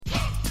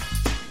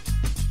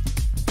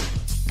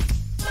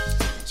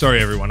Sorry,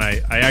 everyone.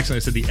 I accidentally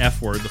said the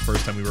F word the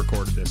first time we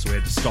recorded this, so we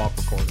had to stop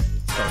recording.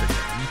 Start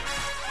again.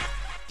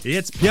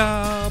 It's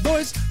Pia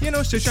Boys, you know,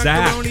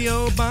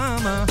 Shakaroni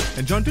Obama,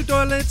 and John to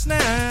toilets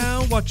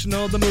now, watching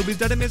all the movies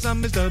that I miss.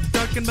 I'm Mr.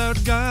 Talking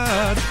About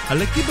God. I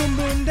like you boom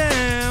boom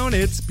down.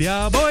 It's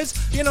Pia Boys,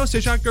 you know,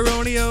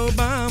 Shakaroni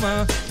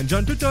Obama, and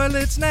John to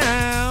toilets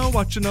now,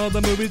 watching all the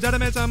movies that I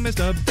miss. I'm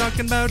Mr.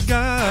 Talking About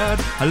God.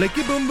 I like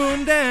you boom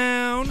boom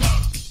down.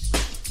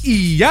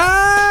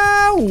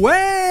 Yahweh!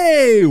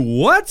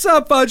 What's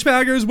up, Fudge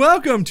Packers?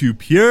 Welcome to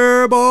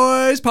Pure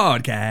Boys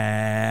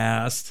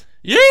Podcast.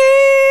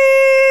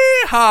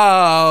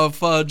 Yeehaw,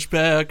 Fudge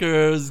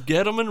Packers.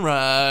 Get them and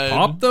ride.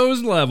 Pop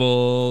those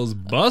levels.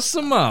 Bust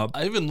them up.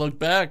 I even looked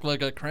back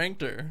like I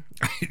cranked her.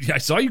 I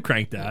saw you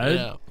crank that.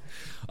 Yeah.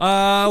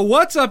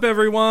 What's up,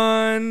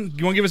 everyone?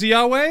 You want to give us a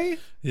Yahweh?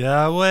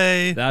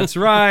 Yahweh. That's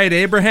right.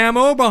 Abraham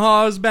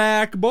Omaha's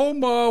back.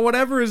 Bomba,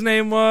 whatever his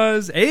name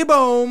was.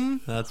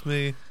 Abom. That's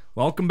me.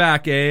 Welcome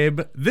back,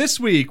 Abe. This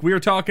week, we are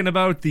talking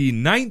about the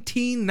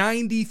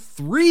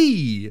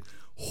 1993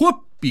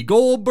 Whoopi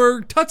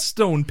Goldberg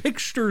Touchstone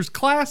Pictures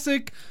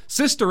classic,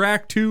 Sister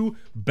Act 2,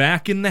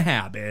 Back in the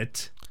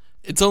Habit.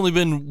 It's only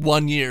been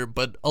 1 year,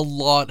 but a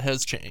lot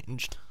has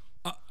changed.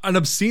 An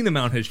obscene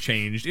amount has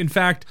changed. In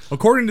fact,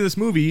 according to this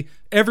movie,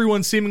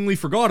 everyone seemingly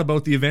forgot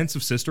about the events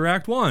of Sister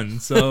Act 1,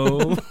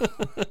 so...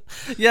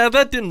 Yeah,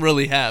 that didn't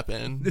really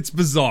happen. It's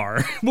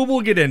bizarre. But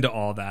we'll get into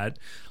all that.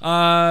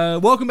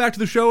 Welcome back to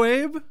the show,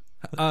 Abe.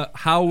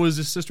 How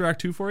was Sister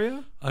Act 2 for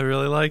you? I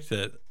really liked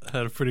it. I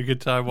had a pretty good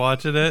time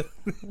watching it.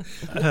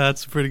 I had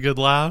some pretty good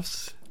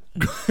laughs.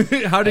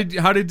 How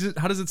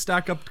does it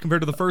stack up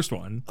compared to the first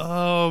one?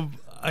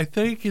 I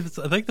think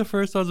the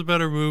first one's a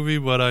better movie,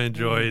 but I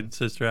enjoyed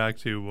Sister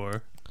Act 2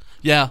 more.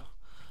 Yeah.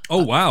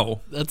 Oh,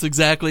 wow. That's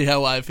exactly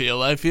how I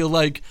feel. I feel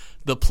like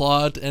the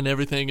plot and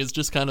everything is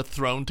just kind of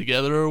thrown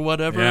together or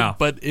whatever, yeah.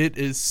 But it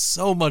is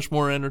so much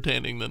more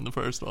entertaining than the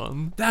first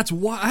one. That's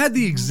why I had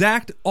the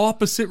exact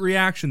opposite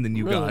reaction than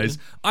you guys.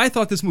 I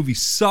thought this movie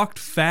sucked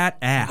fat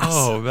ass.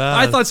 Oh, man.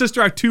 I thought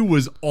Sister Act 2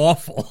 was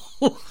awful.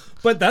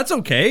 But that's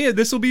okay.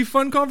 This will be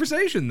fun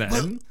conversation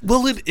then.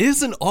 Well, it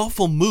is an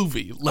awful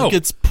movie.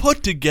 It's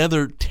put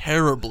together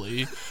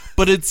terribly,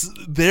 but it's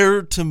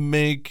there to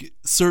make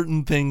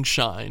certain things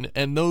shine,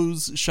 and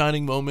those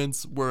shining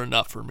moments were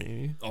enough for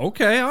me.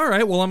 Okay, all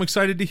right. Well, I'm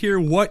excited to hear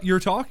what you're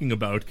talking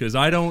about, because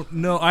I don't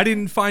know. I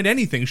didn't find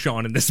anything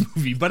shone in this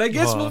movie, but I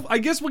guess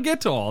we'll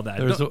get to all that.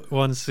 There's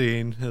one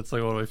scene. It's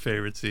like one of my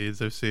favorite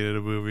scenes I've seen in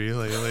a movie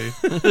lately.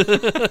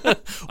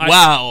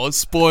 Wow,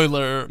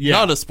 spoiler. Yeah.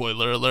 Not a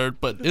spoiler alert,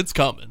 but it's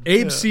coming.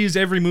 Abe sees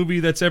every movie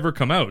that's ever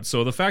come out,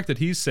 so the fact that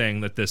he's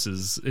saying that this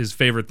is his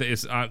favorite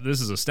this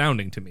is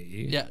astounding to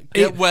me. Yeah,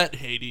 get wet,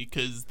 Haiti,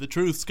 because the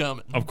truth's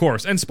coming. Of course.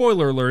 And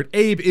spoiler alert,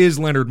 Abe is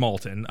Leonard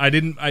Maltin.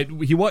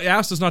 He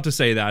asked us not to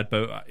say that,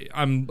 but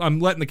I'm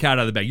letting the cat out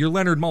of the bag. You're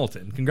Leonard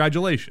Maltin.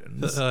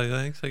 Congratulations.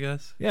 Thanks, I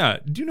guess. Yeah.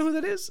 Do you know who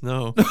that is?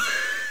 No.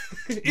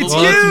 It's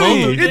Well, you.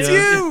 Maltin, It's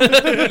you.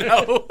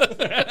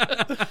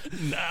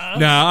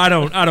 No, I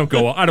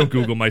don't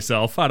Google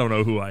myself. I don't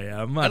know who I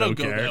am. I don't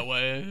go care. that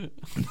way.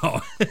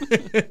 No.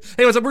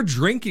 Hey, what's up? We're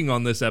drinking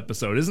on this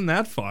episode. Isn't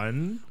that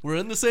fun? We're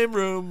in the same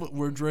room.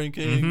 We're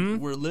drinking. Mm-hmm.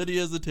 We're litty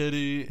as a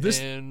titty.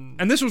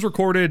 And this was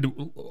recorded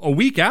a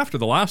week after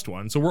the last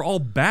one, so we're all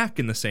back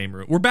in the same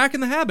room. We're back in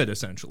the Habit,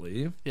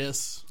 essentially.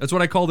 Yes. That's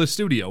what I call this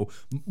studio.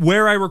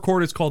 Where I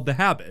record is called the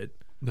Habit.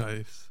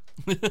 Nice.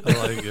 I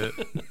like it.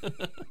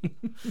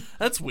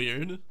 That's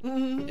weird,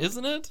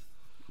 isn't it?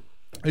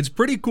 It's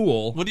pretty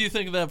cool. What do you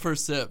think of that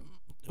first sip?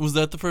 Was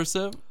that the first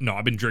sip? No,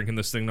 I've been drinking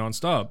this thing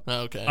nonstop.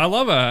 Okay. I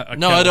love a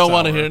No, kettle I don't sour.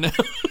 want to hear now.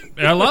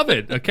 I love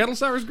it. A kettle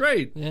sour is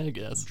great. Yeah, I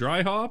guess.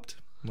 Dry hopped,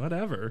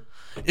 whatever.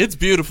 It's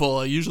beautiful.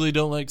 I usually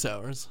don't like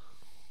sours.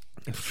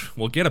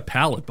 Well, get a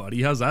palate,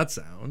 buddy. How's that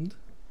sound?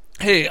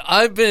 Hey,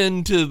 I've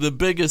been to the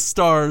biggest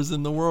stars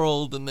in the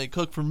world, and they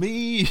cook for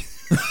me.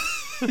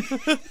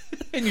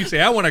 And you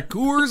say, I want a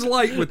Coors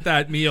Light with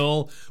that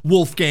meal,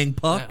 Wolfgang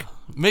Puck. Yeah.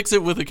 Mix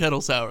it with a kettle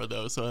sour,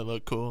 though, so I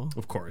look cool.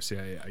 Of course,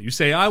 yeah. You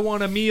say, I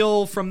want a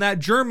meal from that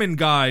German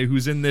guy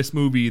who's in this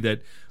movie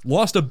that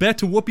lost a bet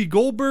to Whoopi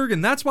Goldberg,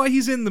 and that's why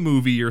he's in the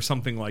movie, or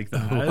something like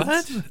that.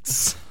 What?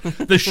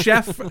 The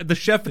chef at the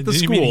school.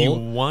 You mean he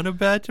won a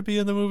bet to be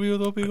in the movie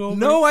with Whoopi Goldberg?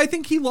 No, I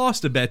think he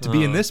lost a bet to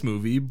be in this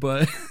movie,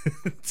 but...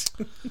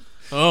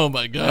 Oh,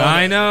 my God.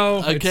 I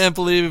know. I can't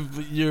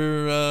believe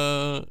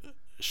you're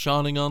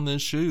shining on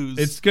this shoes.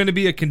 It's going to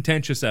be a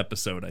contentious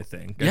episode, I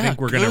think. I think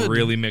we're going to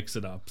really mix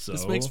it up. So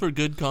this makes for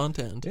good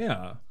content.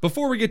 Yeah.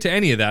 Before we get to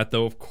any of that,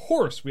 though, of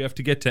course, we have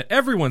to get to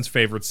everyone's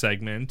favorite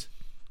segment.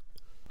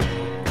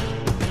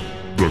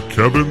 The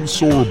Kevin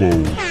Sorbo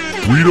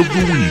Tweet of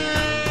the Week.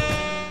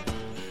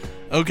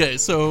 Okay,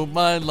 so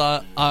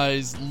my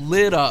eyes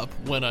lit up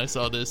when I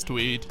saw this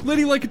tweet.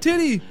 Liddy like a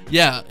titty.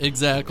 Yeah,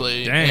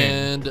 exactly. Dang.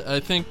 And I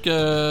think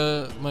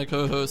my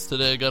co-host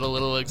today got a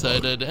little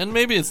excited, and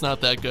maybe it's not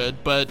that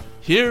good, but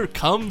here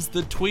comes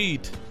the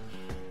tweet.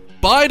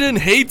 Biden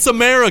hates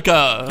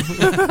America.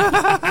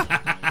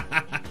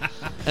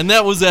 And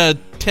that was at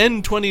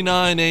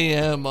 10:29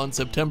 a.m. on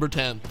September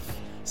 10th.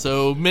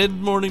 So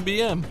mid-morning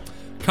BM.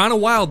 Kind of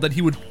wild that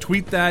he would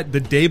tweet that the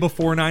day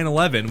before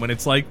 9/11 when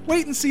it's like,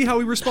 wait and see how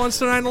he responds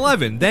to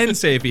 9/11, then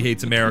say if he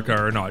hates America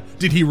or not.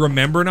 Did he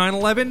remember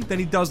 9/11? Then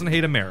he doesn't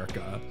hate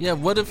America. Yeah,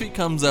 what if he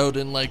comes out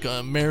in like an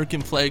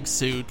American flag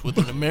suit with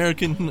an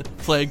American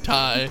flag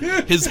tie?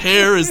 His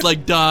hair is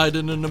like dyed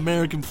in an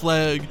American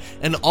flag,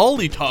 and all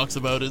he talks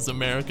about is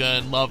America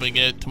and loving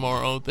it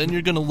tomorrow. Then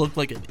you're gonna look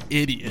like an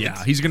idiot.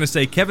 Yeah, he's going to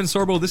say, Kevin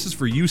Sorbo, this is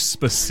for you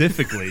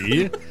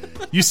specifically.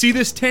 You see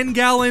this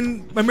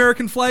 10-gallon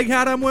American flag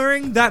hat I'm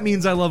wearing? That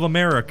means I love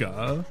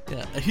America.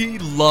 Yeah, he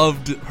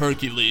loved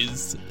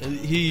Hercules.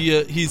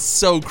 He's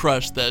so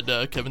crushed that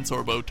Kevin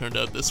Sorbo turned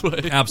out this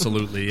way.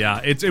 Absolutely,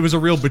 yeah. It was a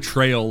real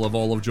betrayal of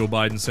all of Joe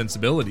Biden's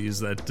sensibilities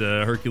that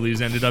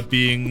Hercules ended up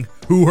being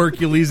who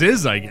Hercules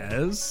is, I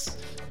guess.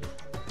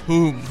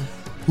 Whom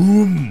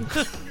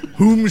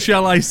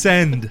Shall I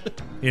send?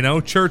 You know,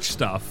 church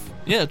stuff.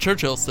 Yeah,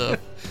 Churchill stuff.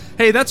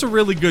 Hey, that's a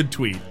really good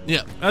tweet.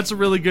 Yeah. That's a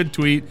really good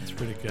tweet. It's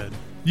pretty good.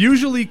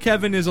 Usually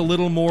Kevin is a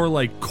little more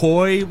like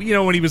coy, you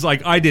know, when he was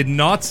like, I did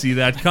not see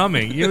that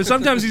coming. You know,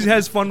 sometimes he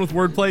has fun with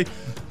wordplay.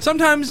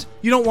 Sometimes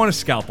you don't want a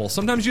scalpel.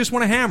 Sometimes you just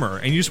want a hammer.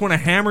 And you just want to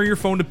hammer your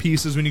phone to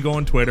pieces when you go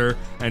on Twitter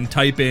and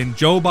type in,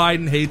 Joe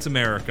Biden hates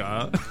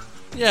America.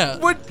 Yeah.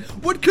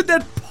 What could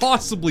that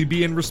possibly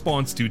be in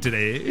response to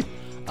today?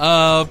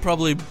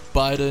 Probably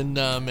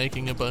Biden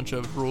making a bunch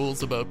of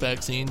rules about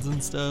vaccines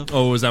and stuff.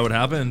 Oh, is that what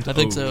happened? I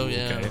think so,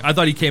 yeah. Okay. I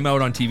thought he came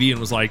out on TV and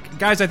was like,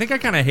 guys, I think I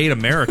kind of hate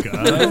America.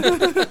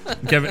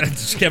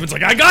 Kevin's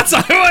like, I got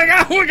some. Oh my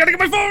God, I gotta get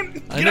my phone.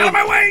 Get out of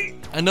my way.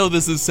 I know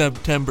this is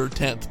September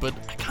 10th, but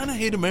I kind of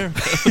hate America.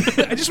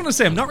 I just want to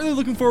say, I'm not really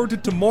looking forward to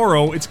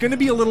tomorrow. It's going to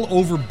be a little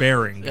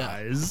overbearing,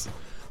 guys.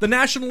 The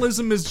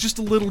nationalism is just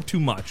a little too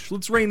much.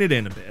 Let's rein it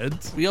in a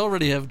bit. We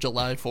already have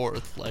July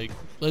 4th. Like,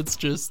 let's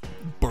just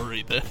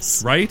bury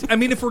this. Right? I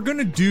mean, if we're going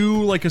to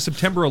do like a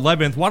September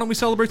 11th, why don't we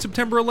celebrate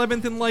September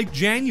 11th in like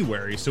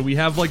January? So we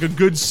have like a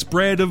good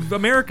spread of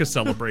America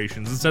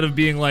celebrations instead of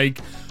being like,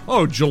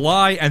 oh,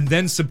 July and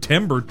then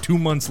September 2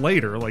 months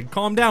later. Like,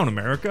 calm down,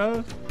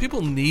 America.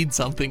 People need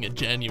something in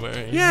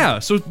January. Yeah,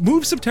 so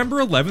move September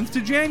 11th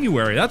to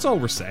January. That's all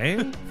we're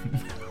saying.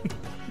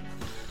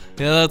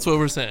 Yeah, that's what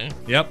we're saying.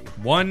 Yep,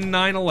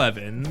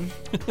 1/9/11.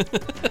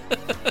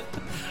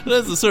 It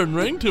has a certain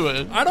ring to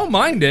it. I don't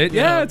mind it.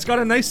 Yeah, Yeah. it's got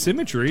a nice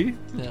symmetry.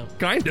 Yeah.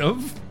 Kind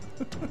of.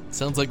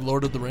 Sounds like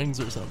Lord of the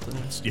Rings or something.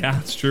 Yeah,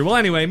 it's true. Well,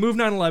 anyway, move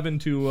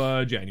 9/11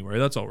 to January.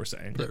 That's all we're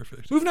saying.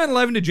 Perfect. Move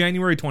 9/11 to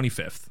January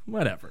 25th.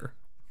 Whatever.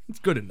 It's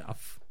good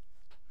enough.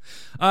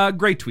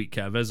 Great tweet,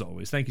 Kev, as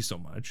always. Thank you so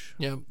much.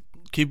 Yeah.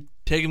 Keep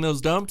taking those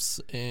dumps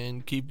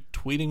and keep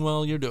tweeting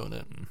while you're doing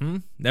it. Mm-hmm.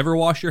 Never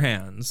wash your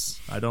hands.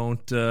 I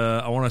don't.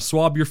 I want to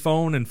swab your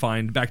phone and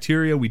find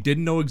bacteria we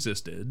didn't know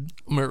existed.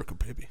 America,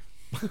 baby.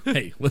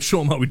 Hey, let's show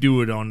them how we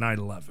do it on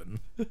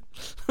 9/11.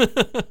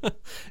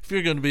 If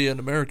you're going to be an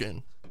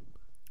American,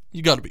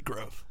 you got to be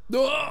Gruff.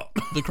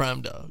 The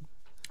crime dog.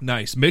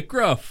 Nice. Mick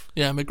Gruff.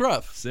 Yeah,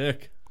 McGruff.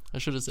 Sick. I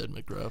should have said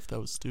McGruff.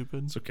 That was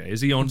stupid. It's okay. Is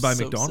he owned by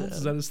so McDonald's? sad.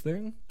 Is that his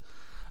thing?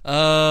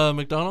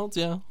 McDonald's,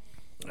 yeah.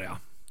 Yeah.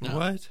 No.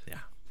 What? Yeah.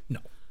 No.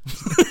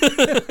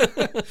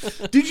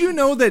 Did you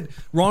know that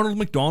Ronald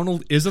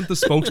McDonald isn't the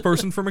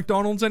spokesperson for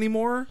McDonald's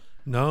anymore?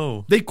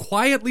 No. They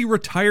quietly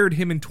retired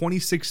him in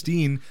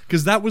 2016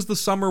 because that was the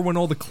summer when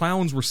all the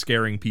clowns were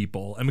scaring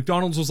people. And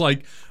McDonald's was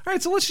like, all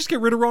right, so let's just get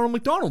rid of Ronald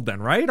McDonald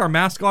then, right? Our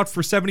mascot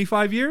for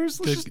 75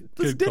 years? Let's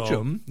Good ditch call.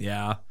 him.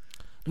 Yeah.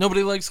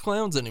 Nobody likes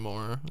clowns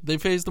anymore. They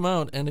phased them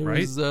out, and it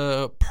Right?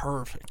 was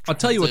perfect. I'll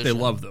tell you what they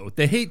transition. love, though.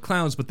 They hate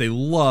clowns, but they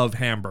love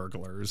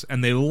Hamburglers.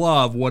 And they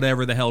love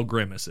whatever the hell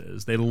Grimace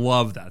is. They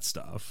love that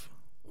stuff.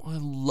 I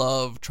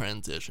love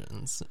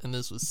transitions, and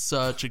this was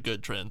such a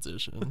good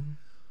transition.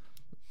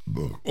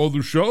 On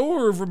the show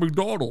or from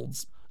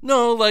McDonald's?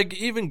 No, like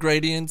even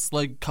gradients,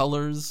 like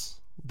colors,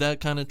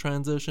 that kind of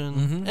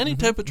transition. Any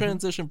type of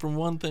transition from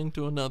one thing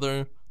to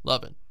another,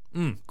 love it.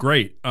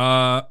 Great.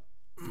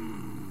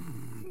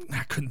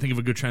 I couldn't think of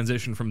a good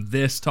transition from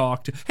this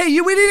talk to... Hey,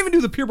 we didn't even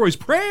do the Pure Boys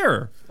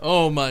prayer.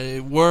 Oh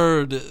my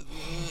word.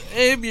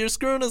 Abe, you're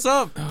screwing us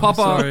up. Papa,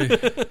 Sorry.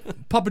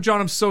 Papa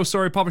John, I'm so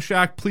sorry. Papa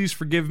Shaq, please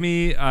forgive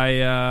me.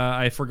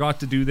 I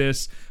forgot to do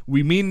this.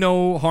 We mean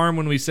no harm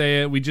when we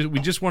say it. We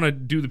just want to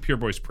do the Pure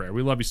Boys prayer.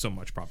 We love you so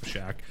much, Papa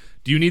Shaq.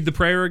 Do you need the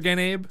prayer again,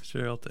 Abe?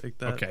 Sure, I'll take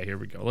that. Okay, here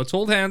we go. Let's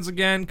hold hands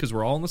again because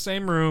we're all in the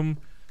same room.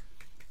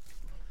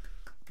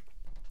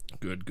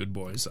 Good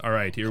boys. All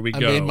right, here we I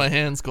go. made my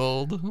hands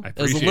cold I as a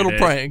appreciate little it.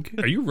 prank.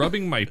 Are you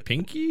rubbing my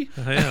pinky?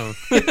 I am.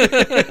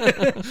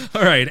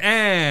 All right,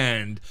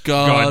 and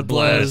God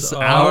bless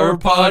our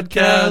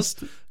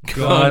podcast.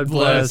 God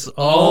bless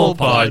all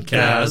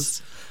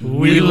podcasts.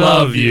 We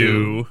love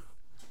you.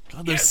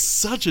 God, there's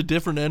such a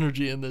different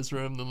energy in this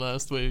room than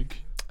last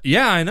week.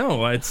 Yeah, I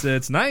know.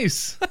 It's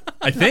nice.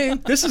 I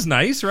think this is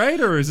nice, right?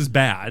 Or is this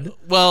bad?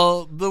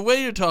 Well, the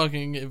way you're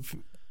talking,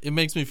 it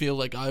makes me feel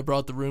like I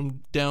brought the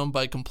room down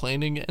by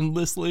complaining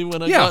endlessly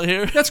when I got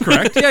here. That's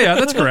correct. Yeah,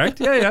 that's correct.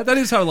 Yeah. That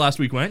is how last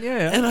week went.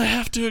 Yeah. And I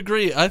have to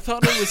agree. I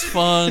thought it was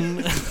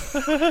fun.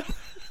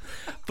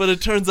 But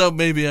it turns out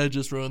maybe I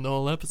just ruined the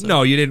whole episode.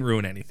 No, you didn't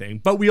ruin anything.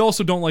 But we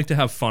also don't like to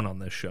have fun on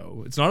this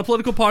show. It's not a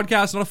political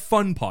podcast, not a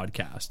fun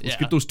podcast. Let's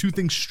get those two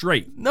things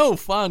straight. No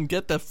fun.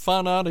 Get the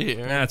fun out of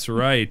here. That's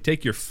right.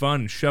 Take your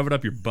fun, shove it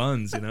up your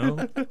buns, you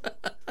know?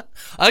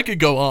 I could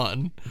go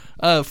on.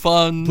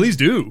 Fun. Please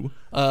do.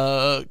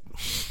 I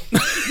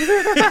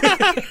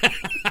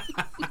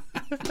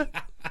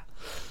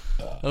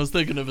was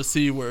thinking of a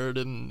C word,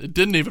 and it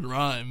didn't even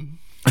rhyme.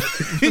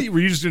 Were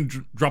you just going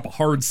to drop a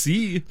hard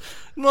C?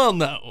 Well,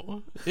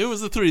 no. It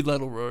was a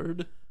 3-letter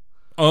word.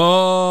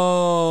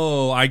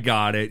 Oh, I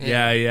got it.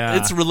 Yeah.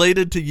 It's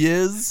related to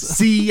Yiz.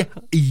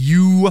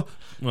 C-U.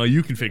 Well,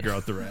 you can figure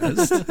out the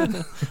rest.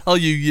 All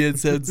you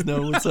Yiz heads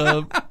know what's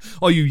up.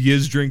 All you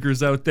Yiz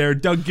drinkers out there.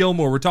 Doug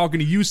Gilmore, we're talking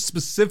to you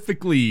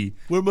specifically.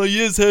 Where my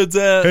Yiz heads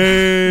at?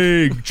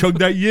 Hey, chug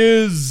that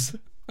Yiz.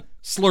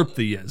 Slurp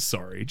the Yiz,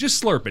 sorry.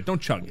 Just slurp it.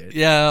 Don't chug it.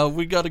 Yeah,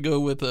 we got to go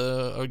with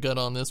our gut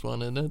on this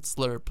one, and it's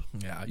slurp.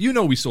 Yeah. You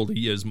know we sold a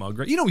Yiz mug,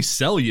 right? You know we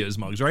sell Yiz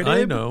mugs, right,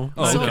 I Abe? know.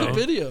 Oh, I saw okay. the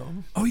video.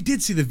 Oh, he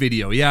did see the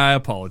video. Yeah, I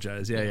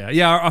apologize.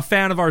 Yeah. A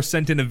fan of ours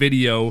sent in a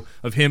video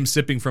of him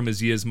sipping from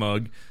his Yiz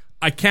mug.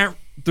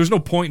 There's no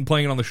point in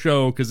playing it on the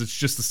show because it's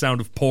just the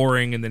sound of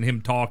pouring and then him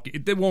talking.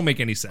 It won't make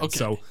any sense. Okay.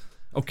 So,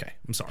 okay,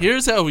 I'm sorry.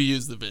 Here's how we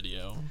use the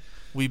video.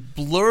 We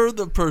blur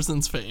the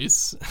person's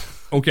face.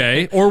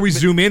 Okay, or we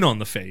zoom in on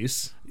the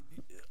face.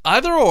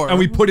 Either or. And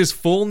we put his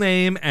full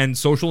name and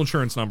social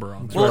insurance number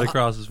on. It's right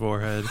across his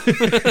forehead.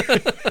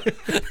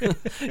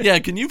 Yeah,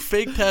 can you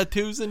fake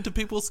tattoos into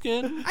people's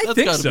skin? I That's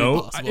think gotta so.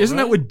 be possible, Isn't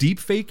that right? what deep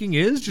faking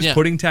is? Just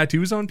putting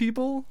tattoos on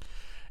people?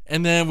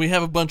 And then we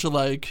have a bunch of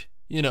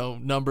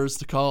numbers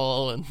to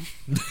call and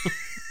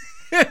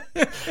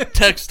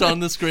text on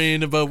the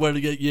screen about where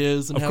to get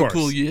Yiz and Of how course.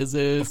 cool Yiz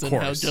is Of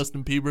and how course.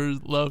 Justin Bieber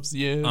loves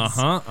Yiz.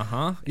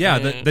 Yeah,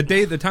 And-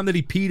 the time that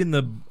he peed in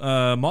the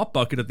mop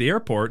bucket at the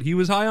airport, he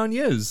was high on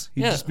Yiz.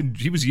 He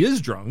was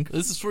Yiz drunk.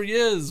 This is for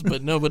Yiz,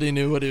 but nobody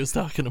knew what he was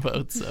talking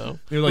about, so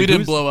You're like, we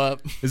didn't who's- blow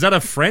up. Is that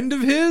a friend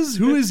of his?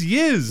 Who is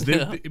Yiz?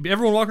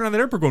 Everyone walking around that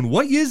airport going,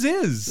 "What Yiz The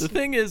is?"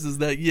 thing is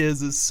that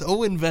Yiz is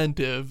so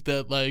inventive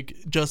that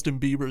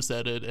Justin Bieber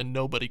said it and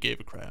nobody gave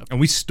a crap. And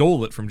we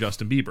stole it from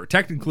Justin Bieber.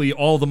 Technically,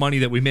 all the money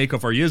that we make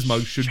off our Yiz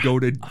mugs should go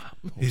to.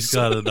 He's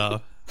got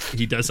enough.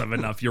 He does have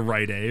enough. You're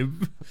right,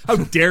 Abe. How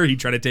dare he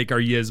try to take our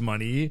Yiz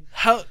money?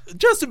 How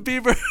Justin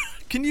Bieber?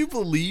 Can you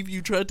believe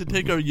you tried to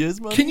take our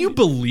Yiz money? Can you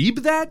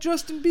believe that,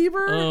 Justin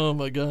Bieber? Oh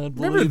my God!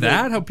 Remember believe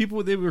that? it. How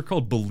they were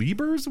called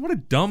Beliebers? What a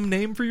dumb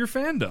name for your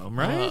fandom,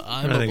 right?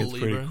 I'm I a think it's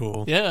believer. pretty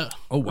cool. Yeah.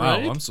 Oh wow,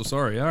 right? I'm so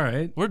sorry. All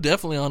right. We're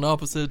definitely on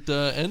opposite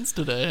ends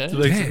today. It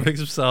Eh? makes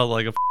him sound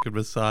like a fucking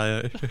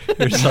messiah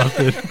or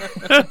something.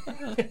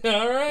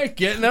 All right,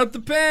 getting out the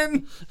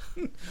pen.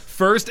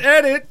 First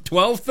edit,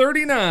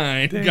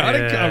 12:39. Got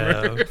it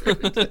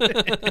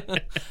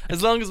covered.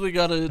 As long as we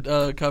got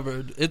it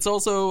covered. It's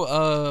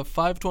also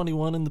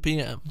 5:21 in the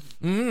PM.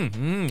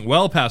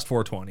 Well past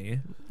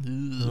 4:20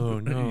 Oh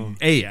no.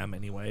 a.m.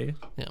 anyway.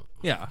 Yeah.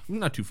 Yeah,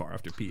 not too far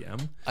after p.m.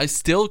 I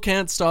still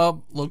can't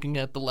stop looking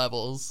at the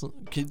levels.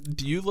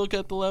 Do you look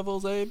at the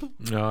levels, Abe?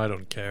 No, I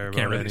don't care about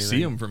Can't really anything.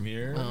 see him from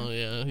here. Oh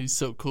yeah, he's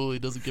so cool. He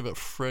doesn't give a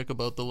frick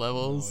about the No,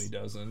 levels. he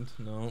doesn't.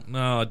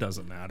 No, it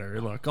doesn't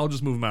matter. Look, I'll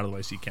just move him out of the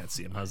way so you can't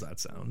see him. How's that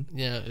sound?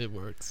 Yeah, it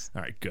works.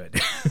 All right,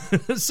 good.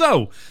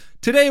 So,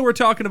 today we're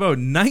talking about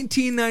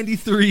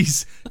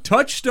 1993's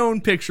Touchstone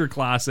picture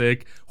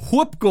classic,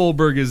 Whoop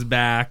Goldberg is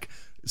Back,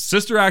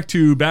 Sister Act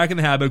 2, Back in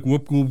the Havoc,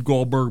 Whoop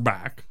Goldberg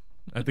Back,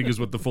 I think is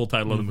what the full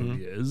title of the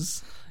movie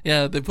is.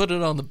 Yeah, they put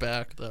it on the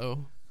back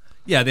though.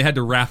 Yeah, they had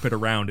to wrap it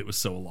around. It was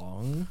so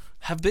long.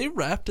 Have they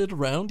wrapped it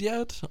around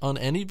yet on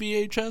any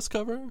VHS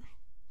cover?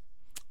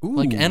 Ooh.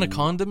 Like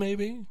Anaconda,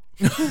 maybe?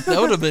 That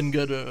would have been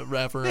good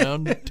wrap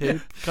around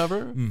tape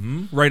cover.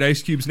 Write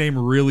Ice Cube's name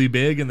really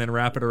big and then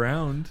wrap it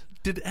around.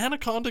 Did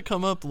Anaconda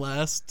come up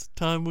last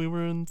time we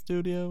were in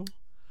studio?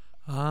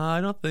 I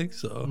don't think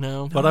so.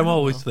 No. But I'm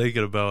always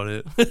thinking about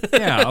it.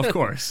 Yeah, of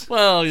course.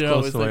 Well, you know,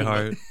 Close to my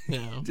heart.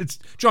 Yeah. It's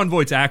John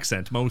Voight's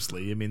accent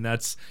mostly. I mean,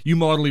 you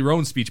model your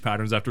own speech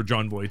patterns after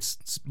John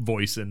Voight's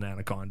voice in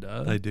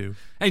Anaconda. I do.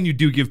 And you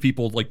do give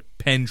people like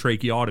pen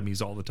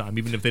tracheotomies all the time,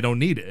 even if they don't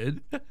need it.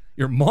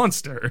 You're a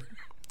monster.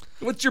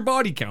 What's your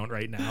body count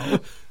right now?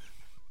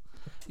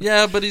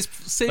 Yeah, but he's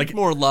saved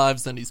more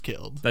lives than he's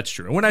killed. That's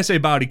true. And when I say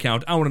body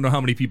count, I want to know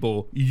how many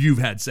people you've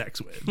had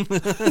sex with.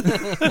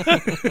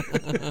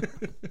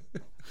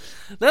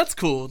 That's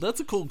cool. That's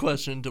a cool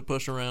question to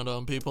push around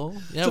on people.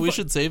 Yeah, we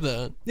should save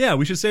that. Yeah,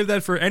 we should save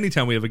that for any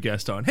time we have a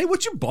guest on. Hey,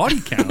 what's your body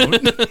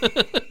count?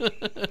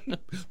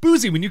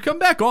 Boozy, when you come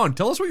back on,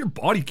 tell us what your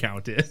body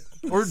count is.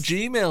 Or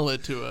Gmail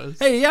it to us.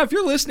 Hey, yeah, if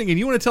you're listening and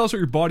you want to tell us what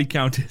your body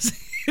count is,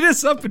 hit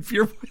us up at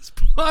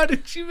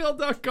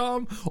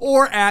pureboyspod@gmail.com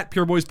or at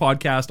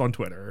pureboyspodcast on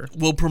Twitter.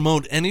 We'll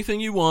promote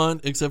anything you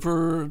want except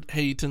for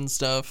hate and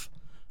stuff.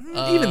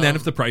 Even then,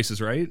 if the price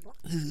is right.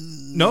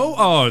 No?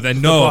 Oh,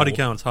 then no. The body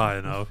count's high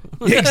enough.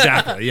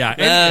 Exactly, yeah.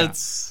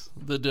 That's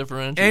the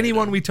differentiator.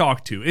 Anyone we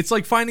talk to, it's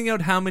like finding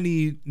out how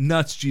many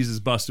nuts Jesus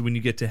busted when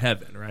you get to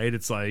heaven, right?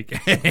 It's like,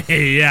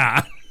 hey,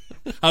 yeah.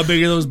 How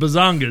big are those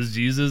bazongas,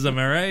 Jesus? Am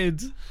I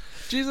right?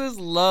 Jesus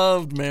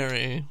loved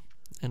Mary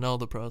and all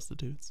the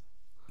prostitutes.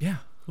 Yeah.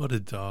 What a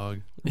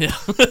dog. Yeah.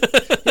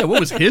 Yeah,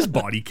 what was his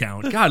body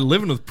count? God,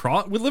 living with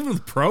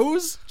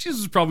pros?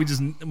 Jesus was probably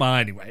just, well,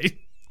 anyway.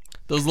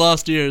 Those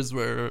lost years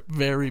were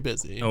very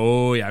busy.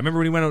 Oh, yeah. I remember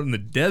when he went out in the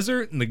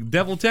desert and the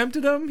devil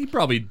tempted him? He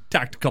probably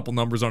tacked a couple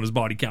numbers on his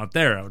body count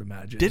there, I would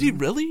imagine. Did he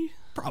really?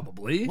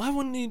 Probably. Why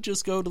wouldn't he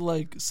just go to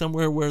like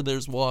somewhere where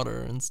there's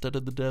water instead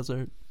of the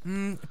desert?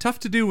 Tough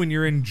to do when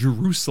you're in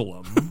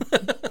Jerusalem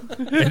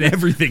and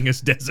everything is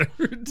desert.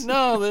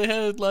 No, they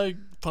had like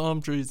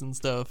palm trees and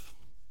stuff.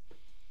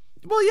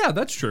 Well, yeah,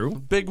 that's true.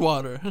 Big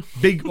water.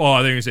 Big, oh,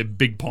 I think you said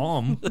big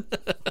palm.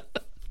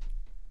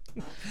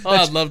 Oh,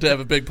 I'd love to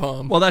have a big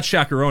palm. Well, that's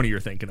Shakaroni you're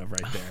thinking of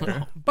right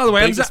there. By the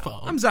way, Biggest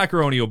palm. I'm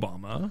Zacharoni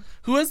Obama.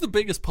 Who has the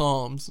biggest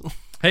palms?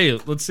 Hey,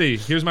 let's see.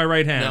 Here's my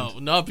right hand. No,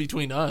 not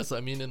between us. I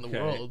mean, in the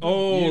world.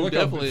 Oh, you look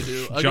how definitely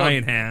do.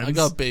 giant hands. I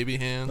got baby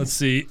hands. Let's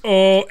see.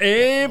 Oh,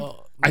 Abe.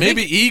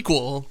 Maybe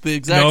equal, the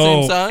exact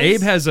same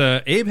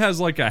size. Abe has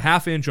like a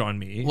half inch on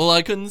me. Well,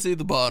 I couldn't see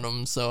the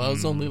bottom, so I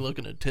was only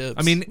looking at tips.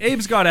 I mean,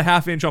 Abe's got a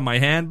half inch on my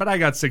hand, but I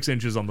got 6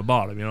 inches on the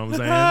bottom. You know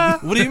what I'm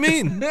saying? what do you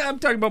mean? I'm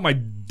talking about my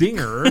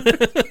dinger.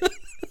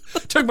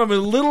 Talking about my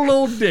little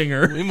old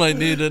dinger. We might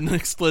need an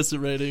explicit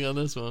rating on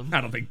this one.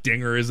 I don't think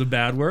dinger is a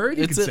bad word.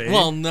 You could say.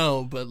 Well,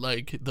 no, but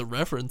like the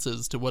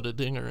references to what a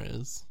dinger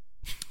is.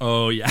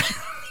 Oh yeah.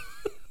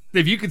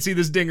 If you could see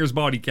this dinger's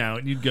body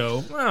count, you'd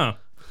go, oh.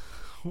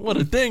 What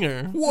a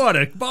dinger. What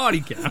a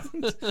body count.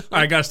 All right,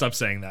 I gotta stop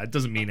saying that. It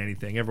doesn't mean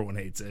anything. Everyone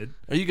hates it.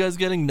 Are you guys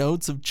getting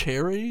notes of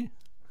cherry?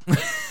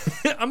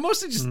 I'm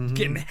mostly just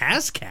getting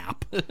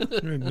Hascap.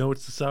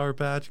 Notes the Sour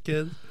Patch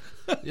Kids.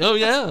 Oh,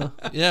 yeah.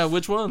 Yeah,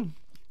 which one?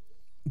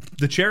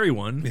 The cherry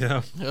one.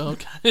 Yeah,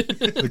 Okay.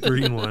 the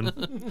green one.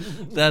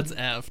 That's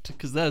aft,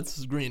 because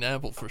that's green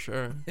apple for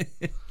sure.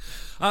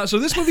 So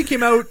this movie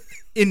came out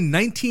in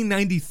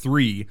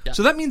 1993. Yeah.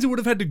 So that means it would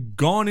have had to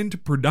gone into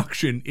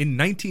production in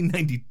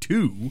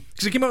 1992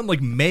 because it came out in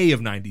like May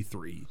of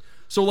 93.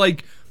 So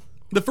like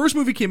the first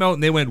movie came out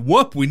and they went,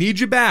 whoop, we need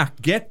you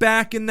back. Get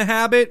back in the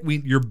habit.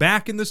 You're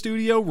back in the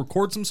studio.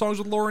 Record some songs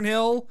with Lauryn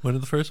Hill. When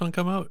did the first one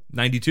come out?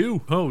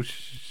 92. Oh,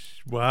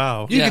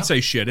 wow. You Yeah. can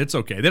say shit. It's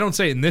okay. They don't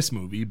say it in this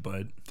movie,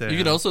 but You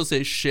could also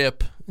say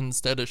ship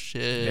instead of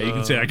shit. yeah, you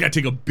can say, I got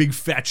to take a big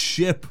fat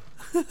ship.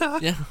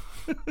 Yeah.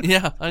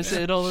 Yeah, I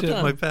say it all the Shit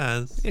time. my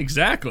pants.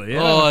 Exactly.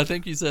 Yeah. Oh, I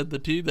think you said the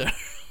T there.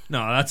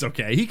 No, that's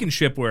okay. He can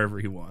ship wherever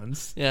he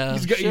wants. Yeah,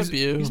 he's, ship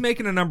you. He's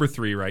making a number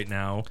 3 right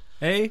now.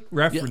 Hey,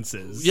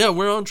 references. Yeah,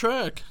 we're on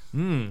track.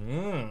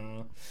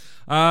 So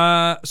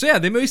yeah,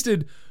 they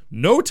wasted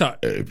no time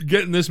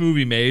getting this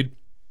movie made.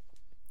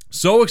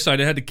 So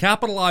excited, had to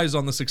capitalize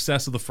on the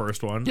success of the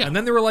first one. Yeah. And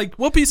then they were like,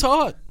 Whoopi's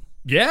hot.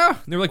 yeah.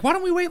 And they were like, why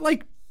don't we wait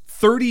like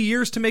 30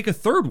 years to make a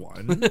third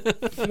one?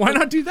 Why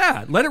not do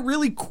that? Let it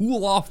really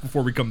cool off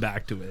before we come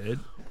back to it.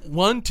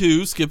 1,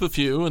 2, skip a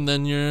few, and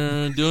then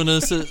you're doing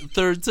a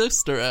third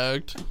sister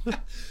act.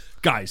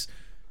 Guys,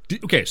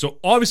 okay, so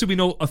obviously we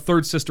know a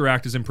third sister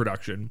act is in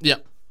production. Yeah.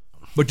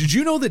 But did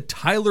you know that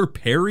Tyler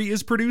Perry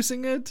is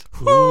producing it?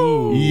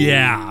 Ooh.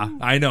 Yeah,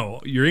 I know.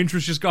 Your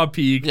interest just got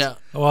piqued. Yeah.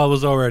 Well, it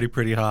was already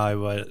pretty high,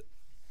 but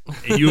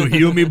You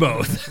and me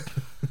both.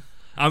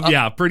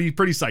 I'm pretty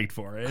psyched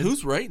for it.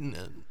 Who's writing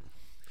it?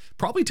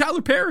 Probably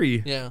Tyler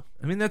Perry. Yeah.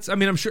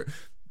 I'm sure.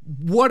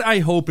 What I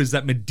hope is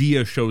that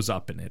Medea shows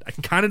up in it. I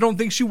kind of don't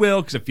think she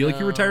will because I feel like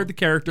he retired the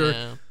character.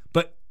 Yeah.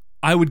 But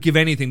I would give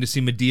anything to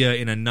see Medea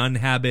in a nun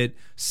habit,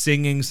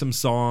 singing some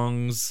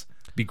songs.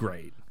 Be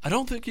great. I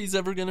don't think he's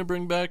ever going to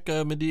bring back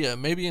Medea.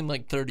 Maybe in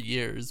like 30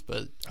 years,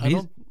 but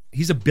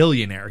He's a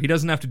billionaire. He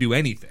doesn't have to do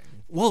anything.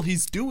 Well,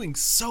 he's doing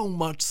so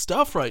much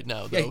stuff right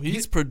now, though. Yeah,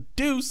 he's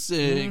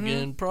producing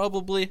and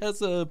probably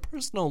has a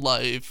personal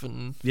life.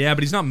 And Yeah,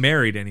 but he's not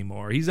married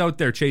anymore. He's out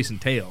there chasing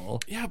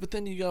tail. yeah, but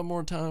then you got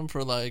more time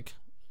for like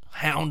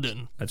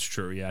hounding. That's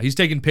true, yeah. He's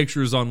taking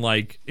pictures on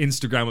like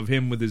Instagram of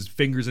him with his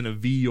fingers in a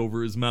V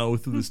over his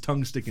mouth with his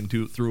tongue sticking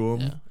through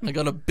him. Yeah, I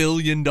got $1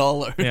 billion.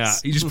 Yeah,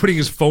 he's just putting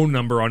his phone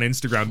number on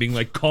Instagram being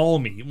like, call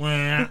me.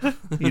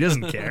 He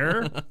doesn't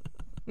care.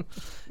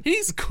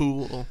 He's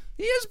cool.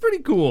 He is pretty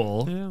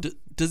cool. yeah.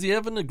 Does he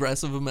have an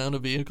aggressive amount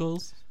of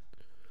vehicles?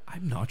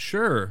 I'm not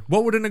sure.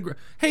 What would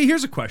Hey,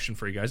 here's a question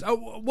for you guys.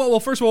 Well,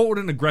 first of all, what would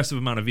an aggressive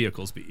amount of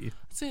vehicles be?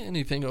 I'd say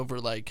anything over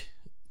like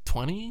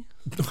 20.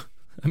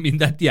 I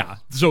mean yeah.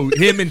 So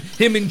him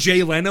and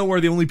Jay Leno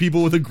are the only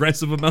people with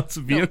aggressive amounts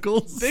of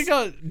vehicles.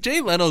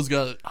 Jay Leno's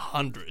got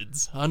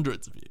hundreds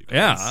of vehicles.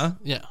 Yeah.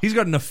 Yeah. He's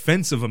got an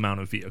offensive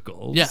amount of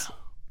vehicles. Yeah.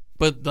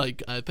 But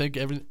like I think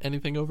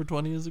anything over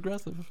 20 is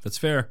aggressive. That's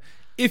fair.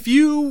 If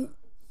you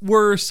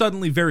were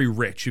suddenly very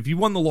rich, if you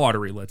won the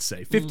lottery, let's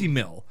say, 50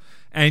 mil,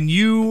 and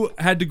you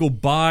had to go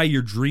buy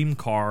your dream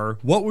car,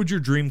 what would your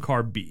dream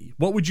car be?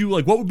 What would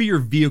be your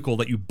vehicle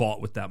that you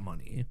bought with that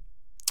money?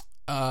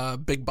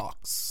 Big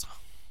box.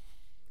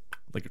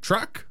 Like a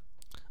truck?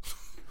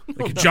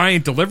 Like a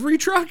giant delivery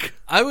truck?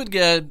 I would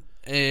get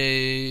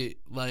a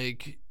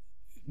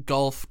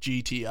Golf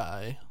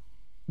GTI.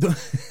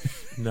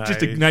 Nice.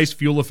 Just a nice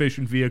fuel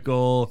efficient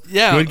vehicle.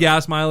 Yeah. Good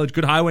gas mileage,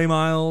 good highway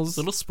miles.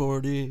 Little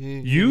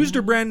sporty. Used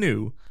or brand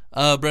new?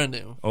 Brand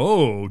new.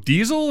 Oh,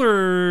 diesel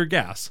or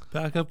gas?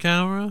 Backup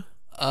camera?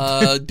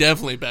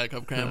 Definitely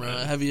backup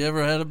camera. Have you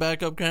ever had a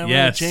backup camera?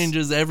 Yes. It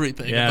changes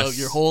everything Yes. about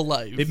your whole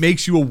life. It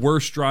makes you a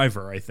worse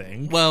driver, I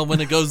think. Well, when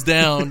it goes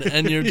down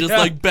and you're just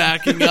Yeah.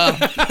 backing up,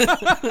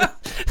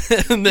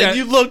 and then Yeah.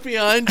 you look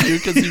behind you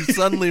because you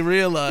suddenly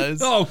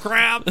realize, Oh,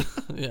 crap.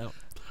 yeah.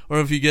 Or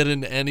if you get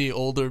in any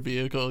older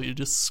vehicle, you're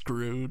just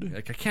screwed.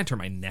 Like, I can't turn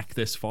my neck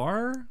this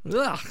far.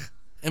 Ugh.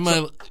 And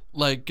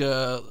my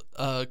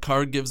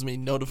car gives me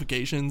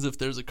notifications if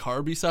there's a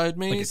car beside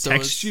me. Like it so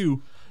texts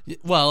you.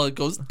 Well, it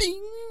goes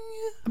ding.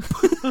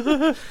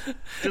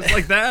 Just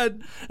like that.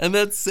 And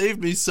that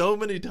saved me so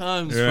many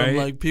times Right.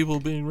 from people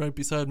being right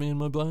beside me in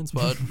my blind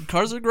spot.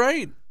 Cars are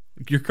great.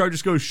 Your car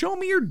just goes, show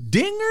me your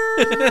dinger.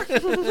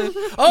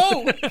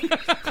 Oh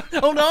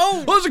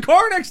no, Well, there's a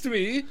car next to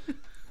me.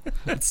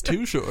 it's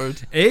too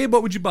short. Abe,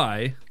 what would you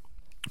buy?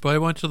 Buy a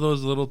bunch of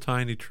those little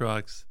tiny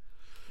trucks.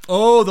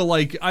 Oh, they're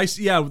like the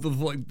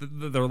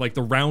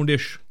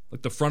roundish,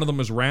 like the front of them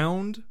is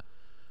round.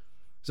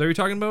 Is that what you're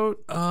talking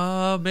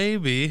about?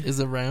 Maybe. Is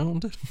it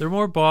round? They're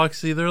more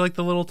boxy. They're like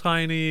the little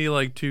tiny,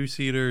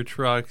 2-seater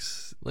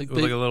trucks Like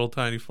with they- a little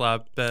tiny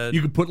flatbed.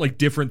 You could put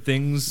different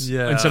things.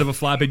 Yeah. Instead of a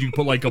flatbed, you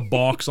could put a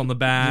box on the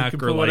back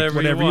can or put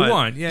whatever you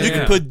want. Yeah, You yeah.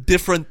 can put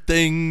different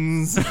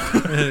things.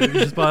 You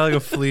just buy a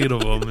fleet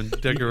of them and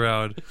dig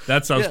around.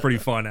 That sounds Yeah. pretty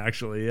fun,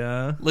 actually.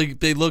 Yeah.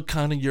 They look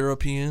kind of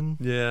European.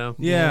 Yeah.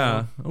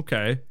 Yeah.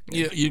 Okay.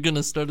 You're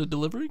gonna start a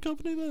delivery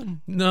company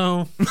then?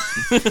 No.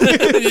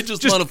 You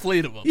just want a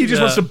fleet of them. He just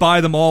Yeah. wants to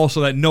buy them all so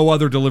that no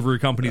other delivery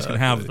companies can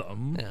have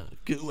them.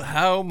 Yeah.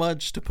 How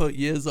much to put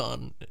Yiz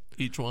on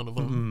each one of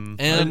them,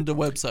 and a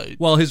website.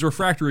 Well, his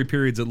refractory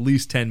period's at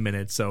least 10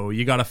 minutes, so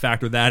you got to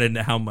factor that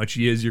into how much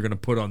Yiz you're going to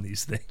put on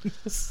these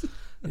things.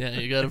 Yeah,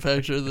 you gotta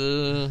factor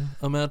the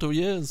amount of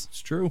Yiz.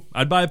 It's true.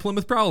 I'd buy a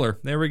Plymouth Prowler.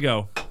 There we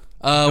go.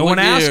 No No one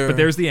asked, but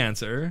there's the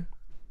answer.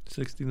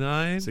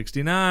 69?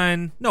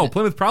 69. No,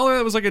 Plymouth Prowler,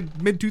 that was like a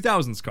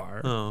mid-2000s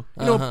car. Oh.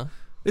 You know,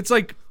 it's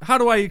like, how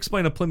do I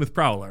explain a Plymouth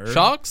Prowler?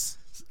 Shocks.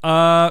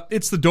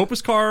 It's the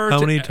dopest car How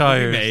to many ever be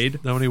tires? made.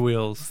 How many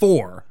wheels?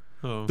 4.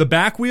 Oh. The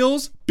back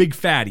wheels, big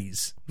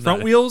fatties. Front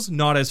Nice. wheels,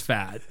 not as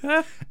fat.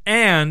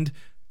 And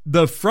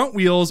the front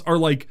wheels are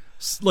like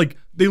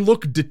they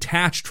look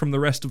detached from the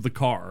rest of the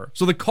car.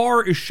 So the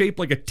car is shaped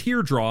like a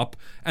teardrop,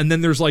 and then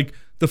there's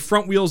the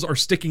front wheels are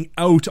sticking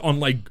out on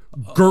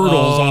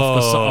girdles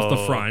off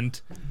the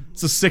front.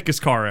 It's the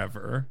sickest car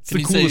ever. It's Can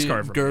the you coolest say car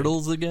ever.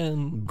 girdles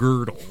again?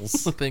 Girdles.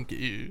 Thank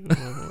you.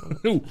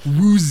 Ooh,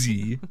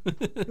 woozy.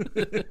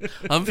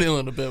 I'm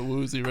feeling a bit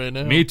woozy right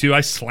now. Me too.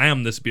 I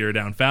slammed this beer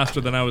down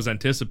faster than I was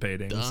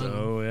anticipating.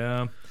 So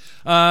yeah.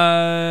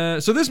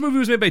 So this movie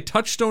was made by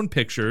Touchstone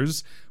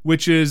Pictures,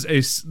 which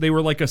is they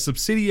were like a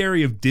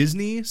subsidiary of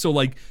Disney.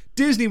 So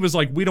Disney was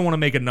like, we don't want to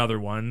make another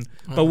one,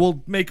 but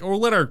we'll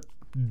let our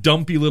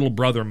dumpy little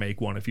brother make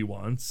one if he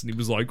wants. And he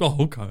was like, oh,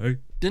 okay.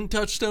 Didn't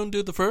Touchstone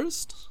do the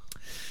first?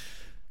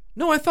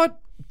 No, I thought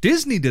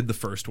Disney did the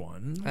first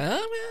one. Yeah,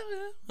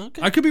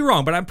 okay. I could be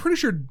wrong, but I'm pretty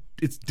sure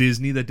it's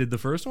Disney that did the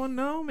first one.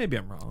 No, maybe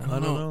I'm wrong. I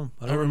don't know.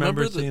 I I don't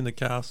remember remember seeing the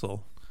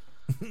castle.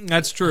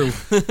 That's true.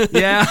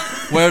 Yeah.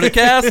 Where the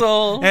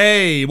castle?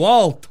 Hey,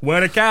 Walt,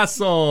 where the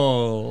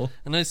castle?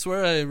 And I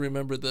swear I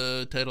remember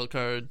the title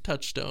card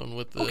Touchstone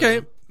with the.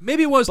 Okay,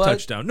 maybe it was But-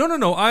 Touchdown.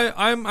 No.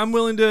 I'm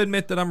willing to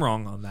admit that I'm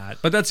wrong on that.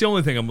 But that's the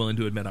only thing I'm willing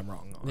to admit I'm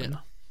wrong on. Yeah.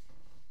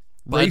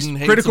 Race, Biden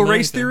hates critical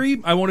race America.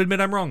 theory. I won't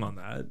admit I'm wrong on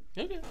that.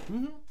 Okay.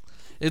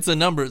 It's a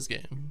numbers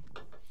game.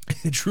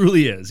 It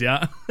truly is.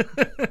 Yeah.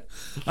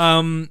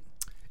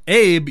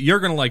 Abe, you're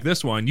gonna like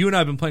this one. You and I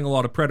have been playing a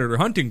lot of Predator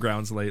Hunting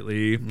Grounds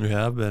lately. We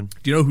have been.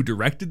 Do you know who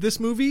directed this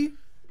movie?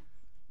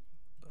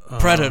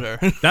 Predator.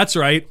 That's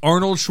right,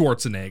 Arnold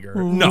Schwarzenegger.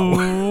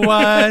 No,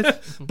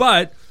 What?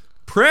 but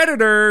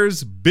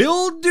Predators.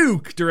 Bill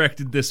Duke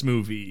directed this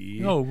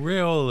movie. Oh,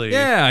 really?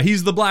 Yeah,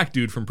 he's the black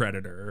dude from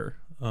Predator.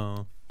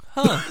 Oh.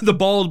 The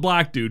bald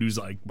black dude who's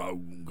like,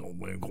 I'm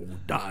gonna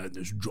die in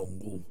this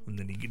jungle, and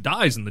then he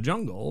dies in the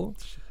jungle.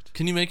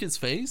 Can you make his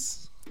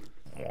face?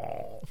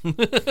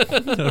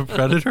 A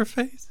predator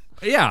face?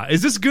 Yeah,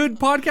 is this good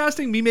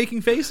podcasting? Me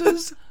making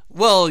faces?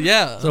 Well,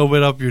 yeah.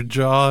 Open up your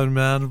jaw and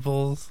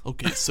mandibles.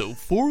 Okay, so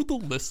for the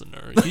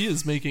listener, he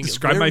is making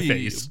Describe a my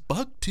very face.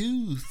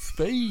 bucktooth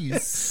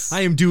face.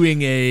 I am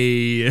doing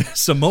a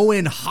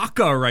Samoan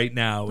haka right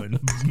now and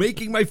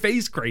making my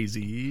face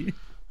crazy.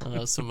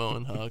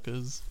 Samoan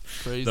Haka's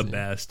crazy. The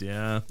best,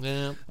 yeah.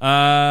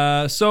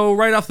 Yeah. So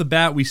right off the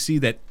bat, we see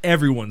that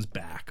everyone's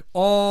back.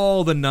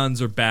 All the nuns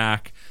are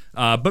back.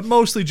 But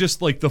mostly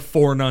just like the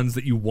four nuns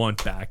that you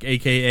want back,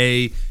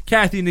 a.k.a.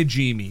 Kathy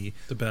Najimy.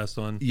 The best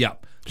one.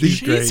 Yep.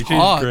 She's great.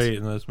 hot. She's great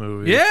in this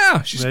movie.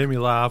 Yeah. She made me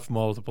laugh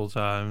multiple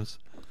times.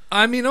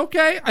 I mean,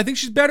 okay. I think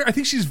she's better. I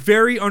think she's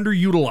very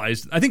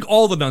underutilized. I think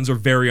all the nuns are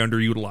very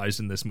underutilized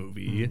in this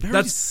movie.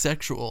 Very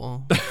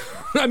sexual.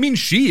 I mean,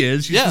 she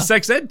is. She's Yeah. the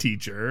sex ed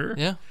teacher.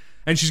 Yeah.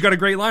 And she's got a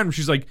great line where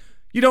she's like,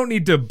 you don't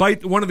need to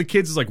bite. One of the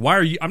kids is like, why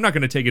are you? I'm not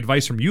going to take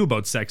advice from you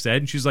about sex ed.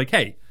 And she's like,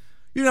 hey,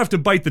 you don't have to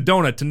bite the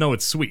donut to know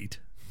it's sweet.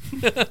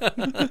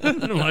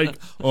 And I'm like,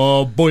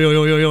 oh, boy,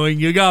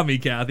 you got me,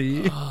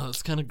 Kathy. Oh,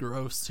 it's kind of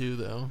gross, too,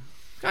 though.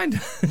 Kind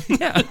of,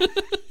 yeah.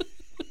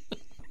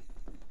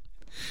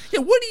 Yeah,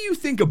 what do you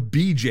think a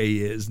BJ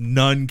is,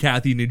 nun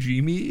Kathy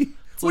Najimy?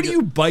 What like are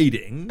you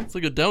biting? It's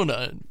like a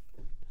donut.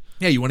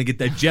 Yeah, you want to get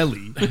that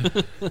jelly.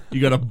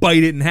 You got to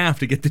bite it in half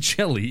to get the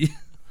jelly.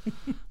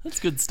 That's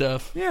good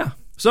stuff. Yeah.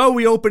 So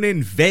we open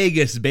in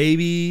Vegas,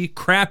 baby.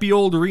 Crappy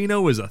old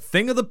Reno is a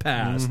thing of the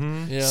past.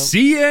 Yeah.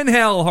 See you in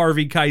hell,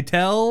 Harvey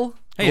Keitel.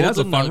 Hey, that's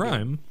a Golden fun nugget.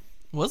 rhyme.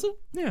 Was it?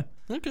 Yeah.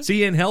 Okay.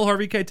 See you in hell,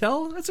 Harvey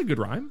Keitel. That's a good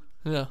rhyme.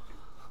 Yeah.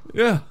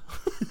 Yeah.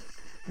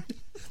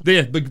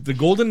 the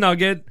Golden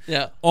Nugget.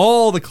 Yeah.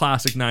 All the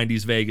classic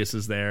 90s Vegas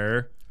is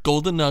there.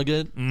 Golden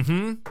Nugget.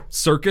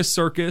 Circus.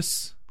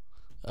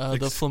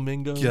 The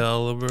Flamingo.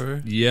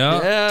 Excalibur.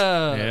 Yeah.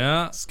 Yeah.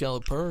 Yeah.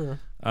 Scalper.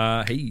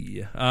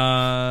 Hey.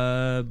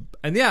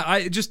 And yeah,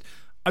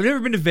 I've never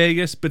been to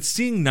Vegas, but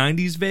seeing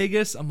 90s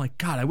Vegas, I'm like,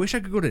 God, I wish I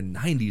could go to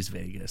 90s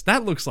Vegas.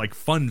 That looks like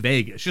fun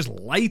Vegas. Just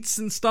lights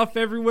and stuff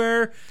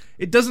everywhere.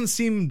 It doesn't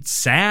seem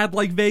sad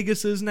like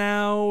Vegas is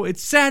now.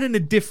 It's sad in a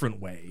different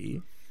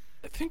way.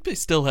 I think they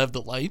still have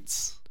the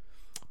lights.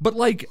 But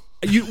like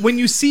when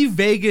you see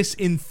Vegas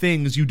in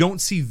things, you don't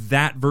see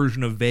that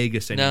version of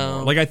Vegas anymore.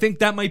 No. Like I think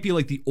that might be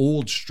like the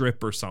old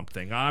strip or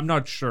something. I'm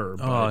not sure. Oh,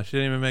 But she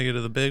didn't even make it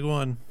to the big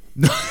one.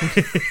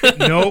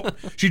 nope.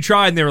 She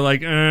tried and they were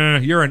like,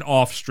 you're an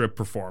off strip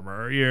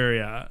performer.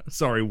 Yeah.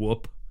 Sorry,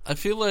 whoop. I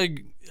feel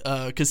like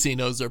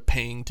casinos are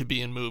paying to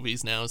be in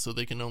movies now, so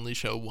they can only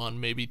show one,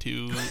 maybe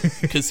two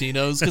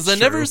casinos. Because I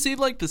never true. see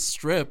like the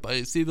strip.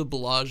 I see the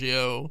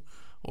Bellagio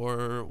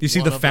or You see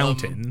one the of them.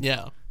 fountain.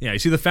 Yeah. Yeah, you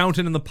see the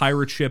fountain and the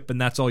pirate ship, and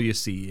that's all you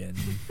see. And,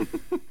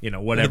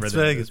 whatever. It's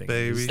the Vegas, thing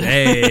baby. is.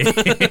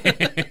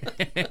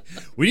 Hey.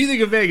 When you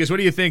think of Vegas, what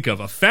do you think of?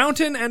 A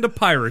fountain and a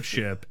pirate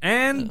ship.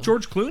 And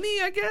George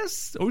Clooney, I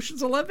guess?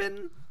 Ocean's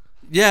 11?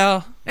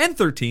 Yeah. And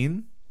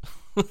 13.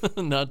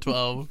 Not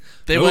 12.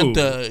 They Oh. went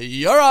to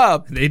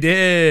Europe. They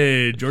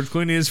did. George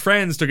Clooney and his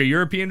friends took a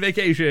European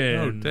vacation.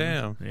 Oh,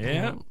 damn.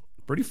 Yeah.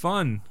 Pretty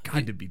fun.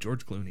 God, to be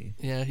George Clooney.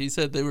 Yeah, he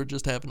said they were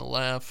just having a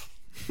laugh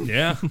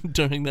Yeah.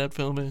 during that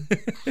filming.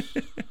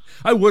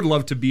 I would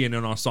love to be in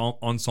an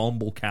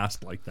ensemble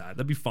cast like that.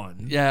 That'd be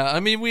fun. Yeah, I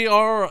mean, we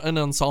are an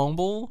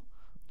ensemble,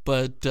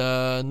 but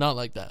not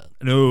like that.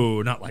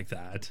 No, not like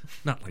that.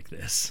 Not like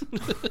this.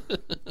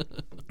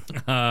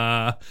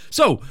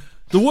 So,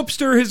 the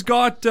Whoopster has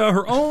got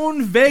her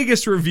own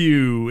Vegas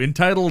review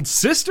entitled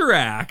Sister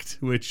Act,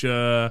 which,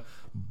 ballsy.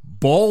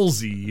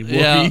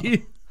 Yeah.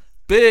 Whoopi.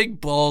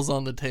 Big balls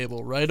on the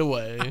table right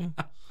away.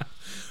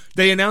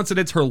 They announced that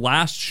it's her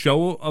last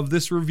show of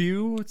this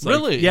review. It's like-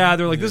 Really? yeah,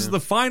 they're like, this is the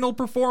final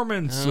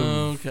performance.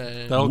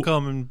 Okay. That'll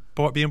come and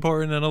be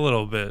important in a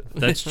little bit.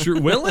 That's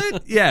true. Will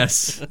it?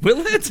 Yes.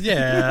 Will it?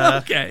 Yeah.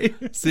 Okay.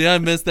 See, I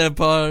missed that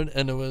part,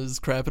 and it was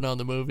crapping on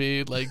the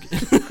movie. Like,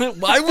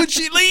 why would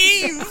she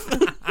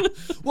leave?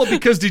 Well,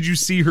 because did you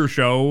see her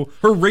show?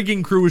 Her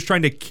rigging crew was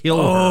trying to kill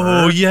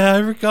Oh, her. yeah,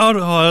 I forgot.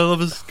 Oh, that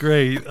was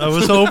great. I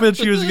was hoping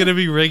she was going to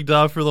be rigged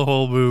up for the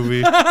whole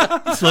movie.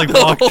 It's like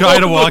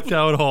trying to walk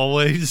down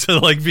hallways and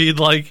like being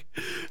like,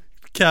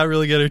 can't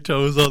really get her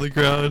toes on the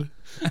ground.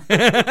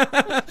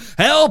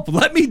 Help!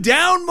 Let me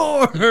down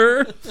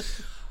more.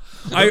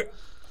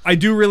 I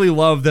do really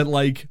love that.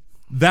 Like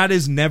that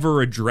is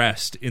never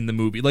addressed in the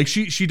movie. Like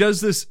she does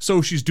this.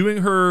 So she's doing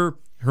her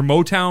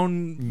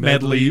Motown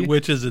medley,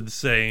 which is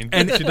insane.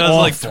 And she does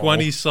like awful.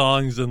 20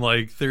 songs in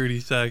like 30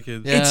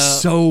 seconds. Yeah.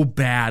 It's so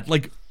bad.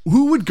 Like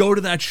who would go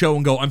to that show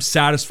and go, I'm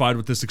satisfied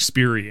with this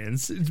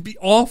experience? It'd be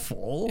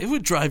awful. It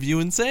would drive you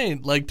insane,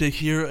 like to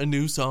hear a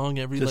new song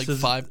every Just like as-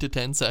 5 to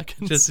 10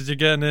 seconds. Just as you're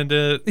getting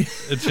into it,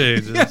 it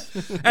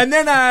changes. And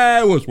then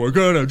I was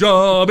working a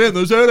job in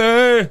the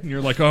city. And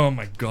you're like, oh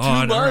my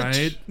God, Too all much.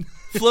 right.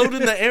 Float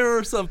in the air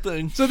or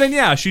something. So then,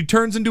 yeah, she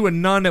turns into a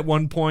nun at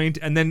one point,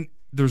 and then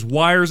there's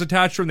wires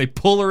attached to her, and they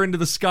pull her into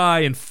the sky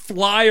and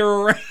fly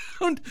her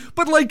around.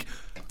 But, like,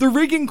 the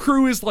rigging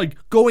crew is, like,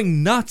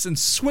 going nuts and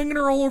swinging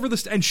her all over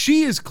the... and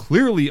she is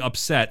clearly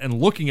upset and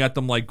looking at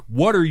them like,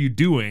 what are you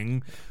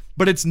doing?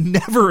 But it's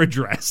never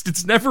addressed.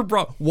 It's never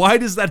brought... Why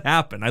does that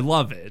happen? I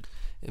love it.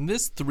 In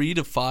this 3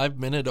 to 5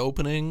 minute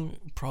opening,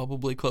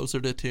 probably closer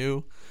to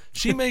 2,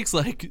 she makes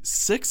like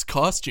 6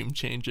 costume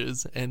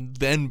changes and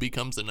then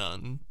becomes a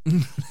nun.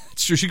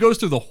 It's true. She goes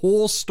through the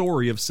whole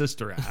story of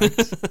Sister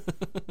Act.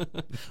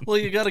 Well,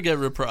 you gotta get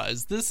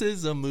reprised. This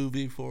is a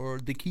movie for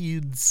the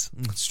kids.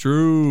 It's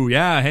true.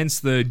 Yeah,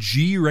 hence the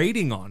G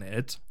rating on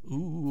it.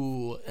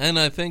 Ooh, and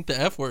I think the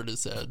F word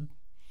is said.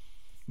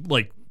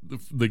 like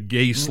the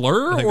gay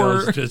slur, I think that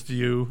or was just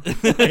you.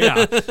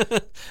 yeah.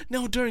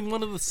 No, during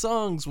one of the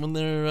songs when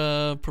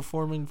they're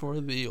performing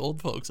for the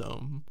old folks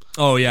home.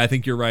 Oh yeah, I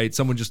think you're right.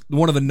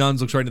 One of the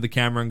nuns looks right into the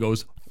camera and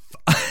goes,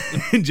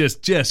 and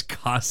just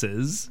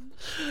cusses.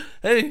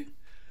 Hey,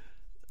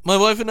 my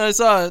wife and I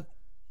saw it.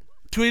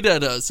 Tweet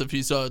at us if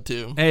you saw it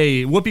too.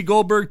 Hey, Whoopi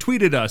Goldberg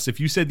tweeted us if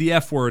you said the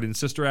F word in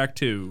Sister Act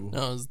 2.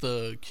 That was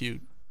the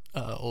cute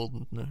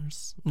old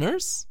nurse.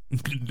 Nurse?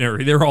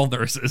 They're all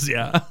nurses,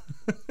 yeah.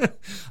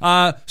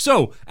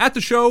 So, at the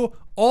show,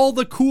 all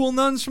the cool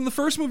nuns from the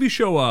first movie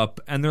show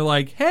up, and they're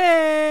like,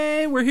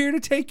 hey, we're here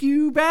to take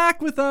you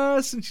back with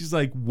us. And she's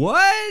like,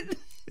 what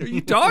are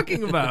you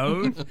talking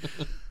about?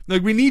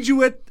 Like, we need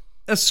you at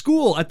the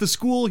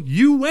school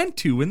you went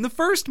to in the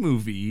first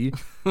movie.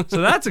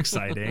 So that's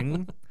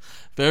exciting.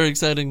 Very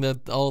exciting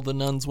that all the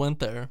nuns went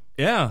there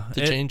Yeah.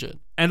 to change it.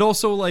 And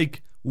also,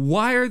 like,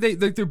 why are they,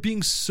 like, they're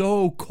being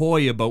so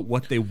coy about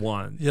what they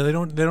want? Yeah, they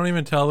don't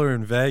even tell her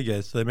in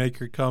Vegas. They make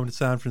her come to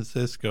San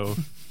Francisco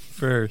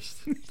first.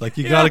 Like,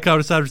 you got to come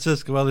to San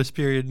Francisco. Mother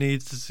Superior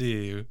needs to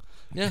see you.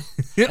 Yeah.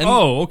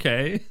 Oh,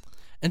 okay.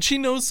 And she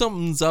knows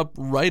something's up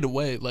right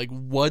away. Like,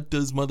 what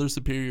does Mother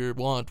Superior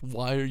want?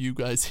 Why are you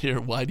guys here?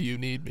 Why do you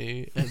need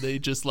me? And they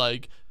just,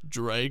 like,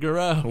 drag her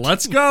out.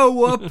 Let's go,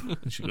 Whoop.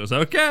 And she goes,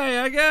 okay,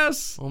 I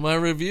guess. Well, my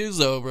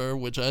review's over,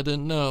 which I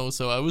didn't know,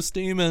 so I was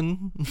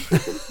steaming.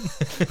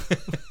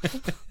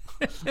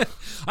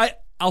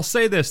 I'll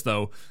say this,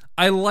 though.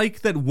 I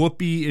like that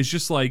Whoopi is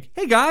just like,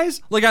 hey,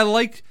 guys. Like, I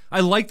like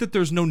that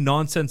there's no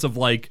nonsense of,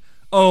 like,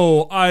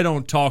 oh, I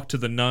don't talk to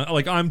the nun.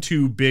 Like, I'm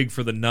too big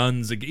for the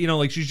nuns. You know,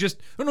 like, she's just,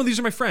 oh, no, these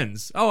are my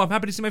friends. Oh, I'm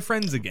happy to see my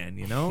friends again,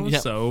 you know? Yeah.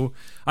 So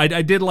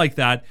I did like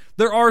that.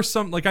 There are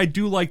some, like, I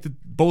do like that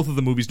both of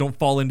the movies don't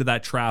fall into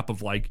that trap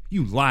of, like,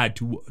 you lied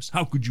to us.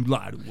 How could you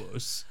lie to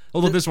us?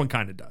 Although this one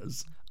kind of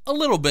does. A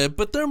little bit,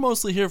 but they're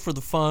mostly here for the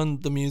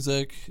fun, the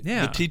music,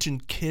 Yeah. the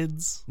teaching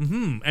kids.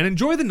 And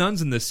enjoy the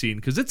nuns in this scene,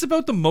 because it's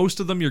about the most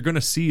of them you're going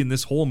to see in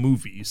this whole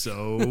movie.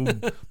 So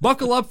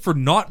buckle up for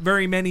not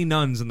very many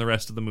nuns in the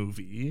rest of the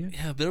movie.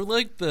 Yeah, they're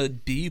like the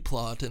D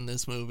plot in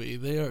this movie.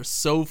 They are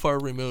so far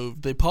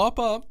removed. They pop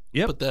up,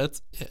 Yep. but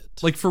that's it.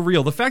 Like, for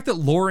real, the fact that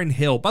Lauryn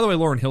Hill, by the way,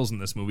 Lauryn Hill's in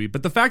this movie,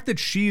 but the fact that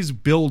she's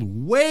billed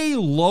way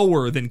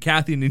lower than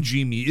Kathy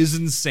Najimy is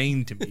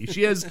insane to me.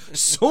 She has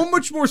so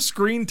much more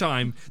screen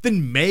time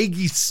than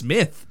Maggie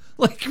Smith.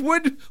 Like, why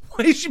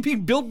is she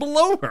being billed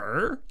below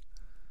her?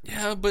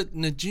 Yeah, but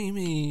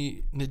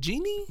Najimy?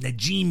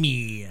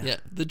 Najimy. Yeah,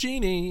 the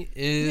genie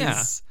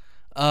is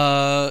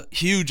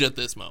huge at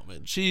this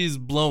moment. She's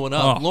blowing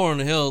up. Oh.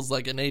 Lauryn Hill's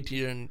like an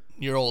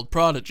 18-year-old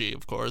prodigy,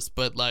 of course,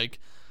 but like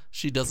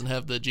she doesn't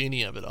have the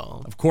genie of it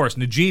all. Of course,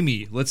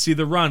 Najimy. Let's see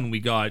the run. We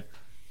got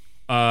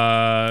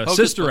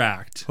Sister Pocus.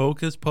 Act.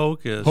 Hocus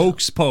Pocus.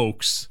 Hocus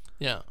Pokes.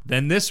 Yeah.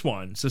 Then this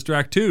one, Sister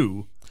Act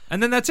 2.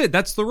 And then that's it.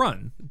 That's the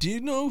run. Do you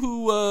know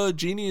who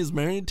Genie is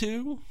married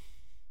to?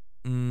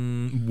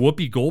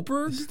 Whoopi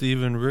Goldberg?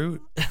 Stephen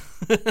Root.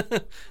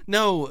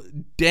 No,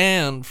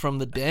 Dan from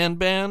the Dan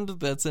Band.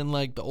 That's in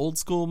like the old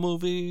school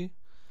movie.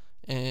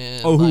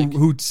 And Oh, like,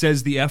 who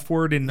says the F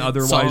word in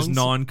otherwise songs?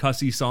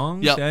 non-cussy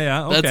songs? Yep.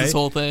 Yeah, okay. That's his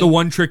whole thing. The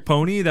one-trick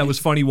pony that was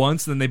funny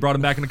once, then they brought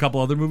him back in a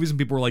couple other movies, and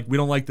people were like, we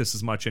don't like this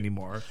as much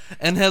anymore.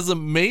 and has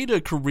made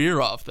a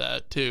career off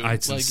that too.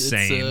 It's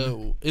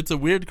insane. It's a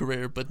weird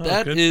career, but Oh,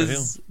 that good for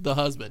is the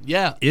husband.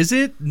 Yeah. Is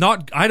it?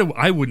 Not,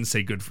 I wouldn't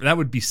say good for, that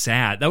would be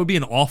sad. That would be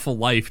an awful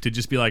life to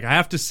just be like, I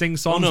have to sing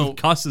songs no. with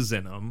cusses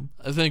in them.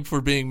 I think for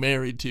being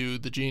married to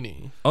the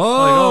genie. Like,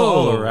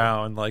 all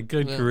around. Like,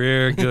 good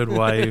career, good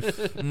wife.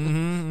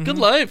 Good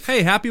life.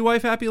 Hey, happy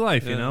wife, happy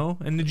life, you know?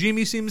 And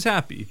Najimy seems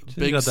happy. She's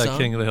Big got that son.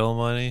 King of the Hill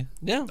money.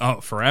 Yeah.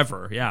 Oh,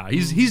 forever, yeah.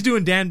 He's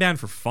doing Dan Band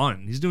for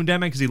fun. He's doing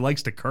Dan Band because he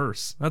likes to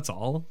curse. That's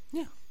all.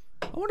 Yeah.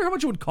 I wonder how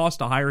much it would cost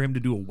to hire him to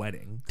do a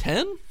wedding.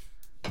 10?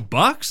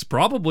 Bucks?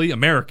 Probably.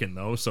 American,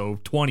 though, so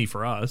 20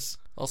 for us.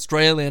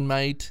 Australian,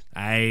 mate.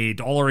 Aye,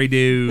 dollary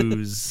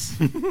dues.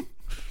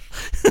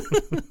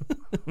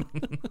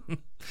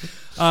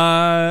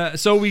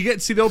 So we get to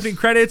see the opening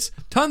credits.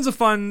 Tons of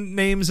fun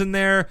names in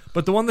there,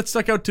 but the one that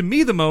stuck out to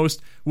me the most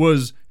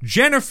was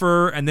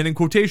Jennifer, and then in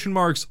quotation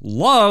marks,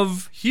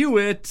 Love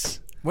Hewitt.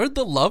 Where'd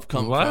the love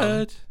come from?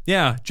 What?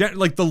 Yeah,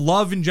 like the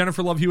love in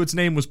Jennifer Love Hewitt's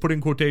name was put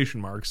in quotation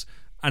marks,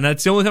 and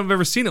that's the only time I've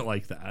ever seen it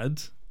like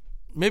that.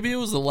 Maybe it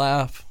was a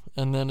laugh,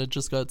 and then it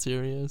just got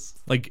serious.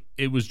 Like,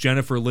 it was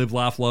Jennifer Live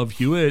Laugh Love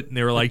Hewitt, and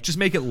they were like, just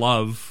make it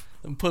Love.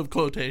 And put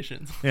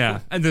quotations.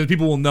 Yeah, and then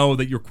people will know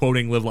that you're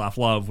quoting Live Laugh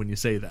Love when you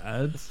say that.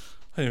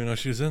 I didn't even know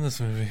she was in this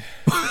movie.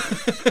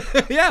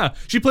 Yeah,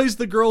 she plays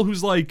the girl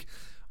who's like,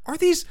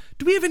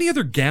 do we have any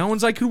other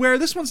gowns I could wear?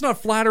 This one's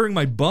not flattering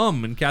my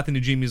bum. And Kathy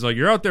Najimy's like,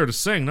 you're out there to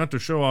sing, not to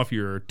show off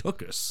your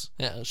tuchus.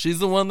 Yeah, she's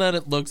the one that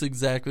it looks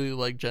exactly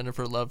like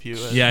Jennifer Love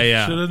Hewitt.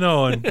 Yeah. Should have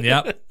known.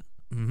 Yep.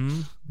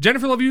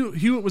 Jennifer Love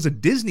Hewitt was a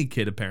Disney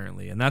kid,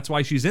 apparently, and that's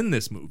why she's in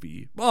this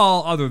movie.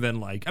 Well, other than,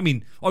 like, I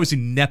mean, obviously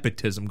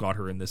nepotism got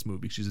her in this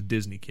movie. She's a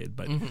Disney kid,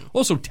 but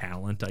also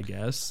talent, I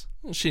guess.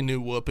 She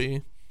knew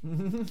Whoopi.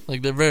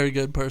 Like, they're very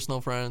good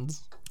personal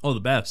friends. Oh, the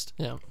best.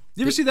 Yeah.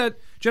 You ever see that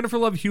Jennifer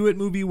Love Hewitt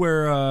movie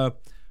where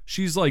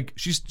she's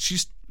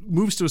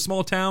moves to a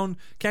small town,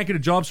 can't get a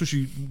job, so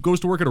she goes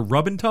to work at a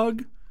rub and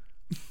tug?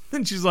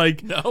 And she's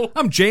like, No.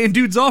 I'm jaying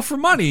dudes off for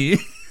money.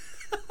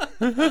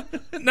 No,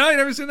 I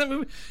never seen that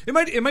movie.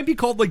 It might be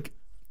called like,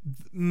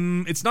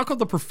 it's not called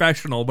The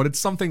Professional, but it's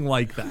something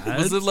like that.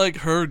 Was it like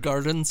Her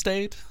Garden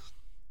State?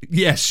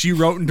 Yes, she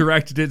wrote and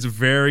directed it. It's a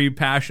very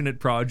passionate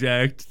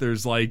project.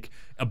 There's like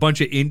a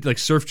bunch of like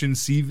Surfchin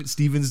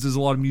Stevens does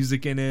a lot of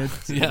music in it.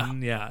 Yeah.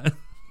 And yeah.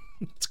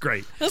 It's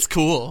great. That's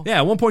cool. Yeah,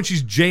 at one point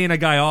she's jaying a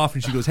guy off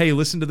and she goes, "Hey,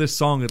 listen to this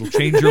song. It'll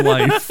change your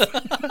life."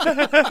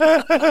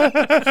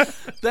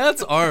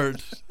 That's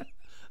art.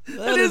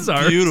 That is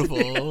art.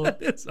 beautiful.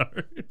 It's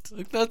art.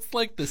 Like, that's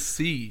like the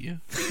sea.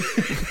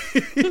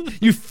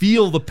 You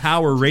feel the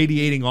power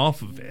radiating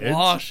off of it.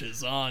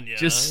 Washes on you.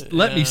 Just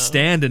let me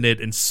stand in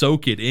it and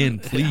soak it in,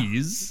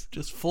 please.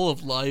 Just full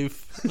of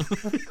life.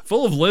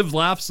 Full of live,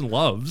 laughs, and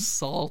loves.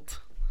 Salt.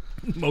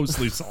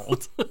 Mostly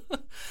salt.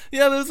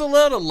 Yeah, there's a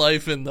lot of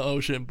life in the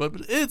ocean, but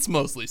it's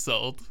mostly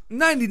salt.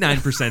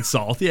 99%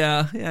 salt.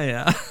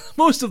 Yeah.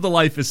 Most of the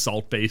life is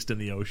salt-based in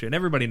the ocean.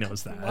 Everybody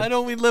knows that. Why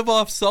don't we live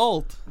off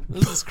salt?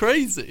 This is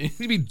crazy.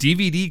 Maybe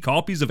DVD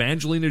copies of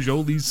Angelina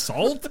Jolie's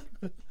Salt?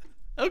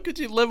 How could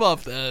you live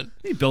off that?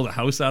 You build a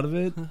house out of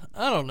it.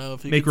 I don't know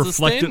if you Make can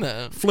sustain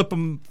reflective. that.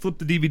 Flip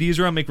the DVDs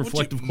around. Make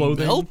reflective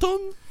clothing. Melt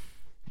them?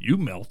 You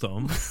melt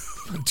them.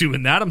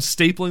 Doing that, I'm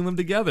stapling them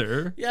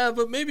together. Yeah,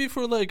 but maybe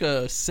for like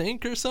a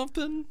sink or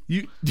something.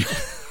 You.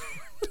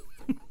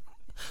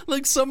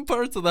 Like some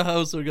parts of the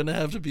house are gonna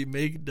have to be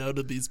made out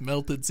of these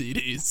melted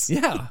CDs.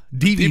 Yeah.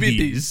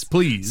 DVDs,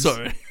 please.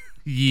 Sorry.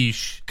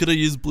 Yeesh. Could I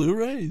use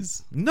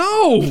Blu-rays?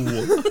 No.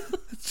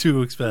 It's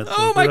too expensive.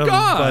 Oh my We don't have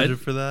a God. budget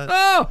for that.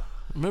 Oh.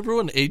 Remember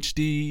when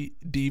HD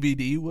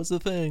DVD was a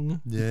thing?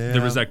 Yeah.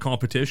 There was that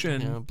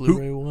competition. Yeah,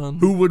 Blu-ray one.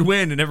 Who would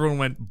win? And everyone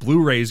went,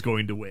 Blu-ray's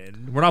going to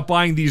win. We're not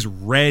buying these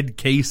red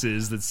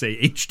cases that say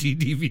HD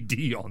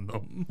DVD on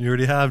them. You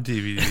already have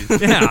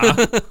DVDs.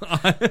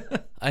 Yeah.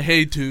 I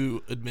hate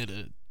to admit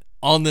it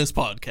on this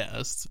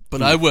podcast,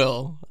 but I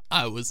will.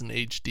 I was an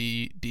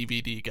HD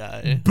DVD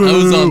guy. I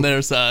was on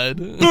their side.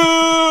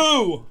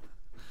 Boo!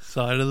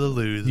 Side of the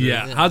loser.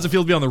 Yeah. How's it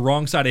feel to be on the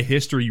wrong side of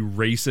history, you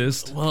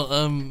racist? Well,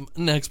 an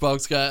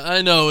Xbox guy.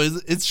 I know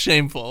it's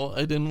shameful.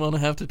 I didn't want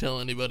to have to tell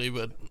anybody,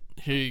 but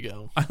here you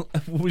go.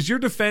 Was your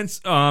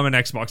defense, I'm an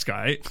Xbox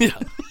guy? Yeah.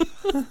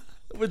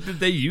 Did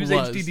they use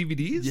Was. HD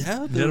DVDs?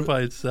 Yeah. You gotta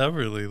buy it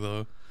separately,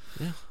 though.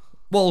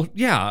 Well,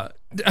 yeah.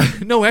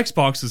 No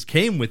Xboxes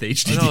came with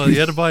HD No, DVDs. you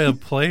had to buy a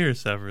player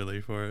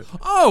separately for it.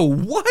 Oh,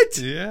 what?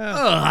 Yeah.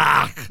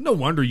 Ugh, no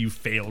wonder you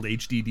failed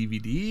HD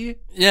DVD.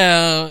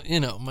 Yeah,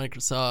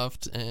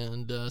 Microsoft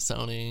and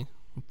Sony.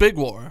 Big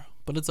war,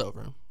 but it's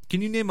over.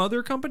 Can you name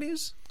other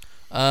companies?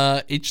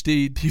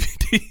 HD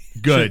DVD.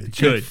 Good,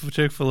 good.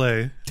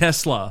 Chick-fil-A.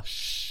 Tesla.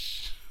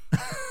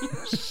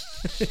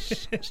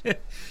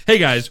 Hey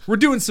guys, we're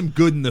doing some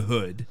good in the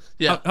hood.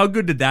 Yeah. How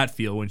good did that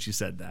feel when she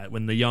said that?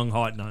 When the young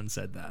hot nun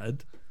said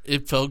that?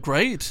 It felt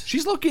great.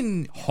 She's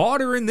looking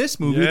hotter in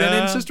this movie than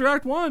in Yeah. Sister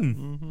Act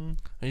 1.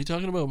 Are you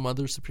talking about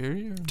Mother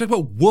Superior? Talk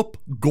about Whoop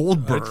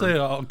Goldberg. I'd say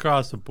all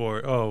across the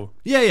board. Oh.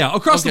 Yeah.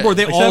 Across the Okay. board,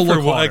 they all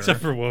look hotter. Except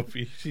for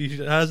Whoopi. She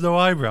has no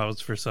eyebrows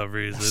for some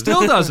reason.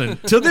 Still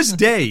doesn't. To this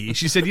day,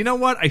 she said, "You know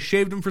what? I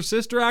shaved them for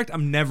Sister Act.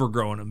 I'm never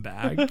growing them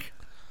back."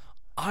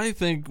 I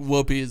think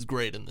Whoopi is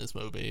great in this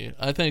movie.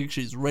 I think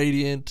she's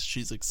radiant.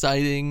 She's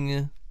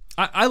exciting.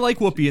 I like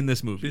Whoopi in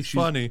this movie. She's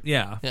funny.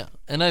 Yeah. Yeah.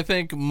 And I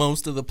think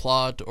most of the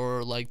plot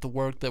or like the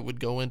work that would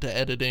go into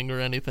editing or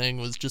anything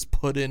was just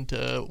put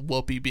into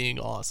Whoopi being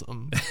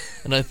awesome.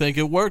 And I think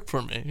it worked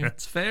for me.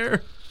 That's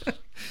fair.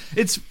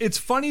 It's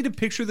funny to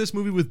picture this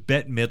movie with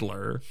Bette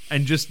Midler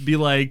and just be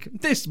like,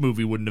 this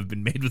movie wouldn't have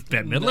been made with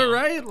Bette Midler, No.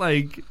 right?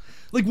 Like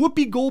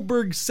Whoopi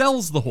Goldberg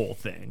sells the whole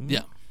thing.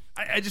 Yeah.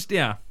 I just,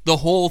 yeah. The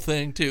whole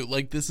thing too.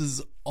 Like this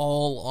is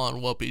all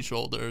on Whoopi's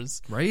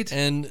shoulders. Right?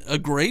 And a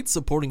great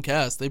supporting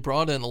cast. They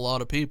brought in a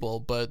lot of people,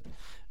 but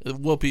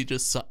Whoopi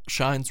just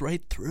shines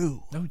right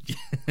through. Oh,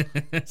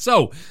 yeah.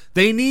 So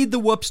they need the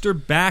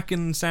Whoopster back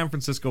in San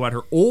Francisco at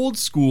her old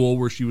school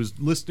where she was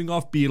listing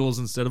off Beatles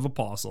instead of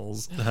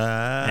apostles.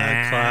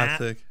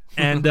 Classic.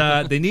 And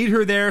they need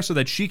her there so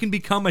that she can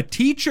become a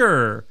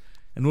teacher.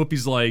 And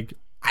Whoopi's like,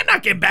 I'm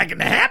not getting back in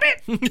the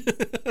habit.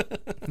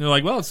 And they're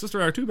like, well, it's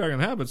Sister Act 2 back in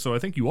the habit, so I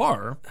think you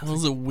are. That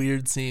was a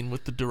weird scene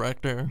with the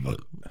director.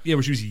 Yeah,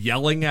 where she was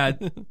yelling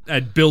at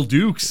Bill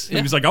Dukes.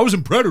 He was like, I was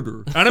in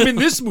Predator, and I'm in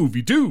this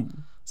movie too.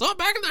 So I'm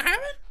back in the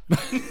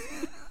habit?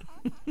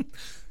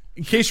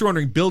 In case you're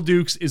wondering, Bill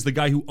Dukes is the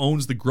guy who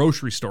owns the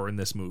grocery store in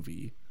this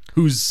movie,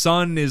 whose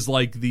son is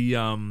like the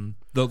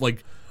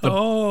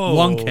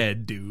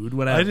lunkhead dude,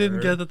 whatever. I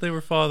didn't get that they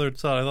were father and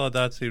son. I thought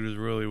that scene was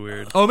really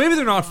weird. Oh, maybe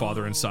they're not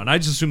father and son. I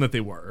just assumed that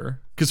they were,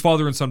 because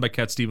Father and Son by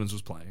Cat Stevens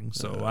was playing,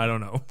 so I don't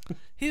know.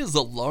 He is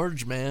a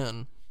large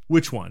man.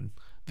 Which one?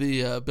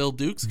 The Bill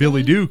Dukes guy?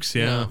 Billy Dukes,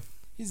 yeah.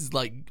 He's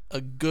like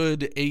a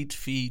good 8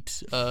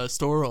 feet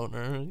store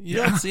owner. You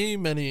don't see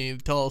many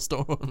tall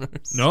store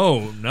owners.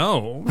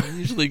 No. They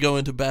usually go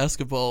into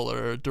basketball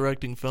or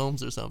directing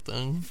films or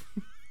something.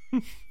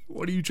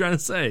 What are you trying to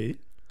say?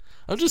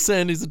 I'm just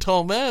saying he's a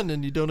tall man,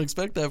 and you don't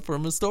expect that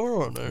from a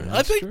store owner.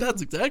 I think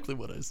that's exactly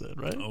what I said,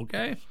 right?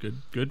 Okay,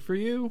 good for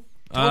you.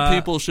 Tall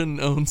people shouldn't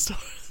own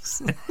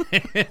stores.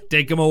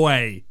 Take them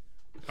away.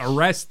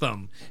 Arrest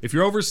them. If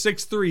you're over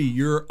 6'3",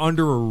 you're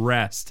under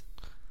arrest.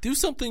 Do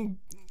something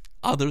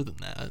other than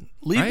that.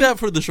 Leave Right? that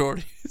for the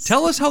shorties.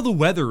 Tell us how the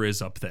weather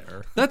is up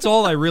there. That's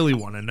all I really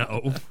want to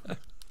know.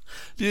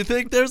 Do you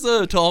think there's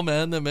a tall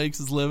man that makes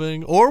his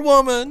living, or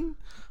woman,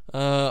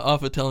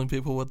 off of telling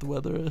people what the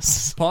weather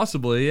is?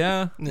 Possibly,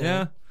 yeah.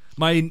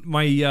 My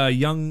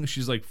young,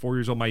 she's like 4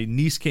 years old. My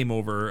niece came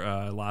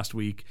over last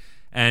week,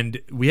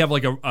 and we have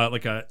like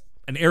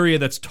an area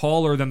that's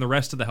taller than the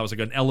rest of the house,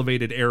 like an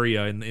elevated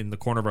area in the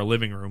corner of our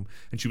living room.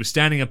 And she was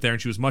standing up there,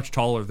 and she was much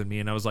taller than me.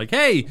 And I was like,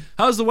 "Hey,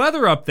 how's the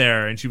weather up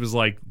there?" And she was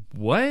like,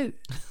 "What?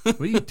 What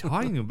are you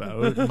talking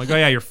about?" I'm like, "Oh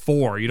yeah, you're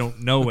 4. You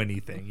don't know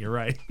anything. You're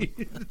right."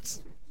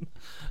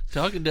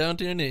 Talking down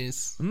to your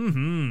niece.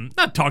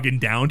 Not talking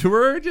down to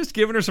her, just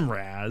giving her some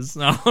razz.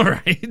 All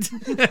right.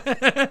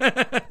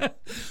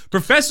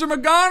 Professor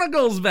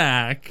McGonagall's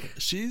back.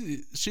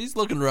 She's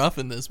looking rough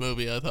in this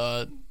movie, I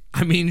thought.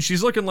 I mean,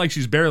 she's looking like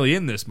she's barely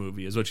in this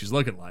movie, is what she's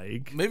looking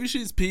like. Maybe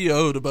she's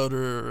PO'd about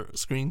her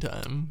screen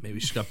time. Maybe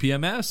she's got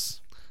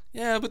PMS.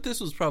 Yeah, but this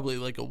was probably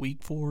like a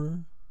week for her.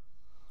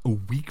 A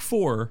week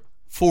 4?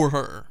 For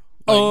her.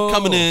 Like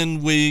coming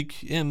in,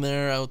 week, in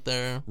there, out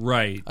there.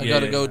 Right. I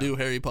gotta go do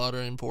Harry Potter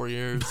in 4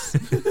 years.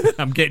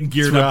 I'm getting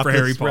geared up for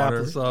Harry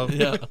Potter.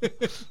 Yeah.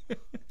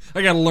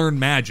 I gotta learn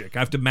magic. I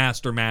have to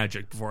master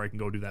magic before I can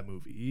go do that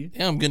movie.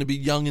 Yeah, I'm gonna be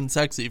young and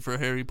sexy for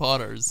Harry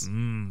Potter's.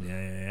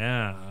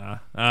 Yeah.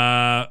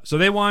 So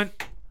they want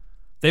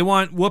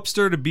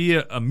Whoopster to be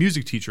a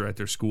music teacher at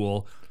their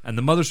school, and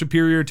the Mother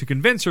Superior, to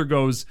convince her,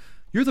 goes,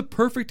 "You're the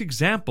perfect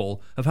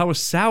example of how a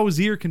sow's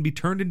ear can be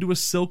turned into a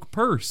silk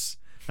purse."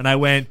 And I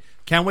went,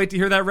 can't wait to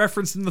hear that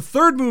reference in the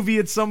 3rd movie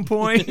at some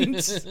point.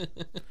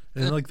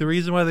 And like the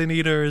reason why they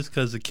need her is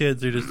because the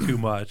kids are just too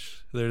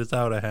much. They're just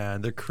out of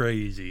hand. They're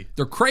crazy.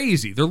 They're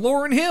crazy. They're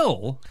Lauryn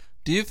Hill.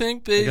 Do you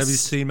think they... Have you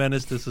seen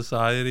Menace to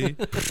Society?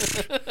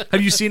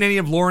 Have you seen any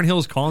of Lauryn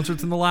Hill's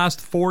concerts in the last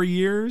 4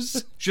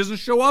 years? She doesn't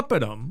show up at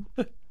them.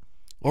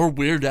 Or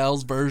Weird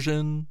Al's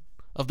version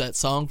of that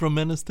song from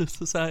Menace to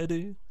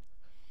Society?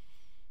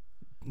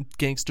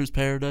 Gangster's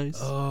Paradise.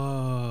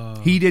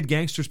 He did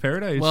Gangster's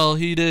Paradise. Well,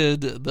 he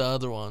did the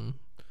other one.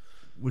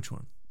 Which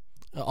one?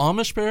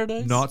 Amish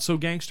Paradise? Not So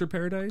Gangster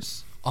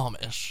Paradise?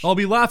 Amish. I'll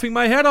be laughing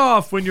my head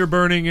off when you're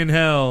burning in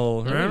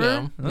hell. There you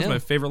Remember? go. That was Yeah. my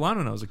favorite line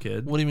when I was a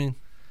kid. What do you mean?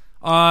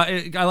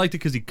 I liked it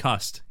because he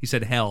cussed. He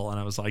said hell, and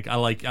I was like, I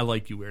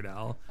like you, Weird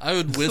Al. I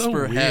would So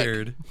whisper heck.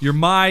 weird. You're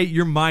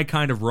my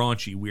kind of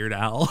raunchy, Weird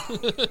Al.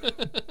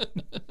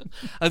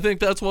 I think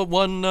that's what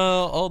won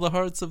all the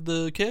hearts of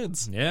the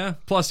kids. Yeah.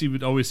 Plus, he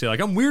would always say, like,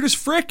 I'm weird as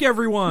frick,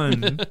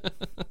 everyone.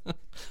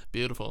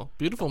 Beautiful.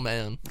 Beautiful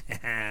man.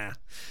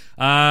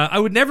 I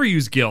would never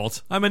use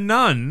guilt. I'm a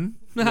nun.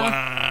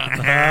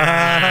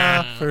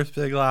 First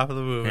big laugh of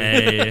the movie.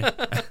 Hey.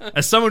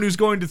 As someone who's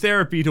going to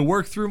therapy to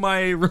work through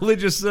my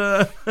religious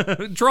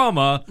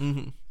trauma,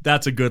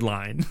 that's a good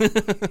line.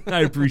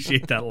 I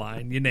appreciate that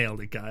line. You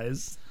nailed it,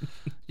 guys.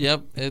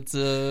 Yep, it's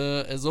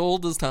as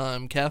old as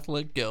time.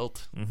 Catholic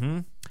guilt.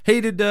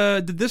 Hey, did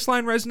this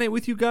line resonate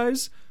with you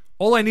guys?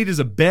 All I need is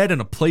a bed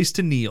and a place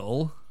to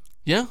kneel.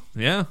 Yeah,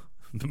 Yeah.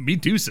 Me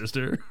too,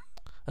 sister.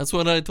 that's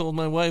what I told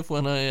my wife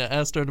when I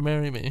asked her to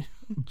marry me.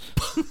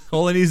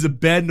 All I need is a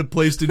bed and a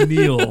place to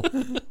kneel.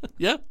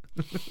 Yeah,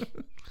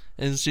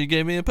 and she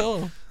gave me a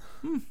pillow.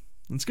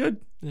 That's good.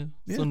 Yeah.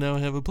 So now I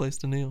have a place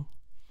to kneel.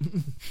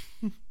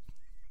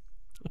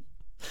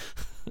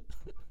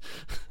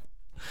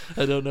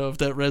 I don't know if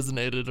that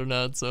resonated or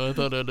not, so I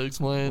thought I'd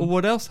explain. Well,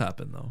 what else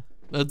happened,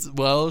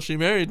 though? She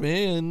married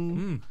me,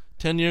 and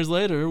 10 years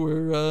later,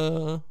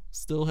 we're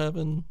still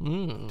having...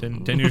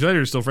 10 years later,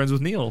 you're still friends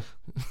with Neil.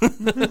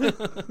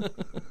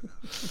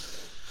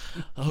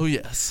 Oh,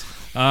 yes.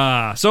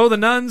 So the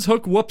nuns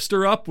hook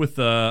Whoopster up with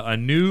a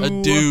new... A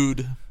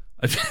dude.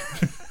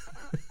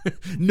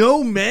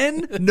 No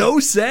men, no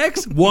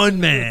sex, one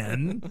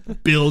man.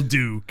 Bill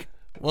Duke.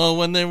 Well,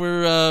 when they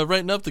were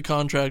writing up the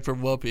contract for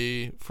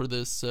Whoopi for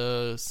this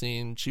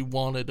scene, she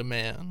wanted a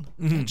man,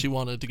 and she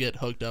wanted to get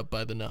hooked up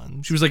by the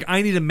nuns. She was like,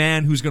 I need a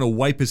man who's going to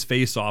wipe his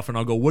face off. And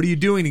I'll go, what are you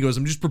doing? He goes,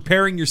 I'm just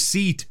preparing your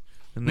seat.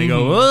 And they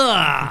go,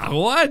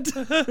 what?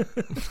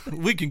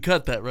 We can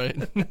cut that, right?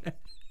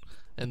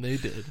 And they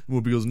did.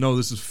 Whoopi goes, no,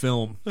 this is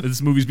film.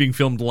 This movie's being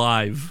filmed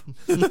live.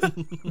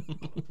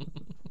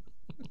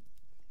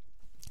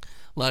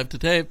 Live to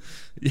tape.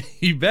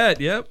 You bet,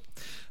 yep.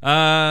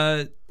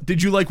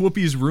 Did you like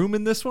Whoopi's room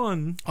in this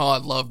one? Oh, I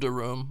loved her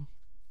room.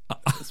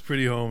 It's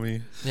pretty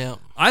homey. Yeah.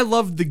 I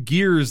loved the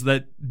gears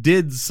that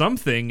did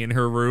something in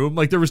her room.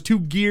 Like there was 2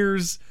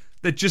 gears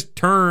that just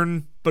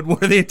turn, but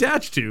what are they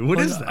attached to? What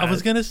is that? I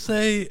was gonna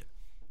say,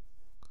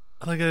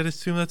 Like, I'd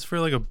assume that's for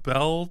like a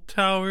bell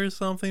tower or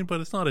something,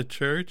 but it's not a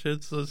church.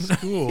 It's a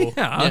school.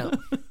 Yeah.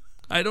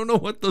 I don't know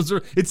what those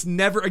are. It's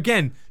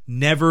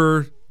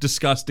never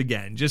discussed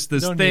again. Just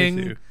this Don't thing.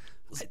 need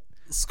to.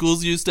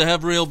 Schools used to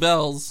have real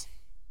bells.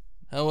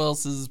 How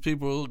else is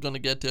people going to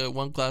get to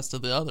one class to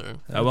the other?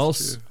 How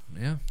else?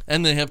 Yeah.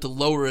 And they have to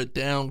lower it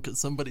down because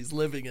somebody's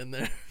living in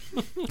there.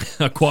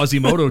 A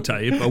Quasimodo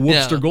type, a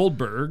Whoopster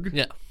Goldberg.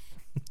 Yeah.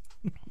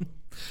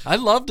 I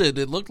loved it.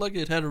 It looked like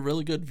it had a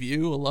really good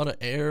view, a lot of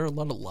air, a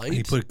lot of light.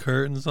 He put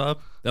curtains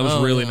up. That was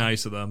Oh, really yeah.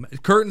 nice of them.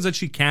 Curtains that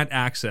she can't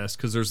access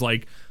because there's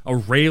like a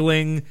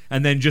railing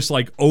and then just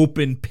like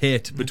open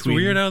pit It's between.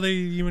 weird how they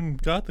even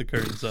got the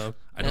curtains up.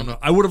 I don't know.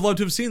 I would have loved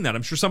to have seen that.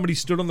 I'm sure somebody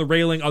stood on the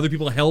railing. Other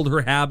people held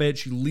her habit.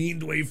 She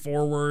leaned way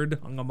forward,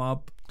 hung them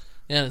up.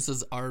 Yeah, and it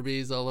says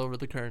Arby's all over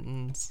the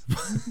curtains.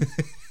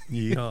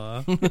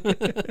 Yeah.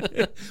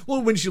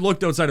 Well, when she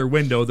looked outside her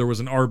window, there was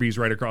an Arby's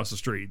right across the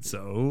street.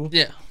 So,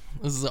 Yeah.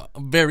 This is a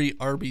very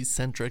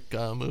Arby's-centric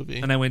movie.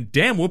 and I went,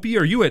 "Damn, Whoopi,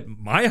 are you at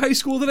my high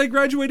school that I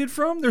graduated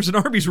from? There's an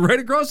Arby's right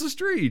across the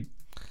street."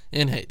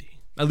 In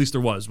Haiti. At least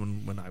there was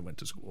when I went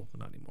to school, but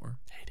not anymore.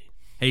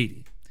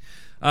 Haiti.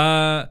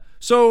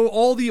 So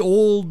all the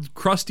old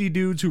crusty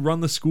dudes who run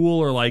the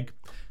school are like,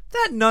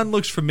 that nun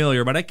looks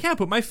familiar, but I can't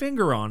put my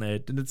finger on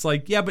it. And it's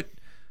like, yeah, but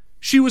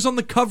she was on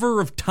the cover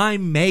of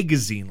Time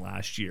magazine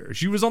last year.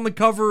 She was on the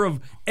cover of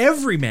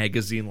every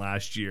magazine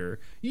last year.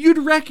 You'd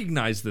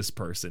recognize this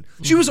person.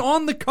 She was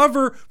on the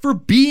cover for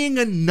Being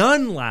a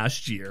Nun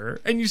last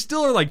year. And you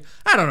still are like,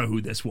 I don't know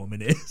who this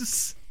woman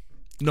is.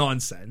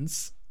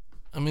 Nonsense.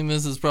 I mean,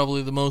 this is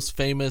probably the most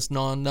famous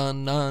nun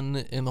in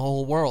the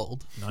whole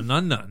world.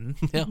 Nun.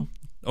 Yeah.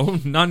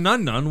 Oh,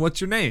 nun. What's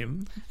your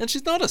name? And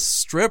she's not a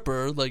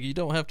stripper. Like, you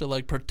don't have to,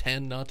 like,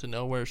 pretend not to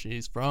know where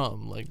she's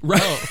from. Like,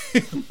 Right. no.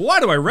 Why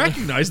do I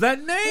recognize that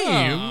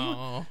name?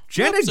 Oh,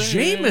 Janet whoopsie.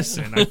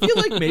 Jameson. I feel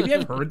like maybe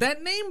I've heard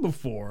that name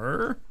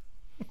before.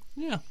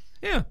 Yeah.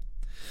 Yeah.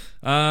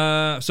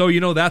 So you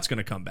know that's going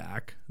to come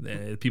back.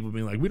 People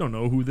being like, we don't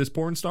know who this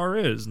porn star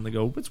is. And they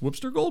go, it's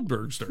Whoopster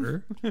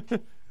Goldbergster.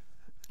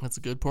 That's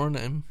a good porn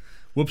name.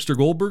 Whoopster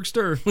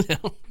Goldbergster.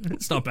 Yeah.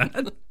 It's not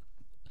bad.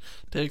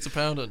 Takes a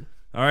pounding.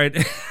 All right.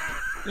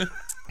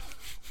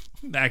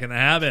 Back in the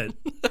habit.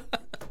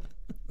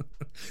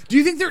 Do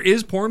you think there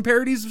is porn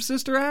parodies of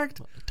Sister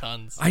Act?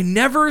 Tons. I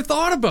never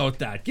thought about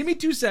that. Give me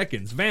 2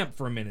 seconds. Vamp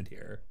for a minute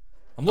here.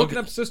 I'm looking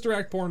Okay. up Sister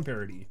Act porn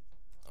parody.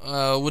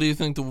 What do you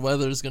think the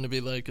weather's going to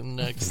be like in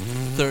the next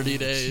 30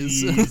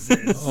 days?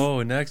 Jesus.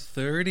 Oh, next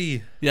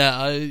 30.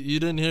 Yeah, you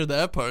didn't hear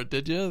that part,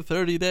 did you?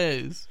 30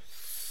 days.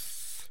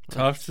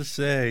 Tough to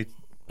say.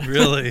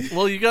 Really.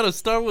 Well, you got to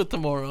start with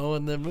tomorrow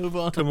and then move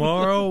on.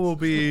 Tomorrow will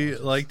be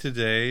like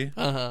today.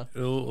 Uh-huh.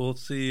 We'll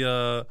see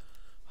a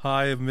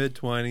high of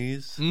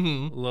mid-20s,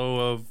 Mm-hmm.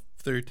 low of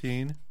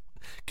 13.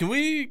 Can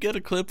we get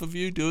a clip of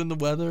you doing the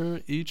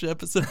weather each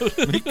episode?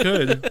 We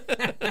could.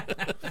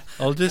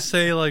 I'll just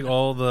say like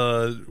all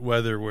the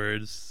weather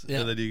words,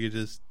 Yeah. and then you could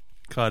just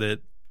cut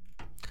it.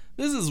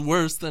 This is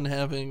worse than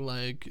having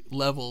like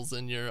levels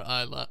in your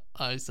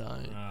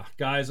eyesight.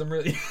 Guys, I'm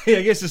really.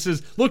 I guess this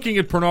is. Looking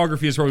at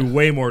pornography is probably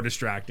way more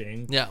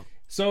distracting. Yeah,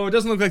 So it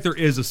doesn't look like there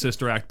is a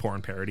Sister Act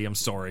porn parody. I'm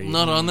sorry.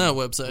 not on that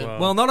website. Wow.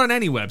 Well, not on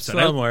any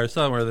website.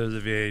 Somewhere there's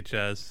a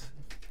VHS.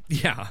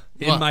 Yeah.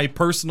 In What? my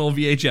personal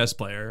VHS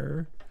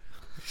player.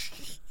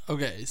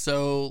 Okay,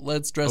 so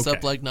let's dress up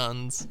Okay. like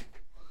nuns.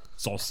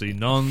 Saucy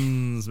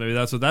nuns. Maybe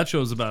that's what that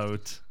show's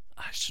about.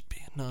 I should be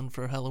a nun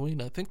for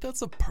Halloween. I think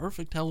that's a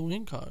perfect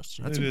Halloween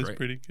costume. That's It a is great-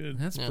 pretty good.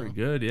 That's Yeah. pretty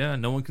good, yeah.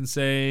 No one can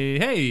say,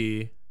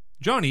 hey,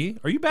 Johnny,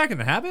 are you back in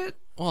the habit?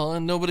 Well,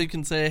 and nobody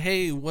can say,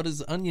 hey, what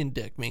does onion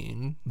dick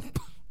mean?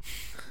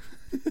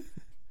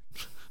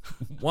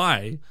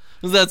 Why?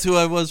 'Cause that's who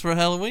I was for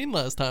Halloween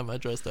last time I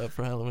dressed up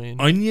for Halloween.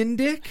 Onion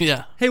dick?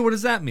 Yeah. Hey, what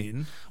does that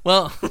mean?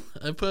 Well,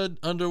 I put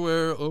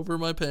underwear over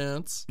my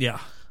pants, Yeah.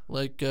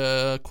 like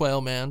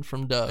Quail Man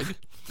from Doug.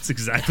 That's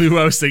exactly who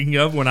I was thinking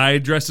of when I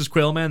dressed as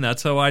Quail Man.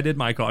 That's how I did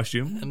my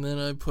costume. And then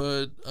I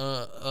put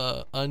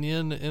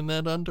onion in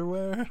that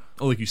underwear.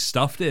 Oh, like you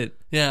stuffed it.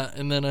 Yeah,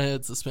 and then I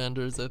had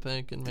suspenders, I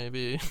think, and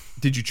maybe...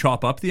 Did you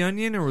chop up the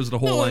onion or was it a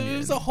whole No, onion? it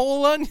was a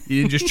whole onion.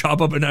 You didn't just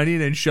chop up an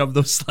onion and shove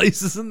those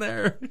slices in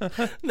there?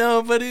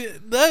 No, but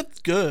that's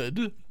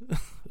good.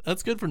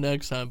 That's good for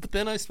next time. But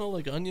then I smell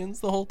like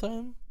onions the whole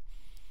time?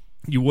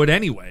 You would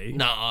anyway.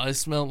 No, I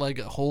smell like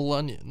a whole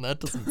onion. That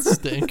doesn't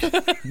stink.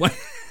 What?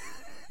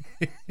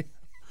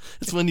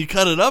 It's when you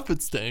cut it up,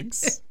 it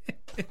stinks.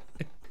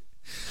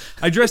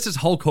 I dressed as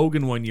Hulk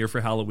Hogan one year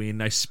for Halloween.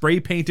 I spray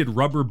painted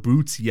rubber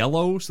boots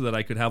yellow so that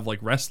I could have like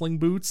wrestling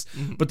boots.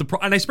 But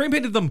and I spray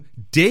painted them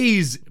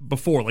days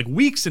before, like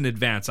weeks in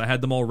advance. I had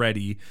them all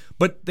ready,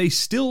 but they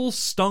still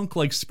stunk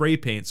like spray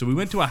paint. So we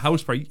went to a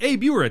house party.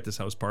 Abe, you were at this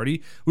house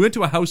party. We went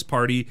to a house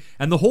party,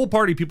 and the whole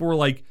party people were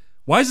like,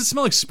 "Why does it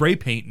smell like spray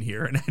paint in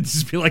here?" And I'd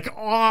just be like, "Oh,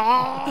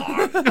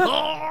 I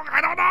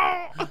don't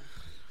know."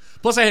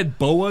 Plus, I had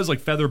boas, like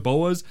feather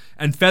boas,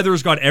 and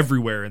feathers got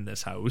everywhere in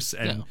this house.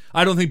 And Yeah.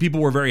 I don't think people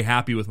were very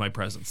happy with my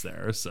presence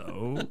there.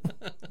 So,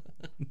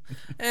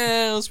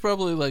 It was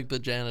probably like the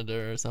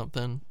janitor or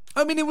something.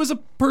 I mean, it was a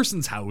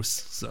person's house.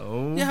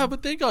 So, Yeah,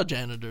 but they got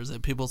janitors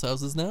at people's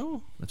houses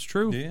now. that's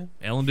true. Yeah.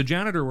 Ellen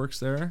DeJanitor works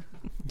there.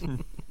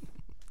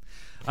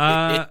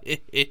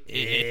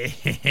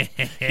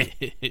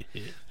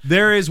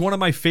 There is one of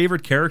my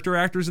favorite character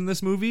actors in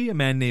this movie, a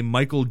man named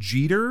Michael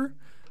Jeter.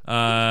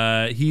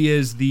 He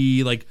is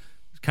the like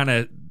kind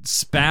of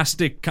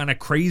spastic, kind of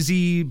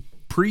crazy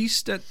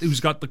priest who's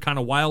got the kind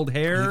of wild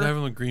hair. Is that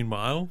from the Green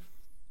Mile?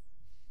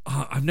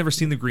 I've never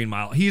seen the Green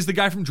Mile. He's the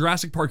guy from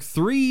Jurassic Park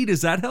 3.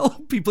 Does that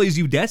help? He plays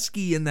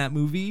Udesky in that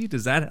movie.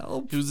 Does that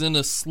help? He was in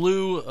a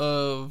slew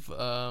of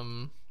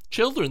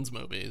children's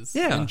movies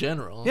in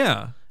general.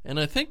 Yeah. And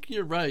I think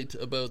you're right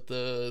about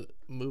the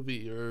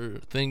movie or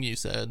thing you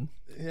said.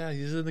 Yeah,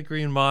 he's in the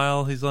Green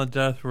Mile. He's on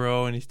death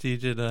row, and he's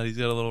teaching. He's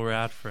got a little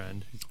rat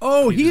friend.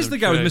 Oh, Teaches he's him the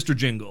guy with tricks. Mr.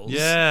 Jingles.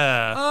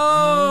 Yeah.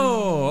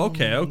 Oh,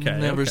 okay.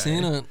 Never okay.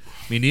 seen it.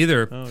 Me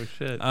neither. Oh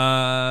shit.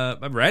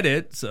 I've read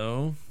it,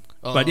 so.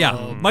 But yeah,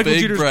 Oh, Michael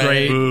big Jeter's brain.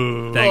 great.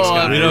 Boo. Thanks, Oh,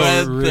 guys. I've We don't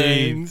read read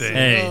things. things.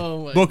 Hey,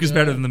 Oh my book is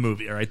better God. than the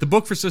movie. All right, the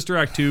book for Sister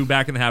Act 2,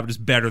 Back in the Habit, is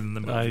better than the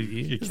movie.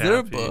 You Is there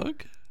a can't be.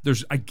 book?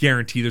 I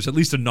guarantee there's at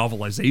least a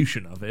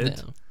novelization of it.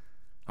 Yeah.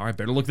 All right,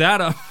 better look that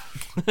up.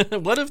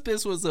 What if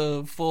this was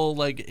a full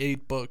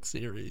 8-book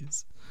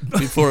series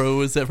before it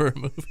was ever a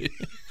movie?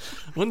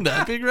 Wouldn't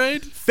that be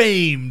great?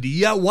 Famed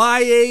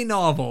YA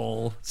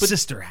novel,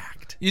 Sister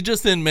Act. You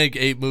just didn't make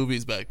 8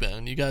 movies back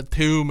then. You got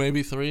 2,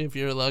 maybe 3 if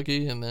you're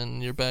lucky, and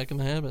then you're back in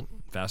the habit.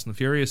 Fast and the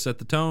Furious set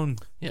the tone.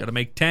 Yeah. Got to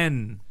make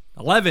 10,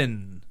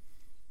 11.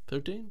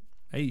 13?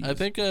 Hey, I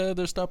think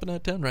they're stopping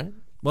at 10, right?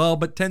 well,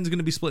 but 10's going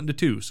to be split into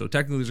 2, so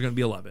technically there's going to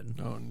be 11.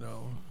 Oh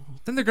no.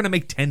 Then they're going to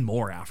make 10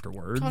 more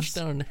afterwards. Gosh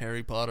darn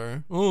Harry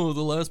Potter. Oh,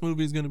 the last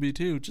movie's going to be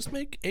 2. Just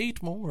make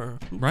 8 more.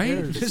 Who Right?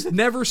 cares? Just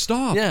never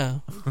stop. Yeah.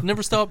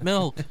 Never stop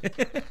milk.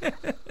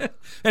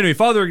 Anyway,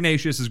 Father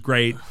Ignatius is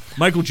great.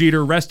 Michael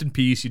Jeter, rest in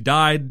peace. He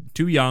died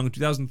too young,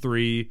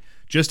 2003.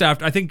 Just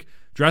after, I think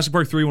Jurassic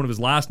Park 3, one of his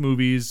last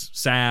movies.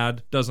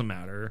 Sad. Doesn't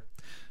matter.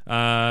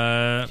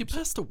 He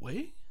passed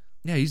away?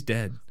 Yeah, he's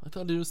dead. I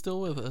thought he was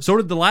still with us. So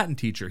did the Latin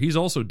teacher. He's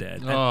also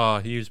dead. And Oh,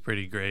 he was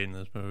pretty great in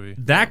this movie.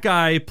 that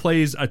guy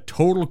plays a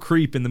total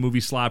creep in the movie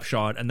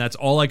Slapshot, and that's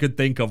all I could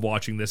think of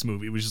watching this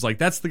movie. It was just like,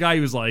 that's the guy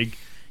who was like,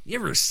 you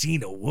ever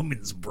seen a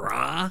woman's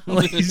bra?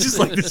 Like, he's just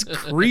like this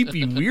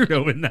creepy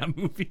weirdo in that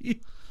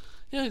movie.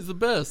 Yeah, he's the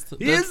best.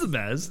 He is the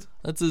best.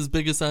 That's his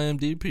biggest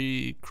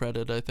IMDb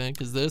credit, I think,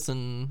 is this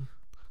and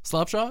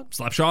Slapshot?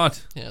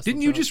 Slapshot. Yeah,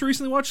 Didn't you Slapshot. just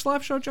recently watch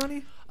Slapshot,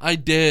 Johnny? I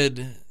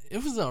did.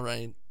 It was all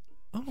right.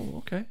 Oh,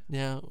 okay.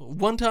 Yeah.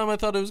 One time I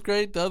thought it was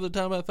great. The other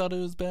time I thought it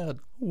was bad.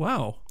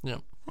 Wow. Yeah.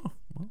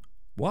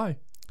 Why?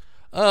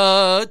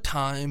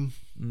 Time.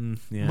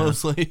 Yeah.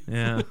 Mostly.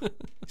 Yeah.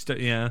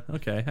 Yeah.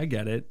 Okay. I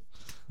get it.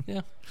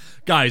 Yeah.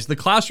 Guys, the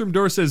classroom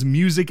door says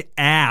music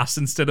ass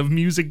instead of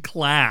music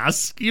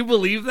class. Can you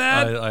believe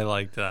that? I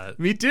like that.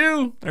 Me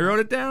too. I wrote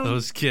it down.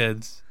 Those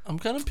kids. I'm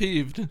kind of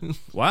peeved.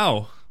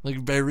 Wow. Like,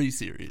 very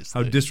serious.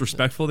 How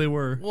disrespectful they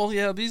were. Well,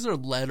 yeah, these are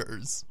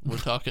letters we're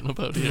talking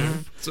about here.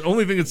 It's the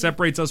only thing that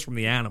separates us from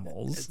the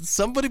animals.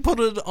 Somebody put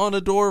it on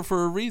a door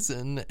for a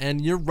reason, and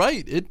you're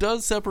right. It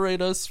does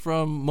separate us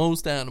from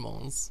most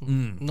animals.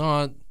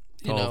 Not,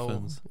 you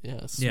Dolphins. know,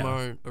 Yeah.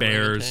 smart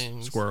Bears,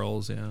 orangutans.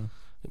 squirrels, yeah.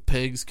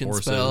 Pigs can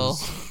Horses. spell.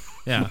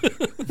 Yeah.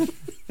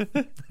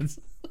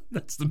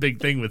 that's the big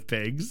thing with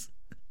pigs.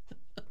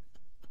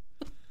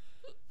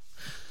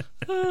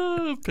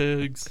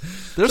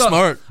 Pigs. They're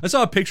smart. I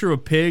saw a picture of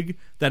a pig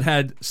that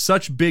had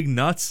such big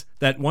nuts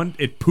that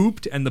it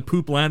pooped and the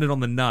poop landed on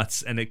the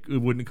nuts and it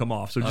wouldn't come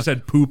off. So it just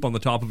had poop on the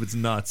top of its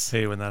nuts.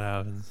 Hey, when that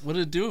happens. What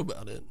did it do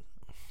about it?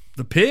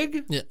 The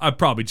pig? Yeah. I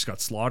probably just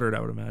got slaughtered, I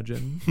would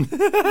imagine.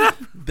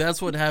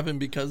 That's what happened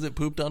because it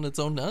pooped on its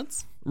own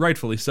nuts?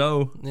 Rightfully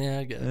so. Yeah,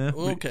 I get it.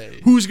 Yeah.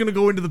 Okay. Who's going to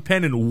go into the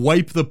pen and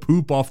wipe the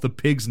poop off the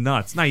pig's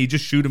nuts? Nah, you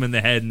just shoot him in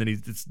the head and then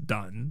it's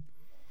done.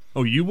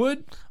 Oh, you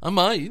would? I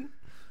might.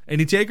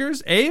 Any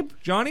takers? Abe?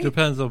 Johnny?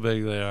 Depends how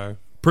big they are.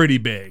 Pretty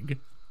big.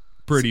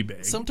 Pretty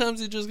big.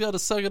 Sometimes you just got to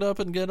suck it up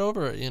and get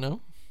over it, you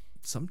know?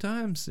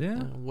 Sometimes,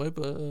 yeah. Wipe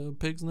a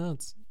pig's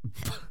nuts.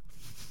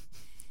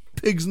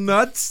 Pig's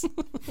nuts.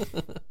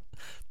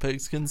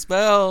 Pigs can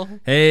spell.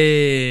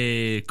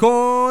 Hey,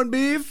 corned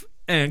beef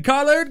and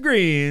collard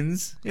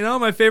greens. You know,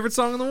 my favorite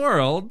song in the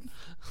world.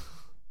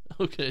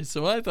 Okay,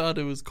 so I thought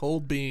it was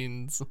cold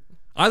beans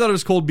I thought it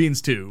was cold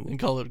beans too. and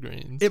collard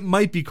greens. It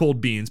might be cold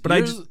beans, but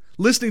Yours-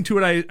 listening to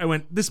it, I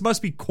went, this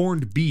must be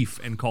corned beef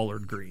and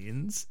collard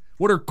greens.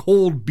 What are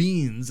cold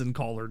beans and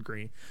collard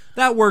green?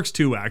 That works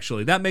too,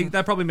 actually.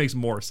 That probably makes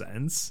more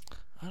sense.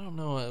 I don't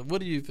know. What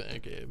do you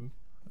think, Abe?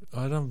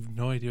 I have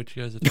no idea what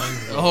you guys are talking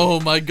about. Oh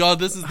my god,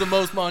 this is the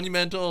most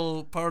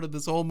monumental part of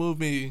this whole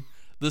movie.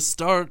 The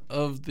start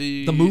of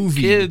the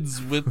movie.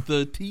 kids with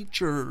the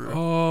teacher.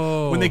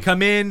 Oh. When they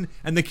come in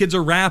and the kids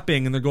are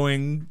rapping and they're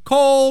going,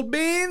 cold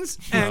beans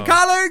and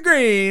collard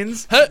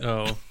greens.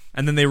 Oh.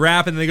 And then they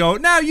rap, and they go,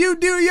 now you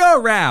do your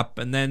rap.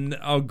 And then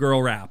a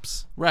girl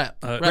raps. Rap.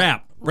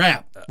 Rap.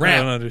 I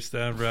don't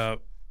understand rap.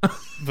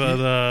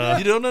 But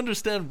You don't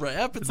understand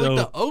rap? It's like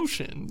the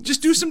ocean.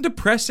 Just do some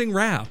depressing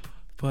rap.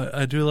 but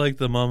I do like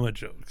the mama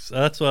jokes.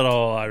 That's what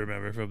all I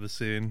remember from the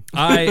scene.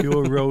 You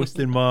were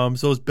roasting moms,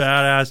 those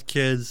badass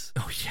kids,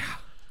 Oh, yeah.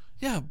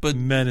 Yeah, but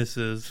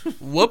menaces.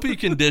 Whoopi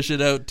can dish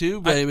it out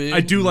too, baby.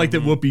 I do like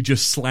that Whoopi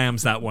just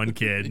slams that one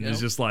kid and Yeah. is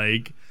just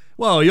like,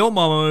 well, your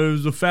mama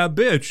is a fat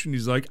bitch. And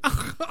he's like,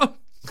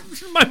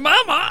 my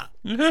mama.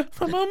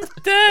 My mom's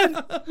dead.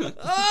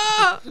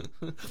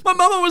 My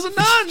mama was a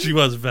nun. She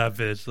was a fat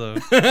bitch,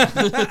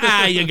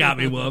 though. You got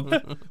me,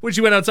 Whoop. When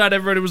she went outside,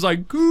 everybody was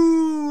like,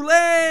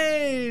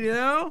 Kool-Aid, you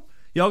know?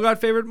 Y'all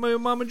got favorite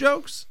mama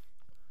jokes?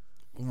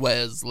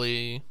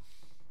 Wesley.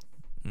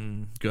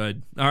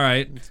 Good. All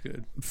right. It's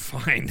good.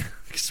 Fine.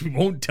 Because we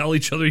won't tell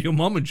each other your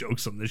mama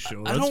jokes on this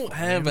show. I That's don't fine.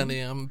 have any.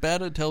 I'm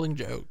bad at telling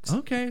jokes.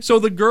 Okay. So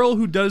the girl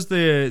who does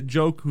the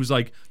joke who's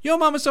like, yo,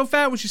 mama's so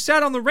fat, when she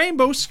sat on the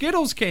rainbow,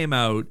 Skittles came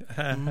out.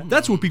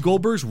 That's Whoopi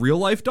Goldberg's real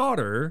life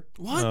daughter.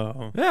 What?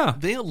 Oh, Yeah.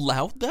 They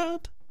allowed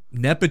that?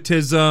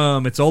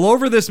 Nepotism. It's all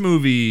over this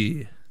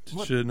movie.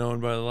 should have known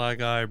by the lack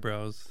of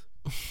eyebrows.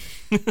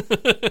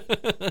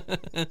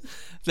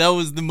 That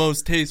was the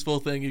most tasteful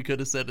thing you could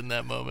have said in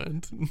that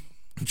moment.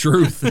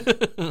 Truth.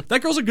 That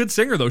girl's a good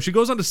singer, though. She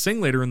goes on to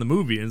sing later in the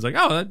movie, and it's like,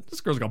 oh,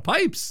 this girl's got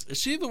pipes. Is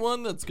she the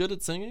one that's good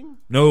at singing?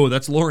 No,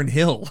 that's Lauryn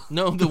Hill.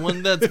 No, the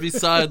one that's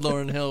beside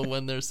Lauryn Hill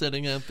when they're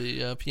sitting at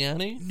the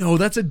piano. No,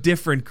 that's a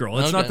different girl.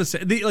 It's not Okay. the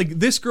same. Like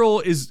this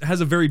girl has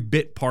a very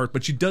bit part,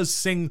 but she does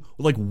sing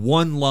like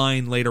one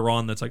line later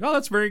on that's like, oh,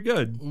 that's very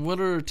good. What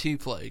are her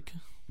teeth like?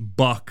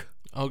 Buck.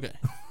 Okay.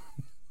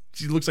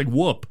 She looks like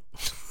Whoop.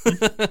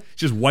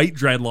 She has white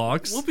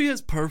dreadlocks. Whoopi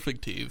has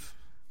perfect teeth.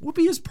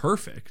 Whoopi is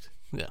perfect.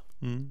 Yeah.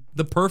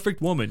 The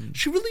perfect woman,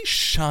 She really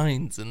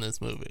shines in this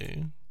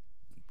movie.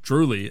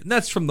 truly. And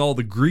that's from all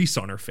the grease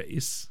on her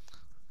face.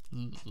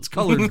 It's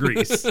colored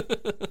grease.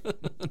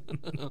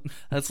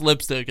 That's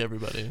lipstick,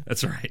 everybody.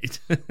 That's right.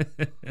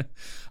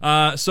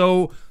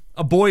 So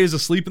a boy is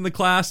asleep in the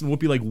class, and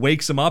Whoopi like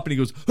wakes him up, and he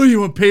goes, "Oh,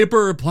 you want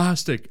paper or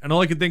plastic?" And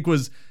all I could think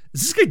was,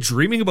 is this guy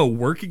dreaming about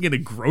working in a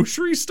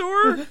grocery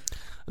store?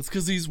 It's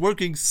because he's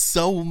working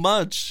so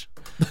much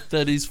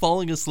that he's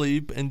falling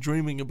asleep and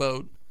dreaming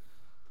about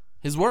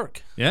his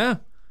work. Yeah,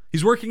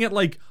 he's working at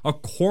like a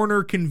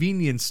corner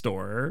convenience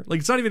store.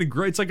 Like it's not even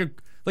it's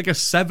like a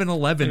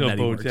 7-Eleven Like that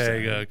a he works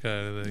bodega at.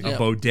 kind of thing. Yeah. A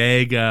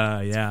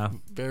bodega, yeah.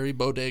 Very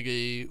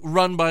bodega,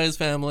 run by his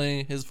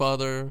family. His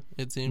father,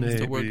 it seems,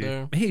 to work Maybe.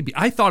 there. Maybe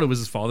I thought it was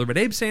his father, but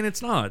Abe's saying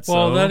it's not.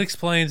 Well, so. that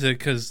explains it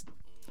because.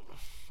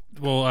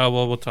 Well,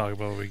 we'll talk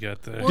about when we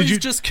get there. Well, Did he's you-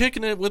 just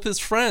kicking it with his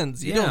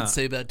friends. You Yeah. don't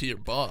say that to your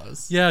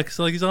boss. Yeah, because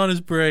like he's on his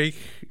break,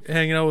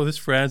 hanging out with his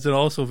friends, and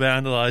also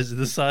vandalizing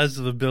the size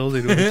of the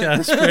building with a can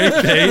of spray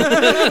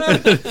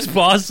paint. His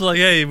boss is like,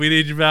 "Hey, we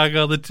need you back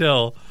on the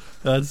till."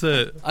 That's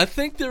it. I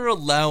think they're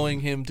allowing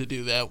him to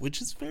do that,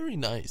 which is very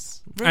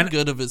nice. Very And-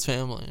 good of his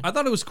family. I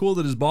thought it was cool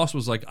that his boss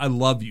was like, "I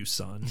love you,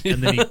 son,"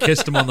 and then he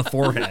kissed him on the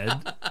forehead.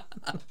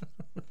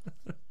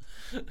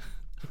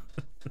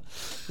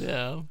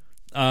 Yeah.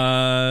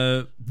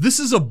 This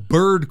is a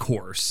bird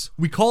course.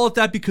 We call it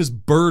that because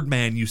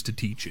Birdman used to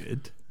teach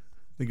it.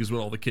 I think is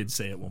what all the kids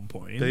say at one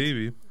point.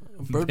 Baby.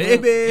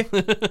 Birdman, Baby.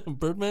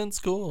 Birdman's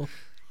cool.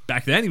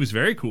 Back then, he was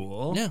very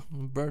cool. Yeah.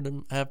 Bird,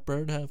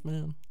 half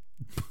man.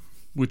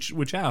 Which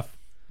half?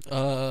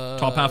 Uh,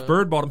 Top half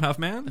bird, bottom half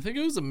man. I think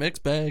it was a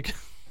mixed bag.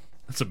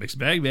 That's a mixed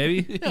bag,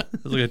 baby.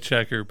 It's like a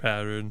checker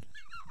pattern.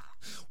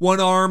 One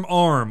arm,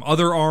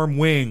 other arm,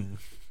 wing.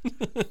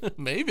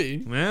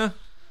 Maybe. Yeah.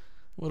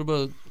 What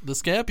about the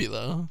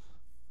scapula?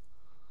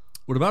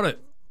 What about it?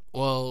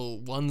 Well,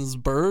 one's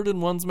bird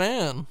and one's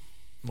man.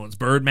 One's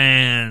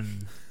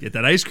Birdman. Get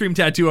that ice cream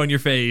tattoo on your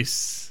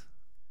face.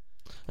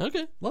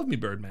 Okay. Love me,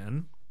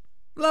 Birdman.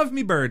 Love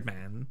me,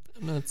 Birdman.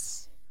 And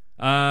that's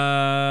the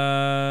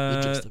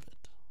Uh, gist of it.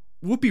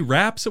 Whoopi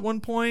raps at one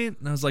point,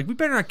 and I was like, we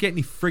better not get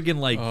any friggin'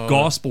 like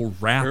gospel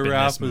rap Her in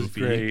rap this was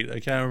movie. great.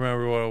 I can't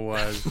remember what it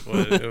was,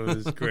 but it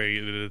was great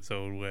in its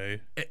own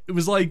way. It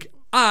was like,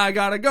 I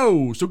gotta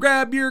go, so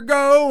grab your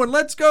go and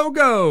let's go.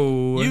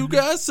 You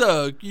guys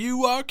suck.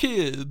 You are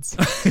kids.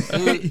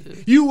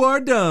 You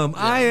are dumb.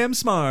 I am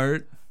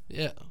smart.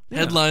 Yeah.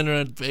 Headliner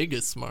at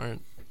Vegas Smart.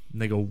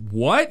 And they go,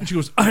 what? And she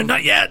goes,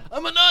 not yet.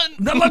 I'm a nun.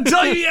 Not allowed to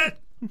tell you yet.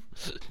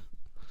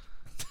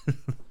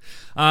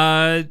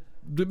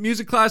 The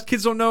music class,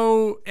 kids don't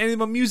know anything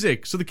about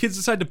music, so the kids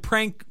decide to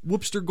prank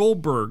Whoopster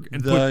Goldberg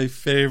and put. My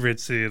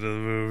favorite scene of the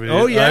movie.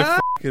 Oh, yeah? I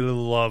fucking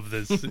love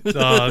this.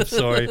 I'm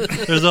sorry.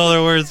 There's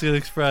other words to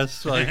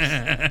express like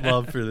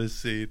love for this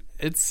scene.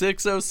 It's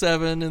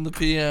 6:07 in the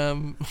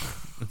PM.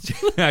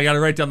 I gotta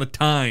write down the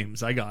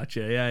times. I got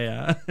you.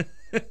 Yeah.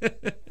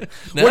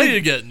 Now What did- you're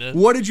getting it.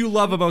 What did you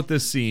love about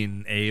this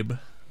scene, Abe?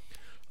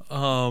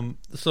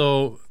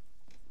 So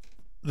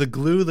the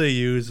glue they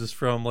use is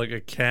from like a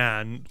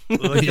can.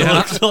 Like, Yeah. It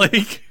looks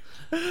like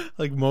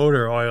like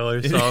motor oil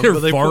or something. Or But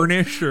they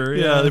varnish or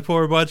yeah, they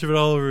pour a bunch of it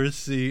all over his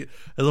seat,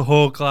 and the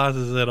whole class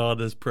is in on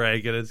this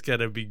prank, and it's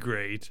gonna be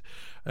great.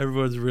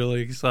 Everyone's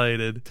really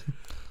excited.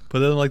 But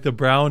then, like, the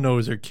brown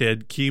noser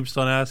kid keeps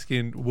on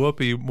asking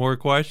Whoopi more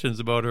questions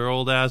about her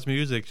old ass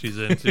music she's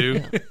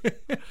into.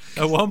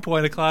 At one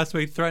point, a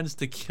classmate threatens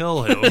to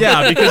kill him.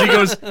 Yeah, because he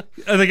goes,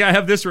 I think I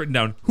have this written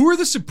down. Who are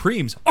the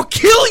Supremes? I'll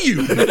kill you!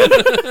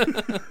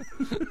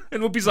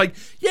 And Whoopi's like,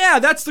 yeah,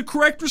 that's the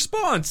correct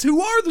response. Who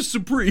are the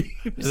Supremes?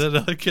 And then the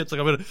other kid's like,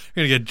 you're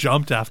gonna get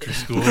jumped after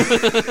school.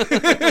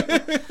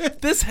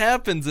 This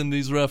happens in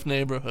these rough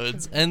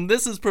neighborhoods, and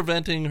this is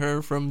preventing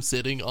her from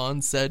sitting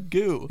on said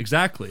goo.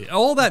 Exactly.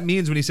 All that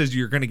means when he says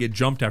you're going to get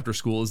jumped after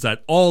school is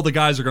that all the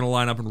guys are going to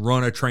line up and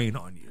run a train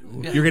on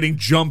you. Yeah. You're getting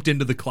jumped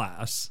into the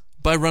class.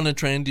 By run a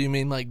train, do you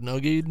mean like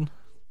nuggied?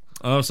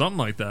 Oh, something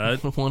like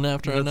that. One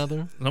after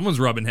another? Someone's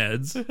rubbing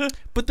heads.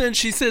 But then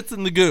she sits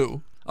in the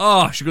goo.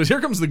 Oh, she goes,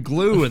 here comes the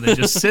glue, and then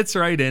just sits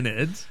right in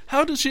it.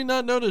 How does she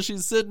not notice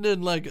she's sitting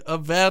in like a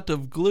vat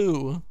of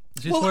glue?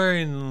 She's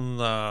wearing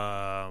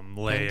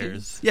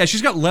layers. Yeah,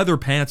 she's got leather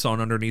pants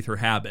on underneath her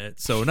habit,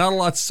 so not a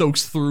lot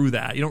soaks through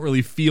that. You don't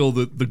really feel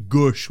the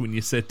gush when you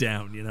sit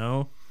down, you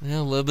know? Yeah,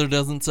 leather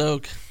doesn't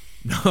soak.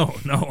 No.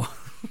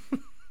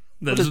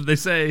 That's what they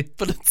say.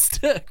 But it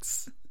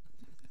sticks.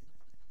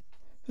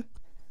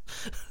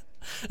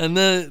 And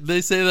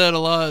they say that a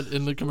lot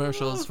in the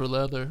commercials for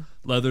leather.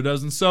 Leather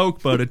doesn't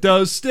soak, but it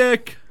does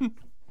stick. You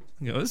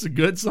know, this is a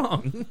good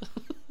song.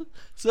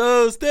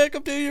 So stick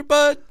them to your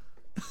butt.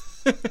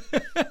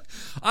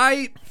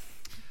 I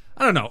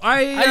don't know.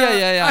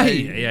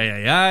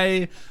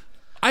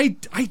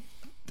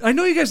 I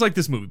know you guys like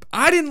this movie, but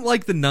I didn't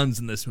like the nuns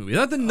in this movie. I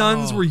thought the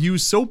nuns were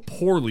used so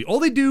poorly.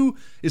 All they do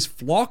is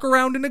flock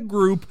around in a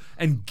group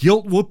and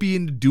guilt Whoopi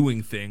into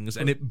doing things,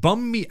 and it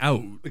bummed me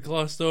out. It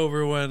glossed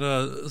over when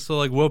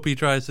Whoopi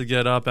tries to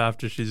get up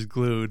after she's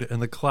glued,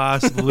 and the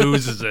class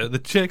loses it. The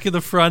chick in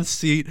the front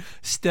seat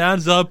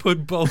stands up,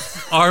 put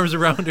both arms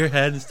around her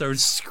head, and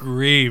starts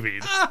screaming.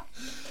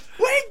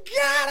 We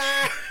got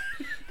her!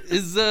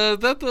 Is that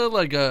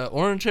the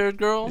orange-haired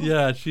girl?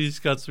 Yeah, she's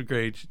got some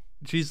great.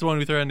 She's the one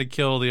who threatened to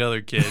kill the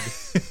other kid.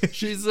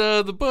 She's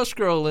the bush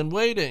girl in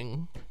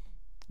Waiting.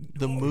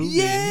 The movie.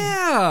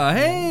 Yeah,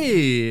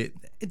 hey.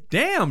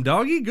 Damn,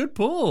 doggy, good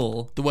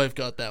pull. The wife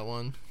got that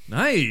one.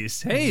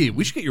 Nice. Hey,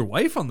 we should get your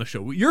wife on the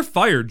show. You're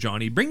fired,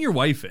 Johnny. Bring your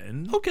wife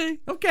in. Okay.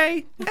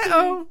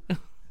 Uh-oh.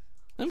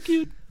 I'm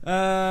cute.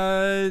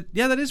 Yeah,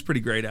 that is pretty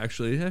great,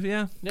 actually.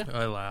 Yeah.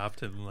 I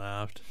laughed and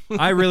laughed.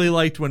 I really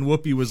liked when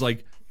Whoopi was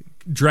like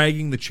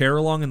dragging the chair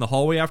along in the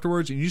hallway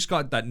afterwards, and you just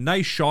got that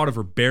nice shot of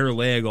her bare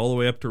leg all the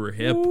way up to her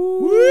hip.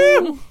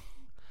 Woo!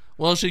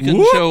 Well, she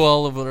couldn't show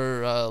all of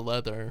her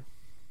leather.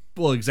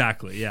 Well,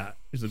 exactly, yeah.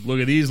 He's like,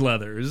 look at these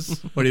leathers.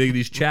 What do you think of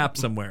these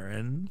chaps I'm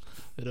wearing?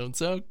 They don't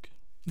soak.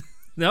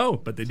 No,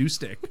 but they do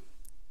stick.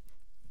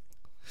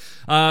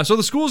 So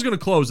the school's going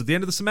to close at the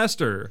end of the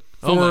semester.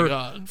 Oh my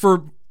God.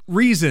 For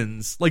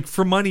reasons, like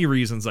for money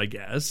reasons, I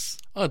guess.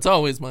 Oh, it's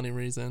always money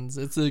reasons.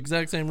 It's the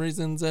exact same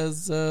reasons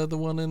as the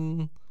one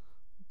in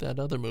that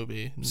other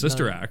movie.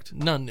 Sister Act.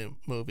 Nun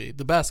movie.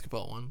 The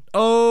basketball one.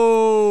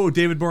 Oh,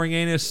 David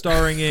Boreanaz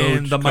starring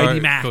in The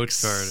Mighty Max.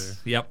 Coach Carter.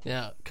 Yep.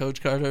 Yeah,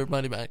 Coach Carter,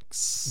 Mighty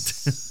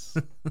Max.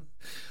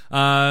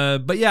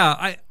 But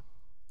yeah,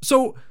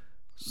 so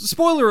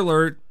spoiler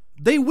alert,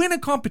 they win a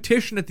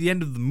competition at the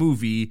end of the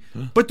movie,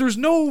 but there's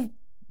no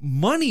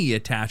money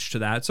attached to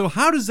that. So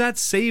how does that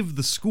save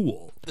the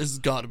school? There's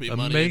got to be It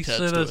money makes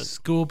attached it to a it.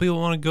 school people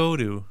want to go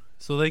to,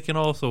 so they can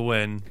also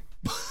win.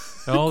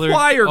 And all their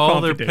Choir their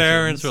competitions.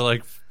 parents are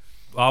like,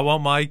 I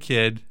want my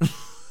kid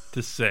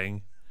to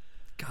sing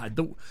God,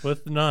 the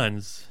with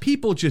nuns.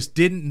 people just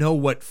didn't know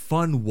what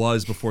fun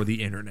was before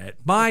the internet.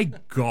 My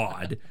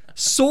God.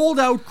 Sold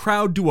out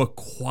crowd to a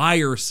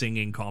choir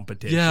singing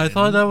competition. Yeah, I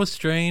thought that was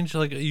strange.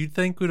 Like, you'd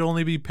think would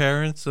only be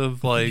parents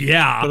of like,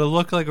 Yeah. but it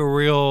looked like a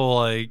real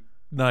like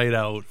night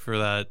out for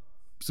that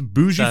some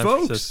bougie San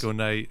folks. Francisco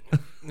night.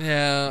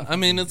 Yeah, I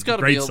mean, it's got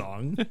to be Great a,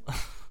 song.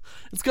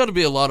 It's got to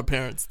be a lot of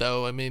parents,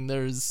 though. I mean,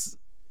 there's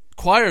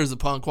choirs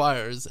upon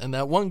choirs, and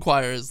that one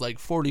choir is like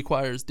 40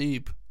 choirs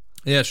deep.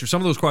 Yeah, sure. Some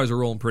of those choirs are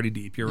rolling pretty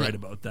deep. You're right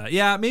about that.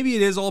 Yeah, maybe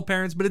it is all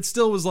parents, but it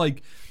still was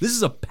like, this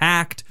is a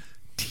packed,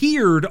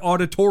 tiered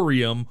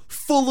auditorium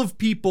full of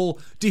people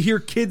to hear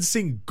kids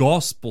sing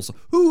gospel songs.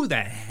 Who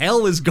the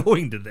hell is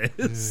going to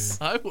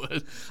this? I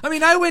would. I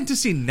mean, I went to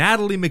see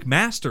Natalie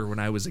McMaster when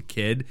I was a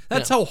kid.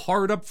 That's how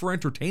hard up for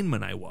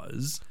entertainment I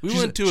was. We She's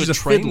went to she's a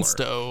train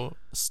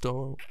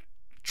fiddler.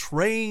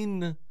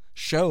 train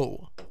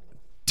show.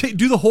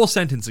 Do the whole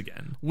sentence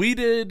again. We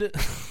did.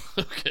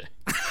 Okay.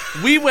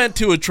 We went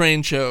to a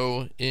train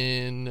show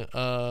in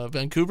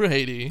Vancouver,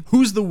 Haiti.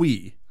 Who's the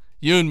we?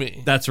 You and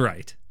me. That's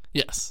right.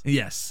 Yes.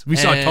 Yes. We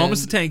saw And-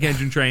 Thomas the Tank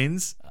Engine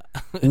trains.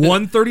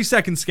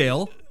 1/32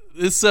 scale.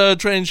 This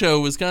train show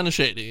was kind of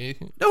shady.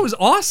 That was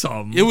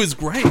awesome. It was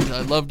great.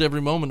 I loved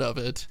every moment of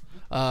it.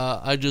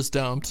 I just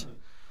dumped.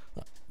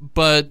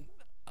 But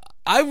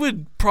I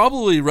would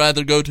probably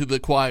rather go to the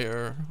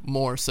choir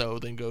more so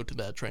than go to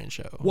that train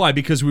show. Why?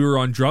 Because we were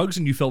on drugs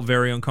and you felt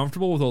very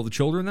uncomfortable with all the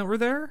children that were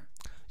there?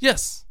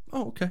 Yes.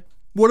 Oh, okay.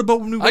 What about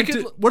when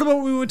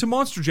we went to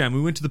Monster Jam?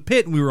 We went to the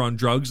pit and we were on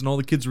drugs and all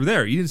the kids were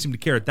there. You didn't seem to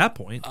care at that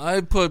point.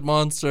 I put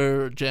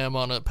Monster Jam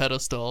on a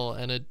pedestal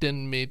and it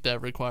didn't meet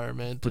that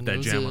requirement. Put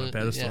that jam on a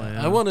pedestal,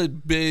 yeah. I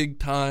wanted big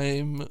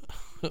time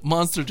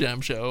Monster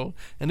Jam show,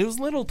 and it was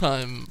little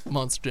time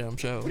Monster Jam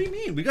show. What do you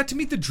mean? We got to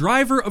meet the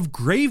driver of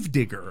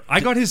Gravedigger.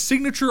 I got his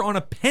signature on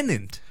a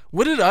pennant.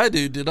 What did I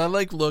do? Did I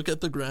look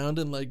at the ground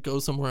and go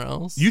somewhere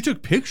else? You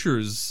took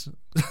pictures.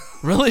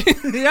 Really?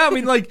 Yeah, I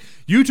mean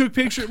you took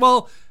pictures.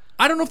 Well,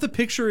 I don't know if the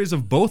picture is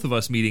of both of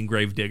us meeting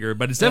Gravedigger,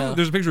 but it's definitely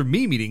there's a picture of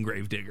me meeting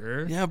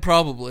Gravedigger. Yeah,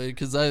 probably,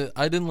 because I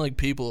didn't like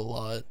people a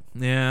lot.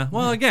 Yeah.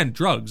 Well, again,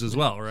 drugs as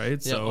well, right?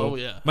 Yeah. So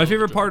Yeah. My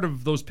favorite part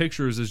of those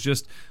pictures is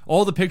just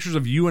all the pictures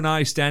of you and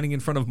I standing in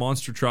front of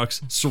monster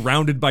trucks,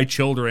 surrounded by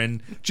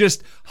children,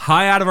 just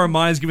high out of our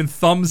minds, giving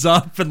thumbs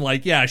up and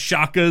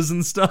shakas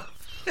and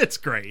stuff. It's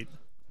great.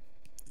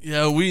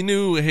 Yeah, we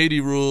knew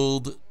Haiti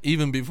ruled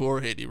even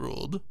before Haiti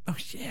ruled. Oh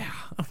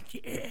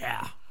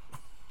yeah.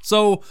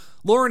 So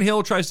Lauryn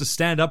Hill tries to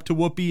stand up to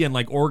Whoopi and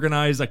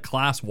organize a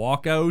class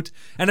walkout.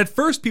 And at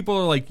first people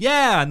are like,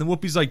 yeah. And then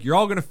Whoopi's like, you're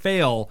all going to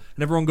fail.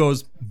 And everyone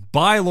goes,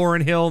 bye,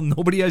 Lauryn Hill.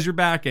 Nobody has your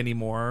back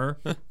anymore.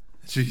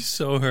 She's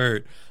so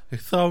hurt. I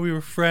thought we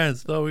were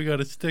friends. Thought we got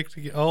to stick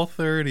together. All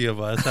 30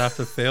 of us have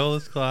to fail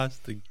this class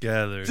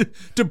together.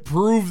 to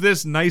prove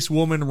this nice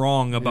woman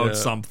wrong about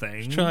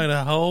something. She's trying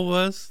to help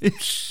us.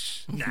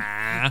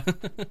 Nah.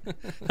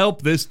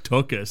 Help this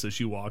Tookus as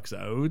she walks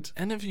out.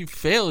 And if you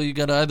fail, you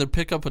got to either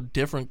pick up a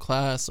different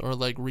class or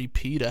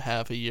repeat a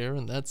half a year,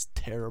 and that's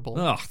terrible.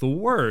 Ugh, the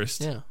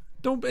worst. Yeah.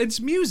 It's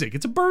music.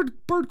 It's a bird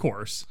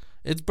course.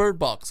 It's Bird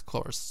Box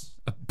course.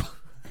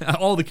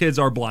 All the kids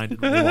are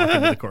blinded when they walk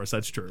into the course.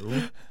 That's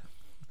true.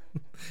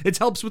 It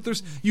helps with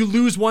you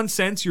lose one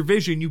sense, your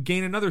vision, you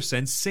gain another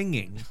sense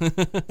singing.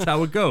 That's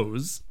how it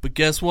goes. But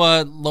guess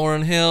what?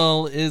 Lauryn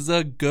Hill is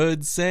a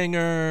good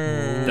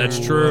singer. That's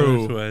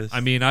true. Twist.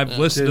 I mean, I've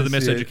listened to the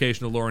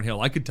Miseducation of Lauryn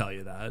Hill. I could tell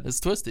you that. It's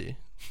twisty.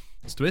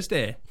 It's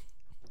twisty.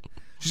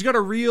 She's got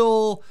a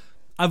real...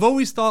 I've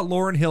always thought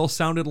Lauryn Hill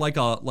sounded like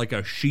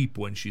a sheep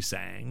when she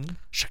sang.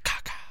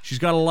 Chicago. She's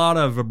got a lot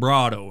of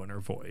vibrato in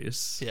her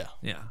voice. Yeah.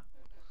 Yeah.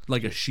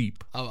 Like a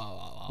sheep. A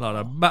A lot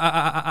of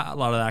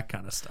that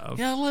kind of stuff.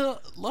 Yeah, a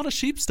lot of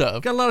sheep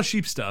stuff. Got a lot of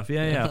sheep stuff.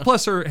 Yeah.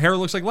 Plus, her hair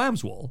looks like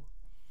lamb's wool.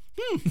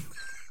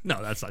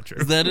 No, that's not true.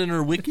 Is that in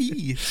her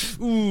wiki?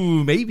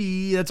 Ooh,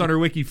 maybe that's on her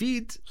wiki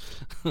feet.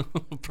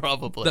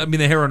 Probably. I mean,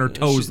 the hair on her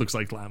toes looks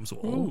like lamb's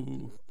wool.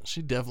 Ooh,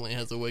 she definitely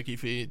has a wiki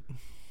feed.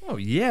 Oh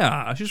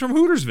yeah, she's from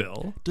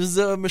Hootersville. Does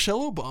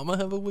Michelle Obama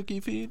have a wiki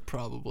feed?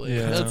 Probably.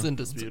 Yeah. That's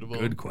indisputable.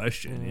 Good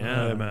question.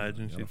 Yeah, I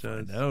imagine she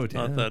does. out,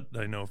 Not yeah. that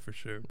I know for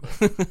sure.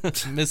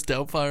 But. Miss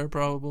Doubtfire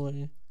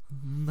probably.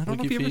 I don't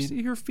know if you ever Wiki feed.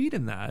 see her feet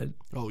in that.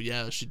 Oh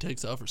yeah, she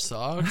takes off her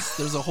socks.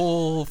 There's a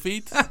whole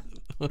feet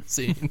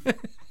scene.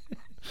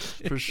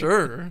 For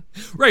sure.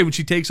 Right, when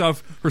she takes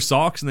off her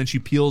socks and then she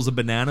peels a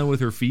banana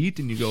with her feet,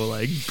 and you go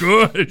like,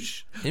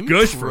 "Gush,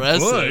 gush for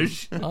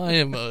push." I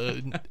am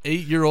a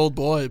 8-year-old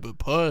boy, but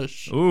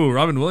push. Ooh,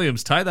 Robin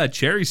Williams, tie that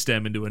cherry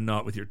stem into a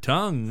knot with your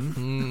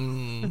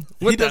tongue.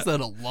 He does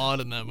that a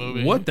lot in that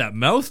movie. What that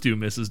mouth do,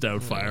 Mrs.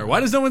 Doubtfire? Why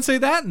does no one say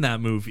that in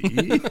that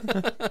movie?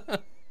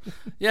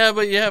 Yeah,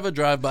 but you have a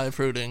drive-by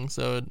fruiting,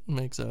 so it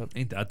makes up.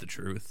 Ain't that the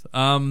truth?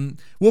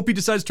 Whoopi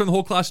decides to turn the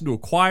whole class into a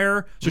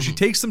choir, so she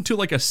takes them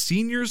to a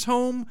seniors'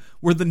 home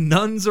where the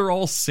nuns are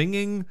all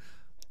singing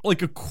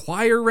a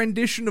choir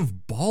rendition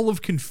of Ball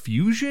of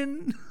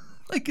Confusion.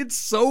 It's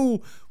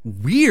so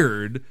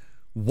weird.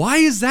 Why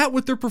is that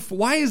what they're?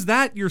 Why is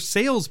that your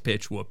sales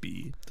pitch,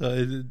 Whoopi?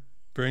 It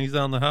brings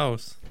down the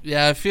house.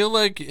 Yeah, I feel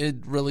like it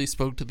really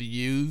spoke to the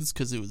youths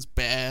because it was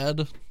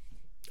bad.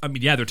 I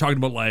mean, yeah, they're talking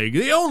about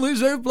the only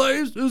safe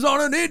place is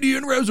on an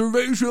Indian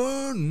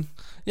reservation.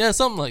 Yeah,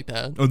 something like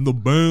that. And the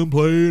band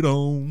played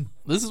on.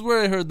 This is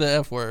where I heard the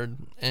F word.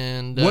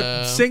 And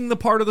sing the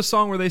part of the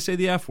song where they say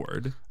the F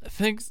word. I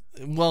think.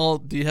 Well,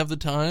 do you have the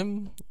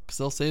time? Because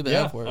they'll say the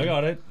F word. I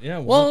got it. Yeah.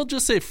 Well,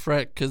 just say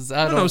frick because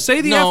I don't. No,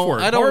 say the F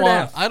word. I don't Hard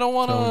want. F. I don't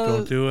want to.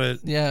 Don't do it.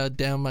 Yeah,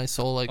 damn my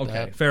soul like okay,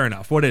 that. fair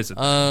enough. What is it?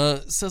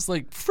 It says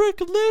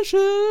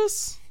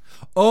frickalicious.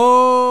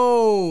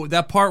 Oh,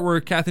 that part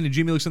where Kathy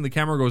Najimy looks in the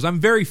camera and goes, "I'm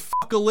very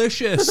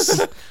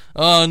fuckalicious."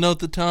 Oh, note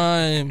the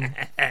time.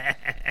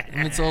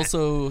 And it's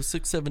also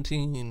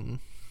 6:17.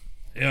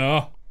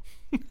 Yeah.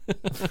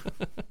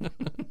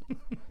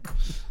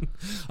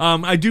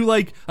 I do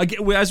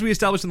as we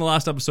established in the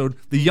last episode,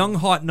 the young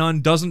hot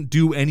nun doesn't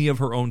do any of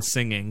her own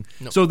singing.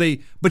 Nope.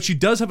 But she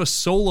does have a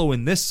solo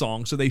in this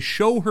song, so they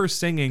show her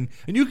singing,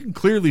 and you can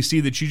clearly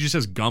see that she just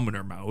has gum in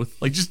her mouth.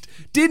 Just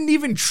didn't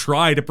even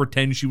try to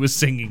pretend she was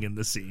singing in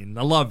the scene.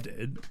 I loved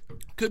it.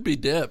 Could be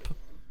dip.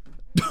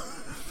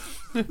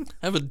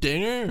 Have a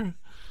dinger.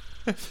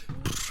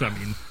 I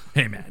mean,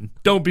 Hey, man,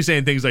 don't be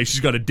saying things like she's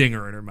got a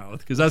dinger in her mouth,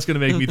 because that's going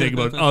to make me think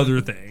about other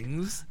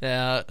things.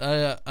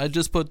 Yeah, I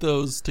just put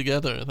those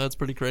together. That's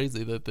pretty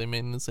crazy that they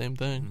mean the same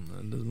thing.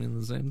 That doesn't mean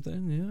the same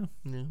thing,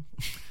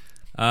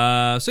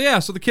 Yeah.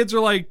 So the kids are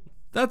like,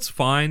 that's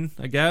fine,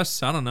 I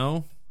guess. I don't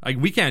know. Like,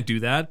 we can't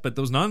do that, but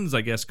those nuns, I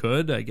guess,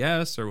 could,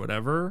 or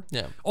whatever.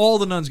 Yeah. All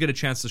the nuns get a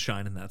chance to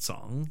shine in that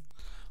song.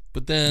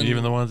 But then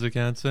Even the ones that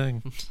can't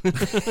sing. you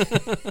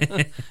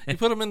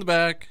put them in the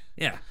back.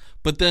 Yeah.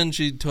 But then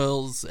she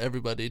tells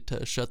everybody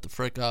to shut the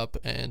frick up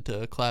and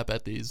to clap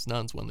at these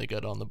nuns when they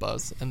get on the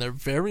bus, and they're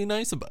very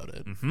nice about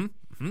it.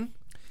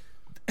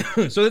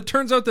 So it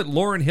turns out that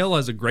Lauryn Hill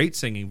has a great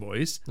singing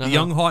voice. The Uh-huh.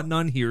 young hot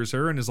nun hears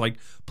her and is like,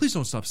 please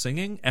don't stop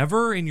singing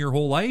ever in your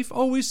whole life.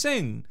 Always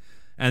sing.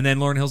 And then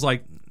Lauryn Hill's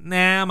like,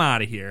 nah, I'm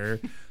out of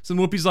here. So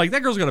then Whoopi's like,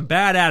 that girl's got a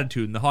bad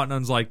attitude. And the hot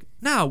nun's like,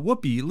 nah,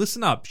 Whoopi,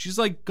 listen up. She's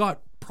like got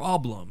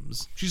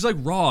problems. She's like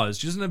Roz.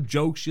 She doesn't have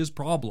jokes. She has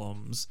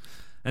problems.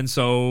 And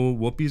so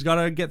Whoopi's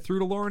got to get through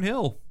to Lauryn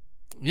Hill.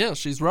 Yeah,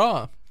 she's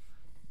raw.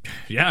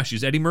 Yeah,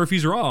 she's Eddie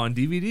Murphy's Raw on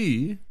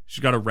DVD.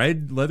 She's got a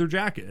red leather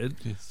jacket.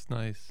 It's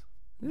nice.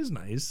 It is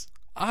nice.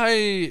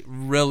 I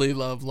really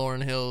love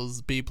Lauryn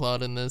Hill's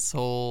B-plot in this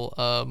whole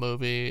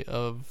movie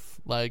of,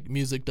 like,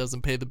 music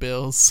doesn't pay the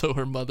bills, so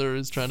her mother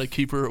is trying to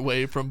keep her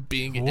away from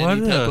being What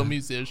any type a of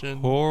musician.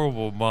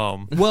 Horrible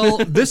mom. Well,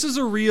 this is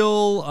a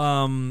real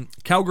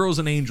Cowgirls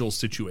and Angels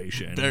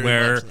situation Very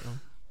where much so.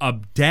 a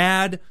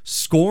dad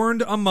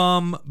scorned a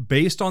mom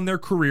based on their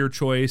career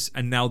choice,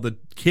 and now the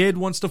kid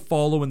wants to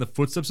follow in the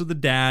footsteps of the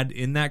dad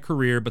in that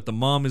career, but the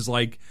mom is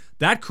like,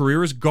 that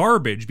career is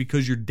garbage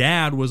because your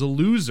dad was a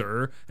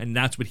loser, and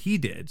that's what he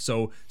did.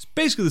 So it's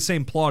basically the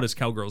same plot as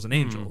Cowgirls and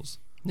Angels.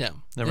 Yeah.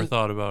 Never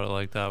thought about it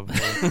like that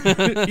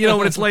before. You know,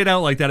 when it's laid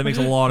out like that, it makes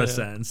a lot of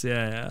sense.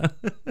 Yeah.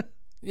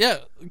 Yeah,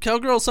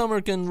 Cowgirl Summer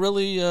can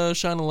really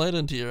shine a light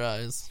into your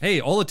eyes. Hey,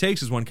 all it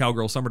takes is one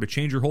Cowgirl Summer to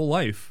change your whole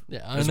life.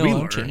 Yeah, I as know we I'm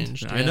learned.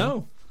 changed. I yeah.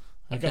 know.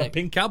 I got a Okay.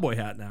 pink cowboy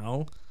hat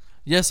now.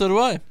 Yeah, so do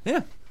I.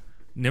 Yeah.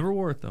 Never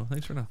wore it, though.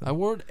 Thanks for nothing. I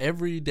wore it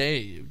every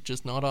day,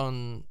 just not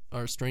on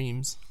our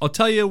streams. I'll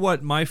tell you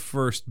what my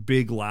first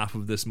big laugh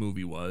of this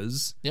movie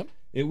was. Yep.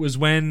 It was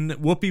when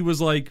Whoopi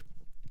was like,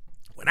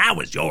 when I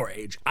was your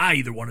age, I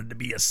either wanted to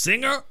be a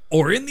singer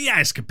or in the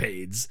Ice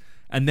Capades.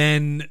 And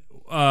then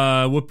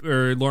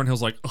Lauryn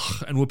Hill's like,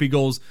 ugh, and Whoopi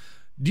goes,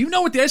 do you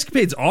know what the Ice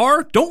Capades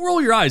are? Don't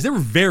roll your eyes. They were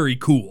very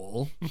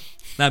cool.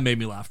 That made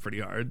me laugh pretty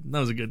hard. That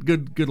was a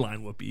good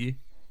line, Whoopi. You know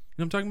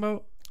what I'm talking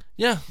about?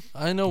 Yeah,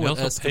 I know They what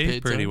also paid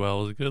escapades pretty are. well.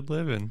 It was a good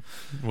living.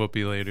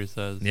 Whoopi later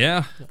says.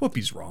 Yeah.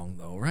 Whoopi's wrong,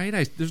 though, right?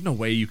 There's no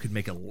way you could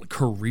make a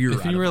career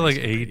If out you were of like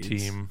Ice A Capades.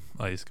 team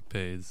Ice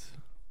Capades.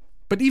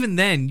 But even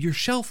then, your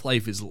shelf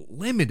life is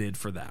limited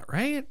for that,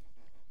 right?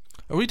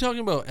 Are we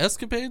talking about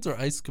escapades or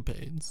ice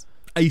capades?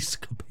 Ice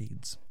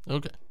Capades.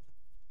 Okay.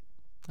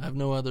 I have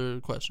no other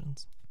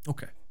questions.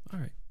 Okay. All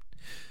right.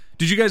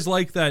 Did you guys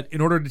like that in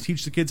order to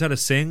teach the kids how to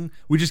sing,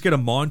 we just get a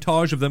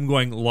montage of them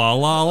going la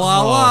la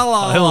la la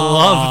la? I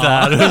love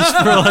that. It was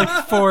for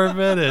like 4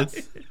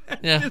 minutes.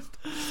 Yeah.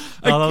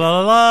 La la la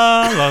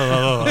la la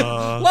la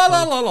la. La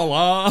la la la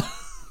la.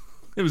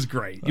 It was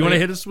great. You want to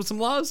yeah. hit us with some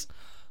laws?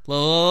 La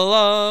la la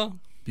la.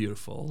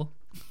 Beautiful.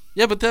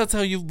 Yeah, but that's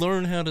how you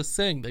learn how to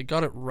sing. They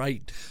got it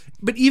right.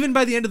 But even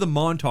by the end of the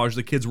montage,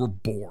 the kids were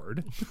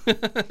bored.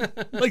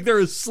 Like they're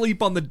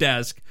asleep on the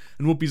desk,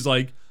 and Whoopi's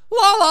like,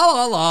 la la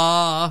la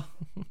la.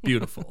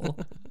 Beautiful.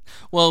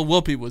 Well,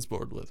 Whoopi was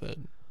bored with it.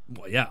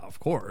 Well, yeah, of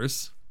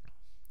course.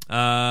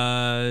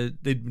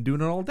 They'd been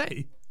doing it all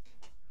day.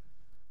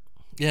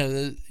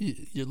 Yeah,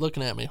 you're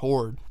looking at me,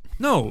 horde.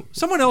 No,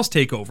 someone else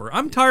take over.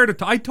 I'm tired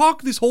of. I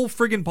talk this whole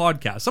friggin'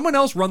 podcast. Someone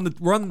else run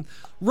the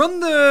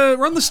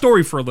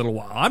story for a little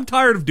while. I'm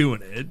tired of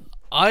doing it.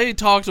 I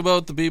talked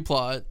about the B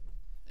plot,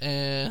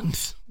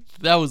 and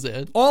that was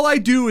it. All I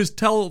do is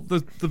tell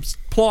the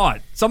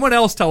plot. Someone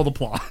else tell the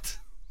plot.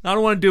 I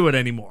don't want to do it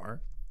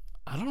anymore.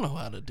 I don't know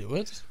how to do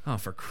it. Oh,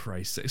 for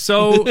Christ's sake!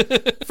 So,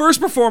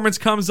 first performance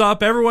comes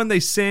up. Everyone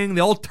they sing.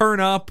 They all turn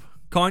up.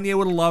 Kanye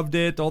would have loved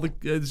it.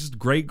 It's just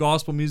great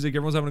gospel music.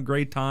 Everyone's having a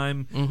great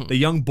time. Mm-hmm. The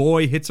young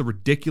boy hits a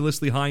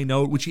ridiculously high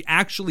note, which he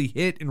actually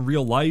hit in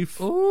real life.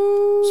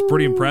 It's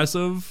pretty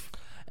impressive.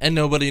 And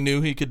nobody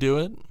knew he could do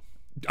it.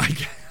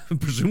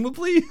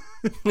 Presumably,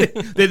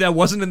 that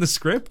wasn't in the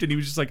script, and he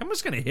was just like, "I'm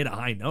just gonna hit a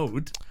high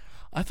note."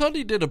 I thought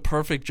he did a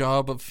perfect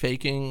job of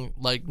faking,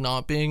 like,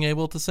 not being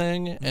able to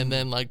sing, and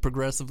then, like,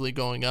 progressively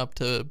going up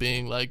to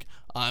being like,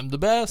 I'm the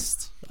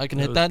best. I can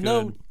hit that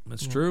note.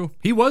 That's true.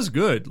 He was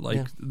good.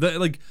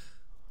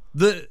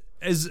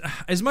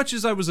 As much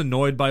as I was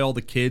annoyed by all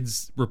the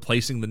kids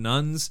replacing the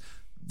nuns,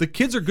 the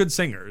kids are good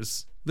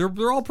singers.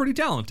 They're all pretty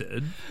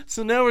talented.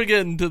 So now we're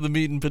getting to the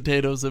meat and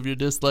potatoes of your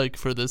dislike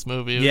for this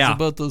movie. It Yeah. was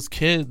about those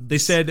kids. They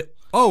said,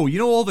 "Oh, you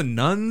know all the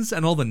nuns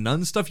and all the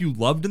nun stuff you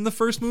loved in the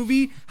first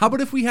movie? How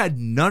about if we had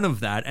none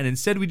of that and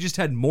instead we just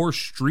had more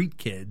street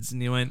kids?"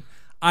 And you went,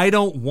 "I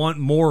don't want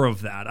more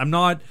of that.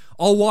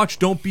 I'll watch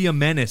Don't Be a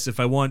Menace if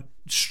I want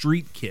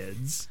street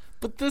kids."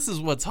 But this is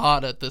what's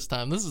hot at this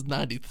time. This is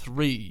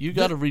 93. You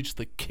got to reach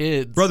the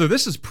kids. Brother,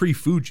 this is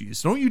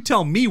pre-Fugees. Don't you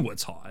tell me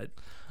what's hot.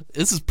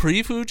 This is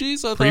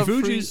pre-Fugees? I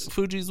Pre-Fugees. thought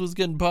Fugees was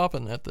getting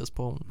popping at this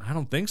point. I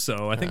don't think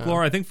so. I think,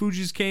 Laura,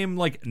 Fugees came,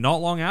 like,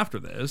 not long after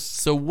this.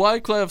 So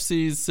Wyclef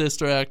sees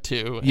Sister Act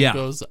 2 and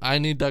goes, I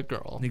need that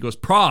girl. And he goes,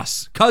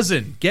 Pross,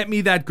 cousin, get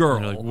me that girl.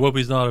 You're like,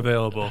 Whoopi's not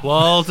available. Well,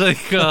 I'll take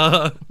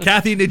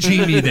Kathy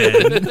Najimy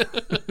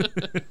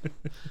then.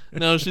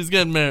 No, she's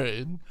getting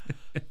married.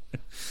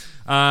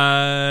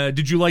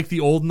 Did you like the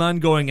old nun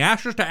going,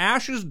 ashes to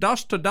ashes,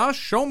 dust to dust,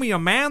 show me a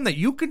man that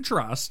you can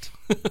trust?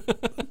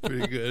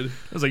 pretty good.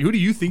 I was like, who do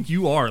you think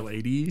you are,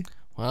 lady?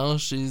 Well,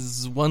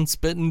 she's one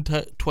spitting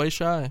twice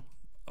shy.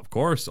 Of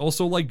course.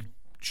 Also, like,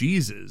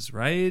 Jesus,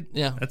 right?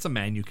 Yeah. That's a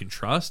man you can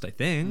trust, I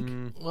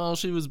think. Well,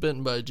 she was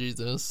bitten by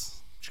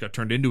Jesus. She got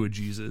turned into a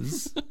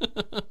Jesus.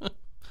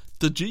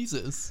 The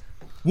Jesus.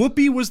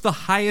 Whoopi was the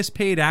highest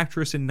paid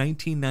actress in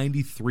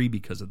 1993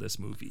 because of this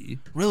movie.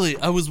 Really,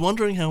 I was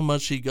wondering how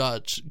much she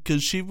got,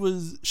 because she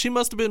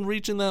must have been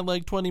reaching that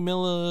like 20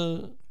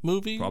 mil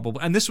movie.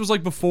 Probably. And this was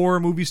like before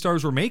movie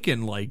stars were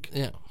making like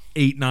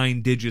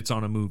 8-9 digits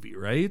on a movie,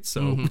 right?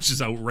 So, which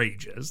is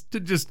outrageous. To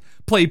just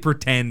play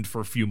pretend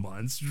for a few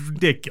months.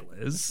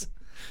 Ridiculous.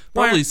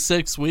 Probably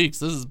 6 weeks.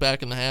 This is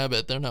back in the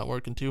habit. They're not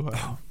working too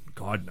hard.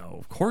 God, no.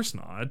 Of course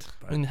not.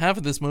 But... I mean, half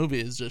of this movie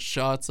is just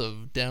shots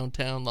of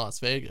downtown Las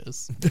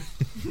Vegas.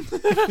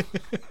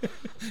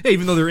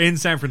 Even though they're in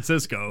San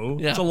Francisco,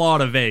 it's a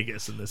lot of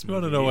Vegas in this movie.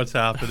 You want to know what's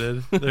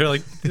happening?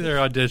 They're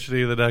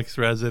auditioning the next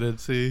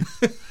residency.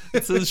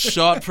 It says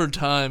shot for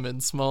time in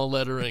small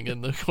lettering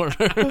in the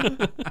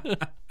corner.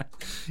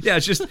 Yeah,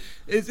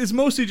 it's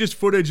mostly just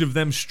footage of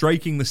them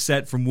striking the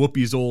set from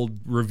Whoopi's old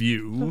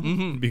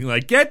review, being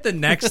like, get the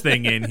next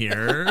thing in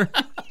here.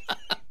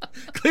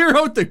 Clear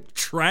out the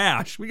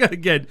trash. We got to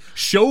get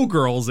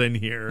showgirls in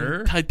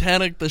here.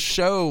 Titanic the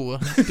show.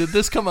 Did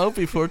this come out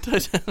before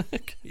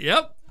Titanic?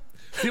 Yep.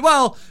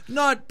 Well,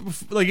 not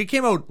like it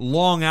came out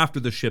long after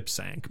the ship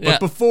sank, but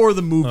before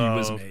the movie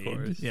was made. Of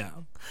course. Yeah.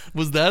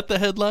 Was that the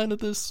headline of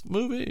this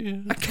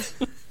movie?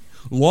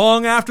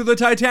 Long after the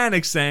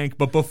Titanic sank,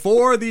 but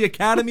before the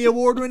Academy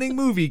Award-winning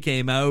movie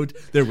came out,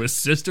 there was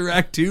Sister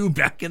Act 2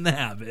 back in the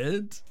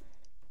habit.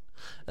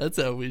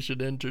 That's how we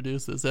should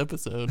introduce this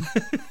episode.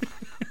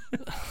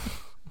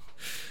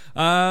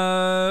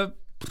 I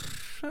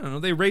don't know.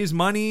 They raise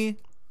money.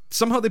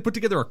 Somehow they put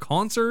together a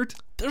concert.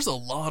 There's a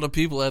lot of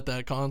people at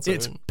that concert.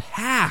 It's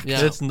packed.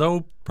 Yeah. It's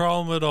no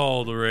problem at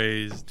all to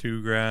raise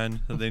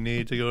 $2,000 that they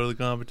need to go to the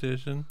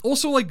competition.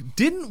 Also, like,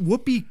 didn't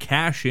Whoopi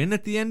cash in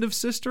at the end of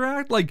Sister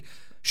Act? Like,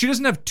 she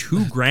doesn't have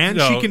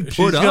 $2,000 she can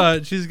put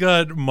up. She's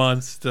got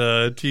months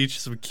to teach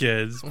some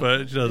kids,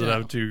 but she doesn't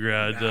have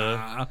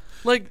 $2,000.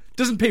 Like,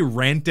 doesn't pay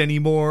rent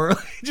anymore.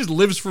 Just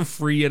lives for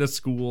free at a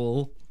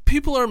school.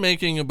 People are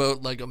making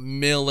about like $1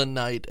 million a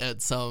night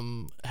at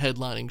some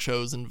headlining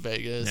shows in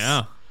Vegas.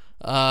 Yeah.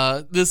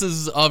 This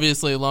is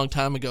obviously a long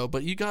time ago,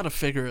 but you got to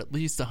figure at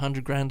least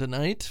 $100,000 a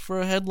night for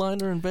a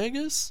headliner in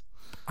Vegas.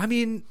 I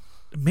mean,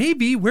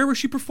 maybe. Where was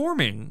she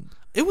performing?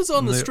 It was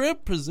on the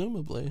Strip,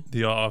 presumably.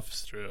 The off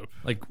strip.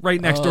 Like right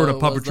next door to it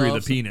was Puppetry the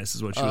the Penis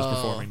is what she was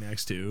performing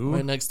next to.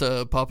 Right next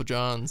to Papa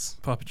John's.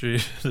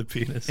 Puppetry the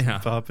Penis. Yeah.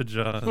 Papa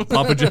John.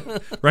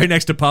 Right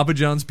next to Papa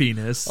John's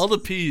Penis. All the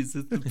P's.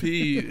 It's the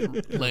P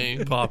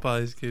lane.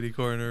 Popeye's kitty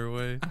corner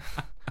away.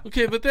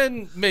 Okay, but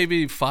then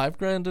maybe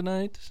 $5,000 a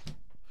night.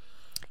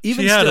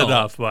 Even she had still,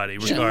 enough money,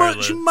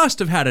 regardless. She must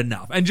have had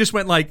enough and just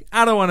went like,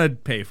 I don't want to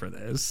pay for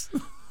this.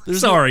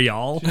 Sorry,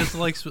 y'all. She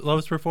just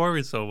loves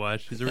performing so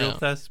much. She's a real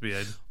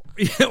thespian.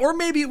 Yeah, or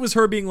maybe it was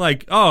her being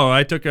like, "Oh,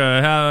 I took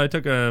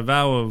a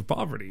vow of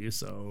poverty,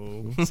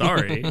 so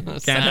sorry,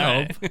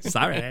 can't help,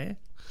 sorry."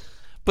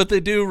 But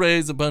they do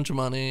raise a bunch of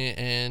money,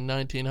 and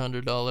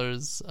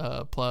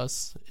 $1,900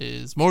 plus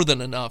is more than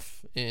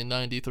enough in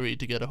 '93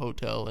 to get a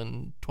hotel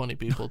and 20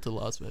 people to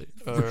Las Vegas.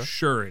 For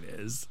sure, it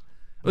is.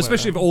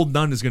 Especially if Old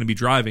Nun is going to be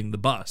driving the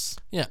bus.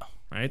 Yeah,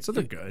 right. So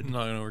they're good. I'm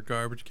not going to wear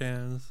garbage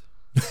cans.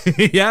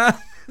 Yeah,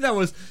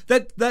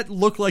 that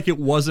looked like it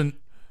wasn't.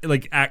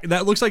 Like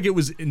that looks like it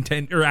was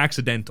intent or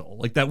accidental.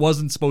 Like that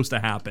wasn't supposed to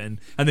happen,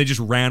 and they just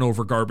ran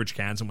over garbage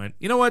cans and went,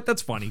 "You know what?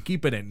 That's funny.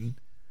 Keep it in,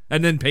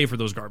 and then pay for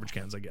those garbage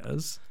cans." I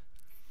guess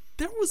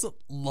there was a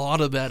lot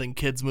of that in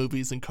kids'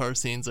 movies and car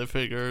scenes. I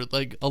figure,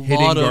 like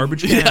hitting lot of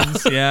garbage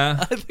cans.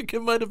 Yeah, I think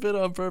it might have been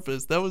on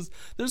purpose.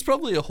 There's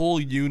probably a whole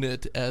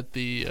unit at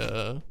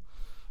the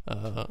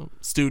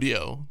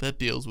studio that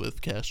deals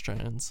with cash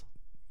trans.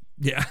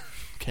 Yeah.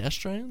 Cash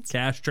trans?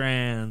 Cash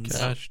trans.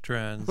 Cash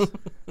trans.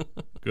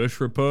 Gush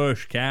for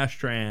push. Cash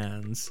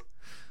trans.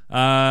 So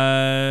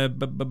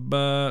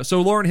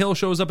Lauryn Hill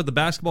shows up at the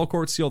basketball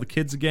court to see all the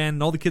kids again.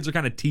 And all the kids are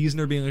kind of teasing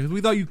her, being like,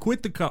 "We thought you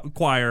quit the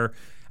choir."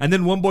 And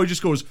then one boy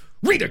just goes,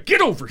 "Rita,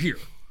 get over here."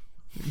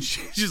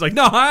 She's like,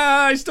 "No,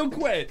 I still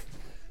quit."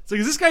 It's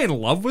like, is this guy in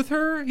love with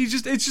her?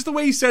 It's just the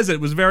way he says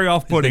it was very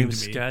off-putting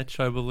to me. Sketch,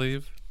 I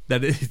believe.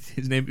 That is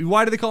his name.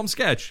 Why do they call him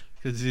Sketch?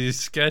 Because he's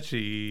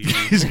sketchy.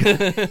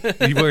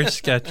 He wears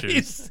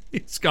Skechers.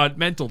 He's got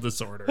mental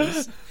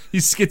disorders.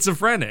 He's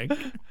schizophrenic.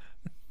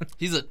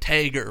 He's a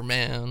tagger,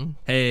 man.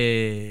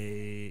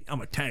 Hey,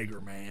 I'm a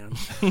tagger, man.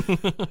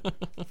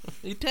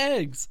 He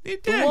tags. He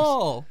the tags.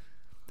 wall.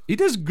 He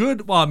does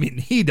good. Well, I mean,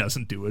 he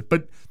doesn't do it,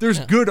 but there's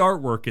good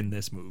artwork in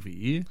this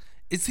movie.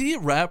 Is he a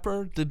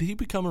rapper? Did he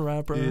become a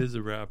rapper? He is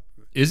a rapper.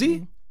 Is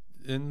he?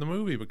 In the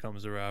movie,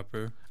 becomes a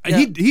rapper.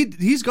 Yeah.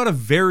 He's got a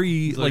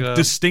very like a-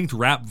 distinct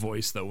rap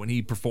voice though when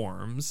he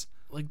performs.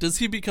 Like, does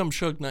he become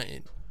Suge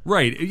Knight?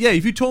 Right. Yeah.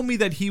 If you told me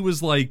that he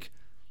was like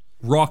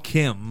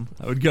Rakim,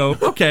 I would go,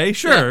 okay,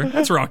 sure,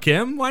 that's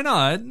Rakim. Why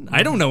not?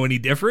 I don't know any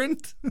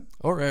different.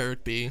 Or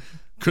Eric B?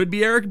 Could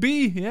be Eric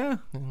B. Yeah.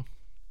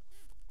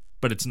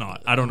 But it's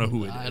not. I don't know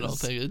who it is. I don't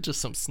think it's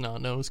just some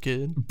snot-nosed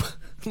kid.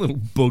 Little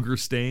booger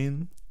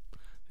stain.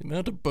 The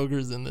amount of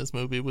boogers in this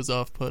movie was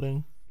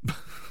off-putting.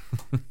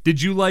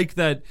 Did you like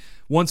that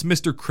once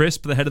Mr.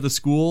 Crisp, the head of the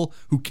school,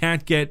 who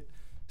can't get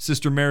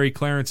Sister Mary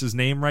Clarence's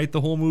name right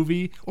the whole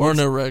movie, Or an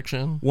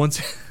erection.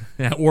 once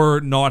or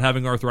not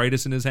having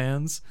arthritis in his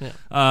hands,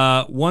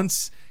 Yeah.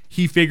 once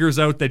he figures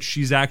out that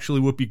she's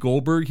actually Whoopi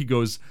Goldberg, he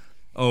goes,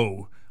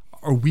 "Oh,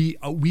 we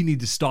need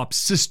to stop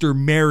Sister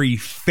Mary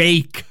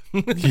fake,"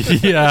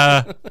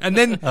 Yeah. and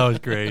then That was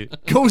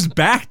great. goes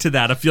back to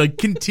that. I feel like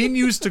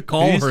continues to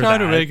call He's her trying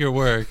that. to make her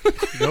work.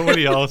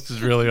 Nobody else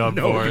is really on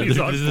board. Nobody's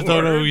They on just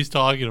don't know board. who he's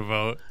talking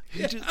about.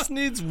 He just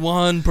needs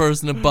one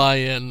person to buy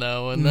in,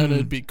 though, and then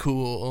it'd be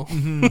cool.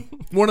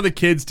 One of the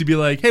kids to be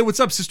like, "Hey, what's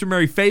up, Sister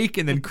Mary fake?"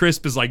 And then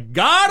Crisp is like,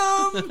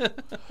 "Got him."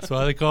 That's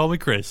why they call me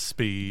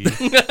Crispy.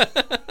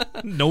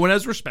 No one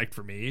has respect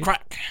for me.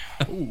 Crack.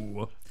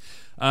 Ooh.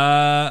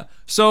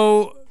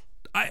 So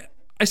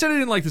I said I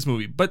didn't like this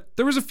movie, but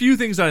there was a few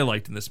things that I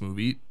liked in this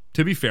movie.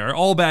 To be fair,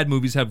 all bad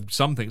movies have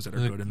some things that are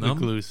good in The them.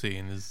 glue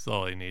scene is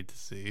all you need to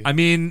see. I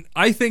mean,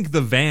 I think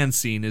the van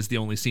scene is the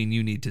only scene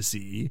you need to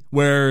see,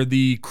 where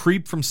the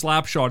creep from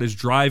Slapshot is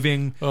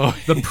driving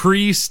the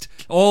priest,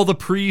 all the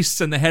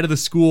priests, and the head of the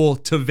school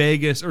to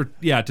Vegas, to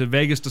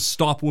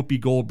stop Whoopi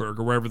Goldberg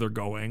or wherever they're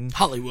going.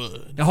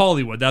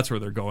 Hollywood, that's where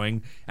they're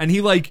going. And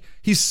he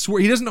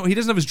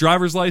doesn't have his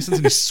driver's license,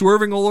 and he's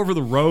swerving all over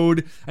the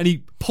road, and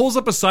he pulls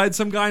up beside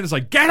some guy and is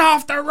like, "Get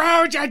off the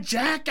road, you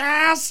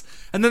jackass!"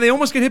 And then they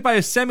almost get hit by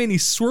a semi, and he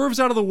swerves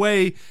out of the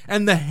way,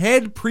 and the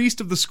head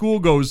priest of the school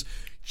goes,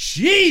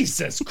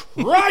 "Jesus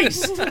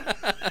Christ!"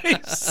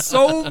 He's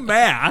so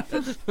mad.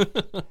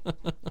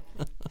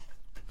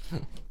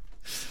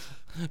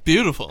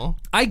 Beautiful.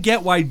 I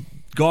get why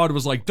God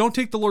was like, "Don't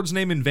take the Lord's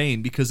name in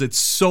vain," because it's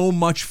so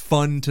much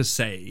fun to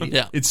say.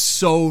 Yeah. It's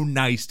so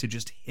nice to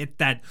just hit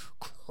that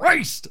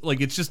Christ.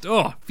 Like, it's just,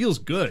 feels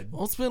good.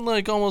 Well, it's been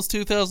like almost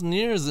 2,000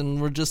 years, and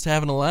we're just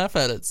having a laugh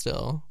at it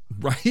still.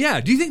 Right?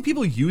 Yeah. Do you think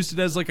people used it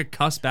as like a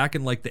cuss back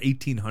in like the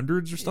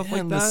 1800s or stuff Yeah,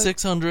 like in that? the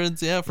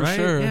 600s, yeah, for Right?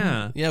 sure.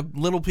 Yeah. Yeah,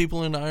 little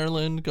people in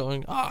Ireland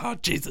going, "Oh,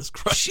 Jesus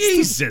Christ.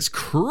 Jesus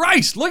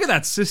Christ. Look at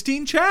that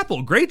Sistine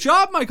Chapel. Great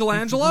job,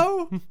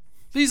 Michelangelo.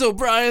 These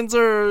O'Briens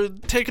are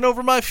taking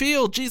over my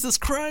field. Jesus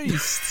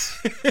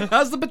Christ."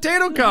 How's the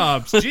potato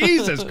cobs?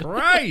 Jesus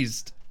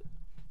Christ.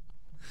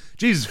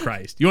 Jesus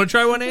Christ. You want to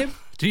try one, Abe?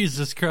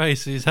 Jesus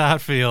Christ, these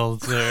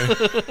Hatfields there.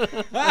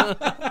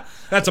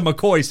 That's a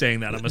McCoy saying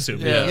that, I'm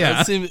assuming.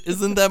 Yeah.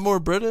 Isn't that more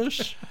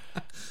British?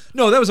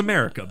 No, that was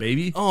America,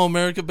 baby. Oh,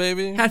 America,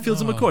 baby. Hatfields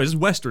and McCoy. This is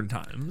Western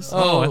times.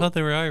 Oh, I thought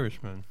they were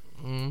Irishmen.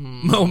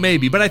 Oh,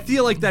 maybe. But I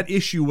feel like that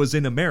issue was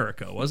in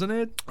America, wasn't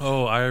it?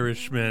 Oh,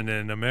 Irishmen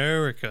in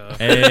America.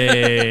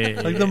 Hey.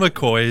 Like the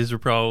McCoys were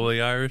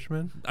probably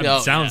Irishmen. I mean, Oh,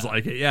 sounds yeah.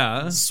 like it,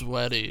 yeah.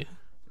 Sweaty.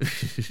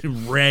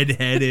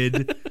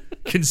 Red-headed,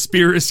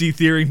 conspiracy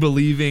theory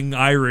believing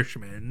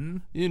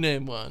Irishmen. You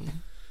name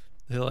one.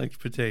 They liked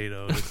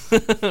potatoes.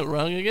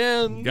 Wrong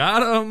again.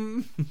 Got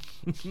him.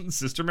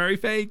 Sister Mary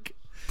fake.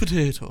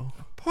 Potato.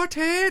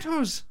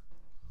 Potatoes.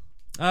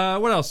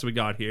 What else do we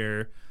got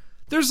here?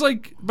 There's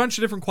like a bunch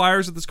of different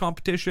choirs at this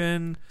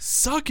competition.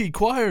 Sucky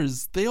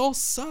choirs. They all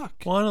suck.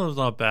 One of them's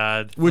not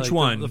bad. Which Like,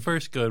 one? The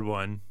first good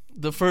one.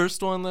 The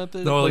first one that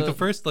they No, like the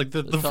first, like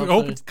the top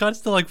open three.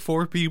 cuts to like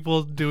 4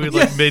 people doing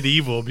like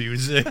medieval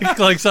music,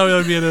 like somebody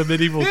would be in a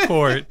medieval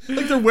court.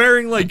 Like they're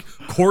wearing like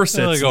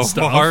corsets Like a and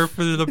stuff. harp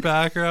in the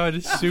background.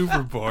 It's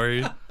super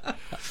boring.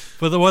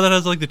 But the one that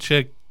has like the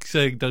chick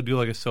saying they'll do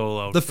like a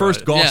solo. The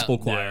first front. gospel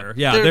Yeah. choir.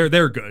 Yeah,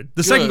 they're good.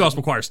 The second good.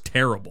 gospel choir is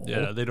terrible.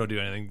 Yeah, they don't do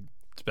anything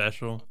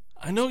special.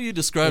 I know you They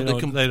described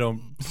they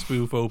don't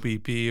spoof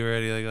OPP or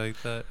anything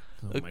like that.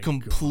 Oh a my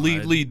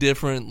completely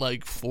different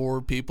like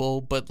 4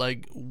 people, but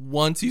like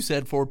once you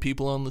said 4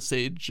 people on the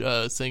stage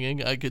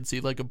singing, I could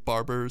see like a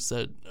barber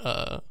set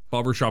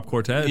Barbershop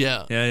Quartet.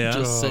 Yeah.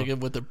 just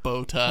singing with their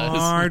bow ties.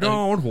 I Like,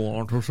 don't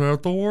want to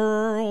set the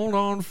world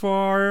on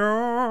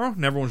fire.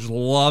 And everyone's just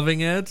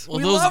loving it. Well,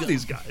 we those love gu-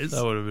 these guys.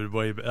 That would have been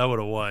way. That would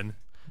have won.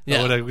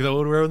 Yeah. That would have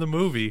ruined the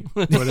movie.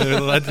 Would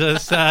have led to a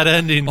sad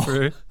ending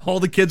for. All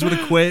the kids would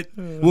have quit.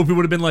 Whoopi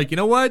would have been like, you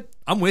know what?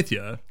 I'm with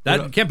you.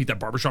 That you can't beat that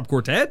Barbershop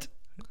Quartet.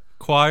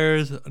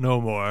 Choirs, no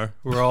more.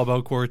 We're all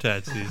about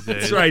quartets these days.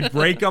 That's right.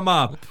 Break them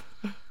up.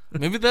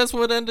 Maybe that's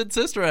what ended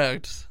Sister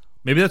Act.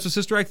 Maybe that's what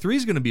Sister Act 3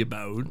 is going to be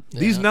about.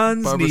 These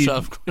nuns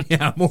barbershop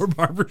need more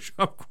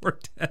barbershop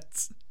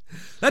quartets.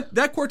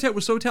 That quartet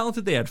was so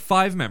talented they had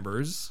 5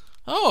 members.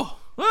 Oh.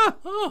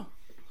 Ah.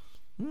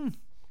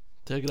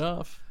 Take it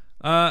off.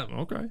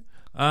 Okay.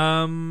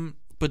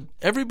 But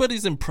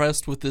everybody's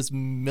impressed with this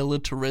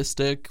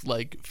militaristic,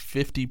 like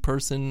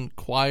 50-person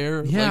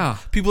choir. Yeah.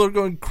 Like, people are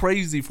going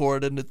crazy for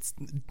it, and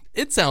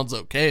it sounds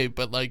okay,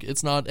 but like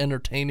it's not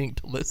entertaining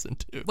to listen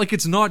to. Like,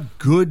 it's not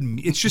good.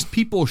 It's just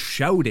people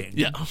shouting.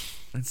 Yeah.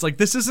 It's like,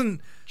 this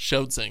isn't...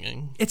 Shout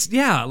singing. It's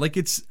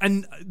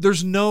and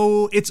there's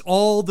no, it's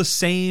all the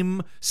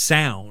same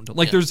sound.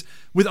 Like there's,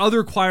 with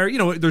other choir,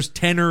 there's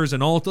tenors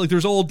and all, like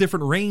there's all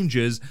different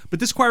ranges, but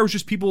this choir was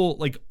just people,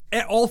 like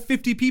all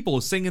 50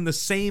 people singing the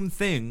same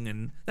thing,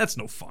 and that's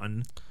no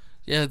fun.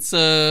 Yeah,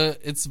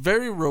 it's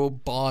very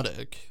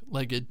robotic.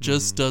 Like it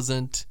just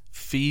doesn't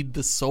feed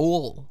the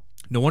soul.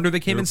 No wonder they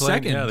came in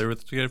second. Yeah, they were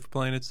together for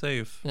playing it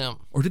safe. Yeah.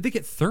 Or did they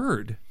get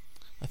third?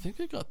 I think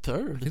they got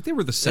third. I think they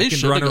were the They second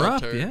should've got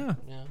runner-up. third. Yeah.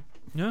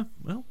 Yeah.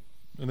 Well.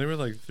 And they were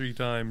like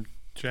 3-time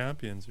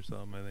champions or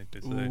something, I think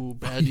they say. Ooh,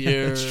 bad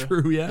year. That's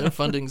true, yeah. Their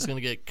funding's going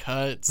to get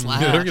cut,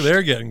 slashed.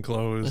 They're getting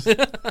close.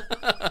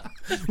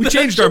 We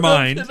changed our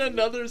mind. In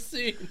another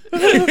scene.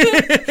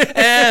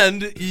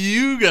 And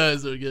you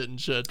guys are getting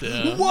shut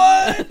down.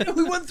 What?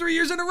 We won 3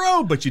 years in a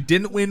row, but you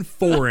didn't win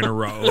 4 in a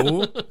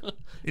row.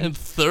 And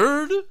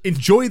third?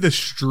 Enjoy the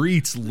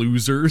streets,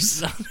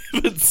 losers. Not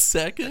even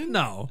second?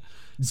 No.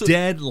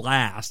 Dead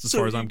last, as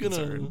far as I'm gonna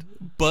concerned.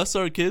 Bus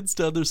our kids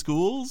to other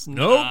schools?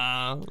 Nope.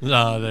 Nah.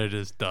 No, they're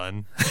just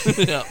done.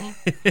 Yeah.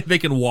 They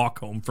can walk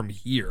home from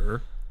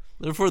here.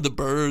 They're for the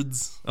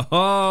birds.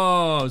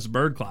 Oh, it's a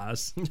bird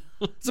class.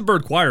 It's a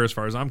bird choir, as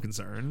far as I'm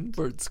concerned.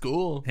 Bird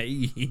school.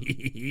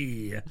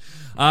 Hey.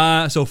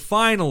 So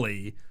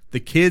finally, the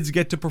kids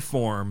get to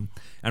perform,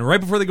 and right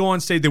before they go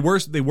on stage,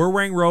 they were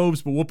wearing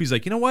robes, but Whoopi's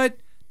like, you know what?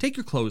 Take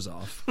your clothes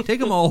off. Take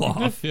them all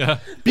off. Yeah.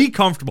 Be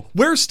comfortable.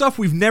 Wear stuff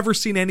we've never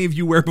seen any of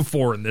you wear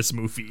before in this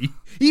movie.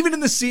 Even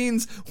in the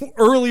scenes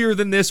earlier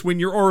than this, when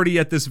you're already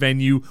at this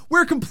venue,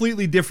 wear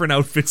completely different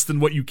outfits than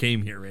what you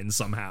came here in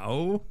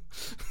somehow.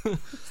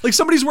 Like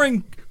somebody's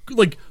wearing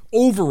like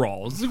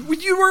overalls.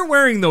 You weren't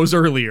wearing those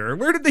earlier.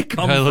 Where did they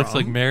come Guy from? looks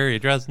like Mario,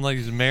 dressing like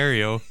he's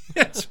Mario.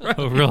 That's right.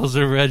 Overalls,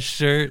 a red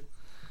shirt.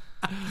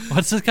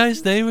 What's this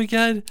guy's name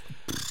again?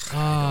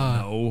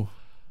 No.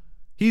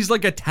 He's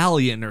like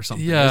Italian or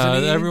something. Yeah,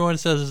 isn't he? everyone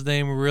says his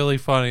name really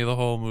funny the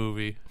whole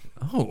movie.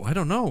 Oh, I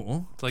don't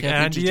know. It's like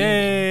Can't be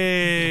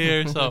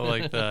Andy or something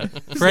like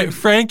that.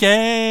 Frank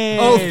A.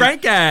 Oh,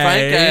 Frank A.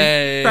 Frank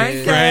A.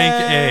 Frank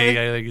Frank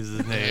A. I think is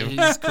his name.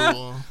 He's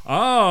cool.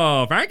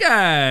 Oh, Frank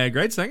A.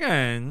 Great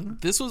singing.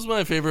 This was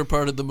my favorite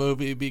part of the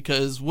movie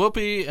because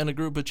Whoopi and a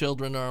group of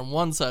children are on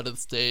one side of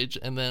the stage,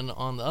 and then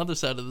on the other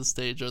side of the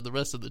stage are the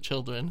rest of the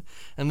children.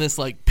 And this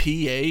like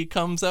PA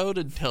comes out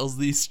and tells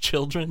these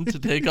children to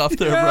take off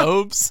their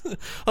robes.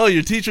 Oh,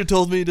 your teacher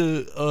told me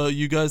to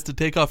you guys to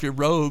take off your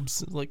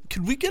robes. Like,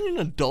 could we get an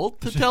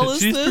adult to tell us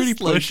She's this? pretty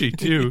pushy,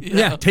 too.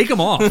 Yeah, take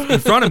them off in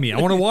front of me. I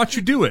want to watch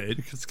you do it.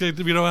 It's good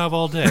that we don't have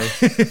all day.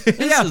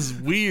 This is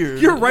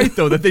weird. You're right,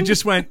 though, that they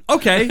just went,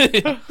 okay.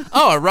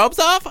 Oh, our robes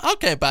off?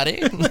 Okay,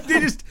 buddy.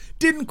 They just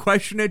didn't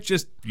question it.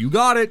 Just, you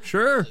got it,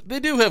 sure. They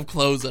do have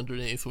clothes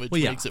underneath, which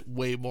Well, yeah. makes it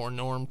way more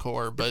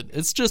normcore, but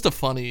it's just a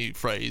funny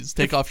phrase.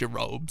 Take off your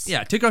robes.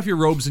 Yeah, take off your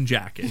robes and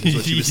jacket is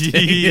what she was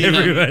saying, Yeah.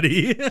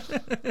 everybody.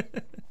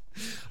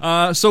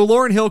 So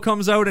Lauryn Hill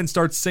comes out and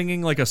starts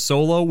singing like a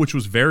solo, which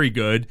was very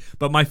good.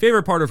 But my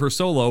favorite part of her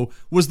solo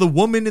was the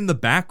woman in the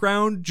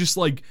background just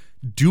like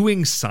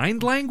doing sign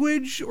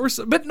language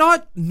but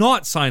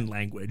not sign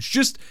language,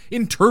 just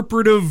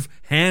interpretive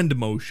hand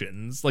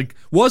motions. Like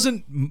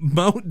wasn't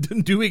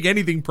doing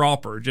anything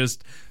proper.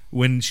 Just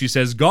when she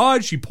says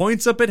God, she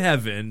points up at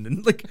heaven.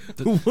 And like,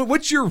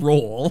 what's your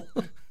role?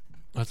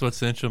 That's what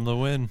cinched him to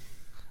win.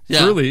 Yeah,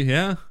 Truly,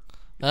 yeah.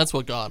 that's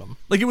what got him.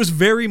 Like it was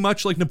very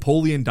much like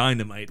Napoleon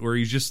Dynamite, where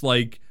he's just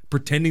like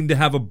pretending to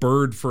have a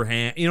bird for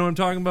hand. You know what I'm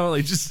talking about?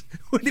 Like, just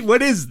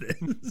what is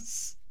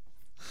this?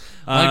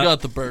 I got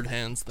the bird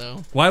hands,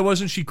 though. Why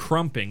wasn't she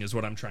crumping? Is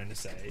what I'm trying to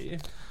say.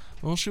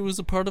 Well, she was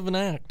a part of an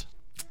act.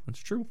 That's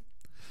true.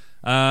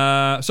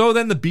 So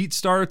then the beat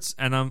starts,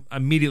 and I'm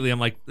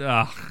like,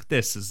 ugh,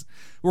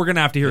 we're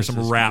gonna have to hear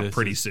some rap this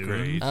pretty is soon.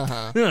 great.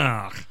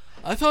 Ugh.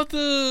 I thought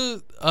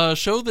the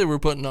show they were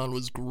putting on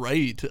was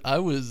great. I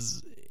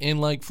was in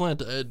like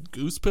Flint. I had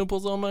goose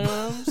pimples on my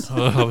arms.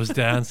 I was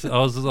dancing. I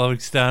was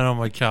like standing on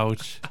my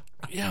couch.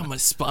 Yeah, my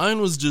spine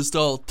was just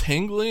all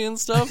tingly and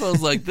stuff. I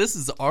was like, this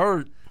is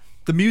art.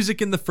 The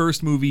music in the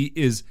first movie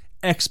is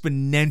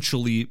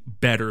exponentially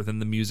better than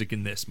the music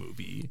in this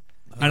movie.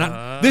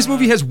 And this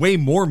movie has way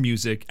more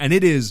music, and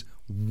it is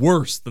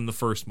worse than the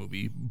first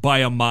movie by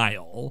a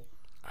mile.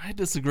 I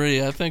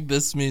disagree. I think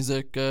this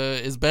music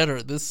is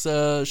better. This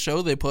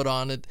show they put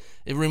on, it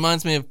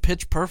reminds me of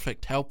Pitch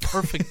Perfect, how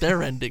perfect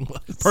their ending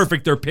was.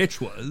 Perfect their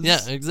pitch was. Yeah,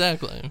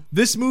 exactly.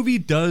 This movie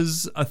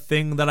does a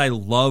thing that I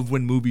love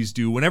when movies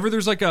do. Whenever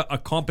there's like a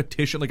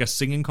competition, like a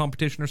singing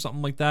competition or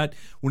something like that,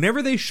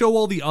 whenever they show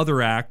all the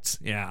other acts,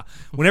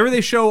 whenever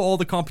they show all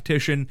the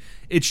competition,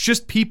 it's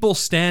just people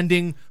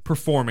standing,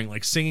 performing,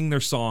 like singing their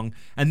song.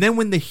 And then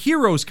when the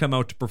heroes come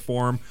out to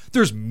perform,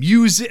 there's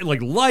music,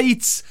 like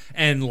lights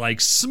and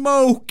like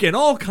smoke and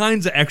all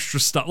kinds of extra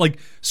stuff. Like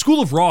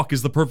School of Rock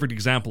is the perfect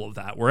example of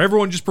that, where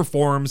everyone just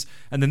performs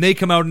and then they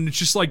come out and it's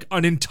just like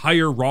an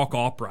entire rock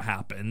opera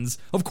happens.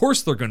 Of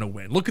course they're going to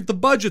win. Look at the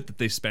budget that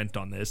they spent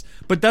on this.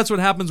 But that's what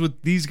happens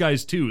with these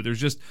guys too. There's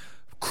just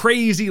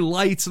crazy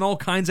lights and all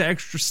kinds of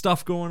extra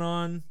stuff going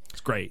on. It's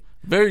great.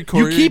 Very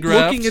choreographed. You keep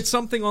looking at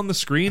something on the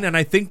screen, and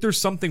I think there's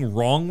something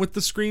wrong with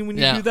the screen when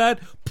you do that.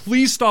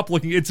 Please stop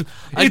looking. It's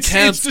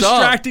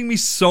distracting me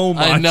so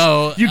much. I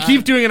know. You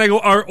keep doing it, and I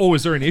go,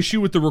 is there an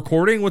issue with the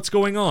recording? What's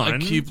going on? I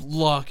keep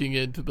locking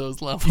into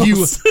those levels.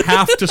 You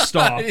have to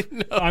stop.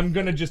 I'm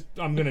gonna just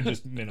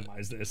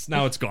minimize this.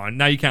 Now it's gone.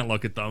 Now you can't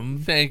look at them.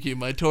 Thank you.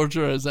 My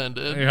torture has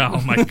ended. Yeah,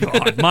 oh my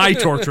god. My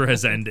torture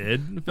has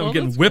ended. I'm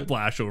getting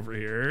whiplash over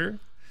here.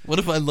 What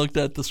if I looked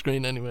at the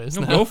screen anyways?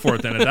 No, go for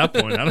it then at that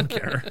point. I don't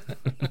care.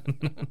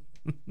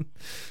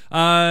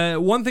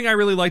 One thing I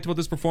really liked about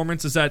this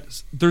performance is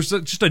that there's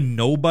just a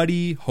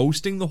nobody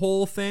hosting the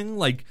whole thing.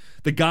 Like,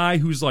 the guy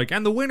who's like,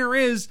 and the winner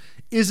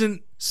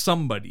isn't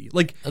somebody.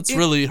 Like, that's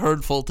really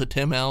hurtful to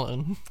Tim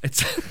Allen.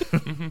 It's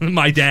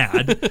my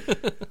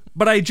dad.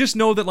 But I just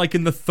know that, like,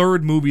 in the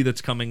third movie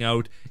that's coming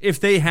out, if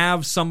they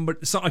have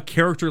a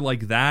character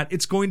like that,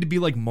 it's going to be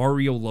like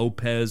Mario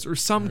Lopez or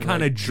some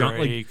kind of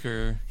Drake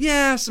or...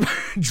 Yes,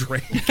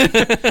 Drake.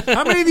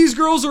 How many of these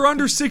girls are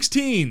under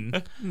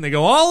 16? And they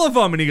go, all of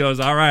them. And he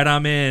goes, all right,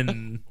 I'm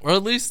in. Or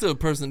at least a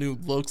person who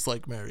looks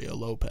like Mario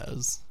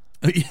Lopez.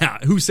 Yeah,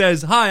 who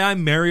says, hi,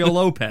 I'm Mario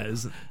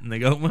Lopez. And they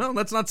go, well,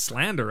 that's not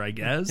slander, I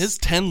guess. His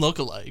 10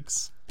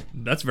 lookalikes.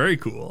 That's very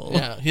cool.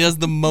 Yeah, he has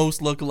the most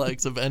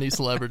lookalikes of any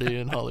celebrity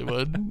in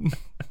Hollywood.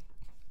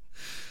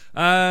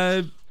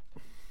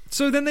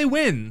 So then they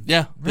win.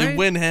 Yeah, they right?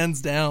 win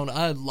hands down.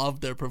 I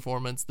love their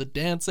performance. The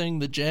dancing,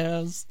 the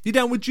jazz. You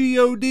down with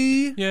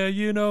G.O.D.? Yeah,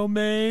 you know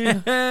me.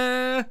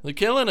 They're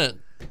killing it.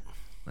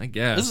 I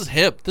guess. This is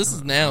hip. This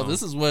is now.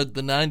 This is what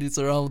the 90s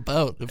are all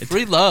about.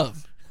 Free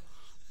love.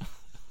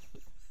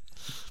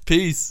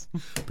 Peace.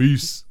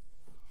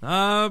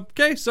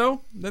 Okay,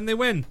 so then they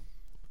win.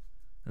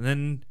 And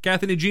then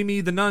Kathy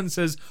Najimy, the nun,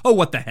 says, oh,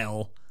 what the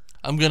hell?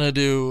 I'm going to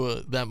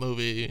do that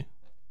movie.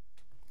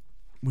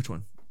 Which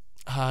one?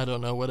 I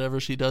don't know.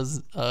 Whatever she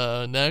does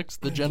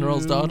next. The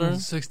General's Daughter.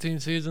 16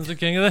 seasons of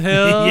King of the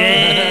Hill.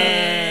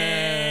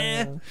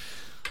 Yeah.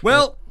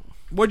 Well,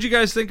 what'd you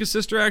guys think of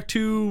Sister Act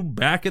 2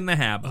 Back in the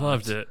Habit? I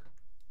loved it.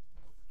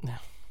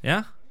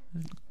 Yeah?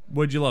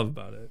 What'd you love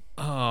about it?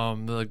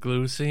 The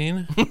glue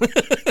scene.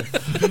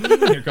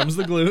 Here comes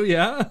the glue,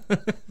 yeah.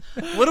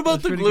 What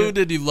about the glue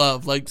did you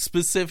love? Like,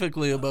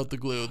 specifically about the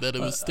glue? That it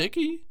was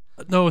sticky?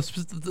 No, it's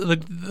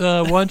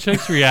the one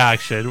chick's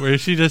reaction where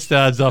she just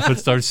stands up and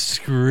starts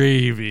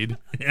screaming.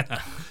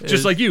 Yeah.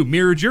 Just like you,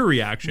 mirrored your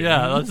reaction.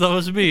 Yeah, that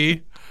was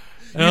me.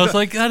 And I was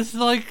like, that's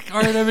like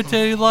art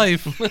imitating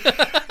life.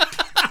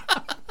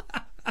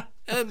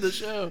 End the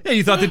show. Yeah,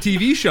 you thought the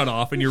TV shut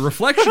off and your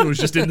reflection was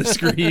just in the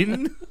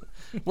screen.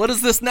 What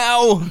is this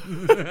now?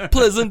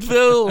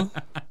 Pleasantville.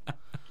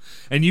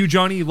 And you,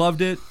 Johnny, loved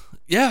it?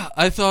 Yeah,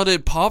 I thought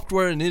it popped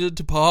where it needed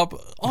to pop.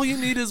 All you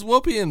need is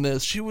Whoopi in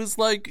this. She was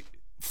like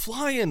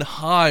flying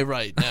high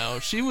right now.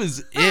 She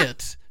was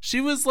it.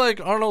 She was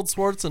like Arnold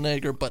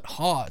Schwarzenegger, but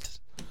hot.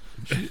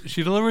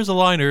 She delivers a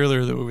line earlier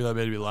in the movie that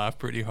made me laugh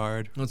pretty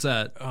hard. What's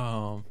that?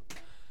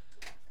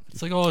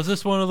 It's like, oh, is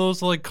this one of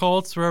those like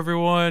cults where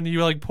everyone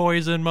you like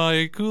poison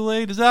my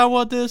Kool-Aid? Is that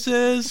what this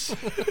is?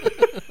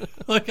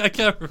 Like, I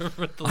can't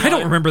remember the line. I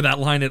don't remember that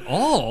line at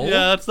all.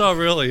 Yeah, that's not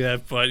really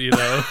it, but you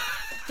know,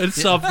 it's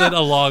something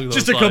along those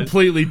just a lines.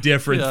 Completely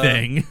different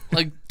thing.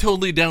 Like,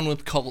 totally down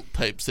with cult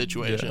type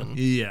situation.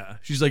 Yeah.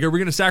 She's like, are we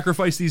going to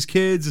sacrifice these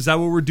kids? Is that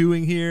what we're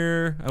doing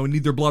here? I would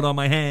need their blood on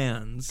my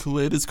hands.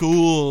 Kool-Aid is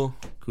cool.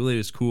 Kool-Aid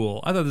is cool.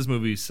 I thought this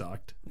movie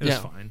sucked. It was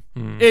fine.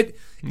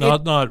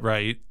 Not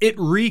right. It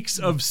reeks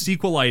of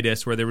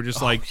sequelitis, where they were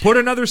just put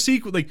another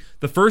sequel. Like,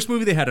 the first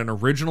movie, they had an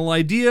original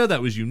idea that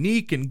was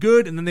unique and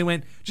good, and then they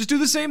went, just do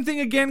the same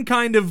thing again,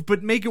 kind of,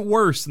 but make it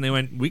worse. And they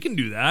went, we can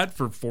do that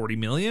for $40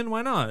 million.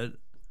 Why not?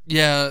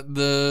 Yeah,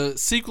 the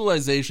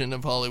sequelization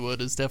of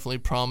Hollywood is definitely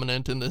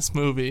prominent in this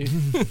movie.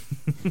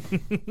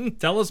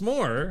 Tell us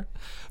more.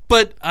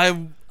 But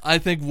I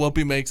think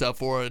Whoopi makes up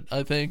for it.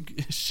 I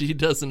think she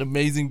does an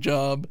amazing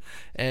job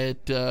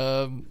at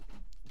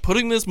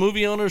putting this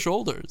movie on her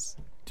shoulders.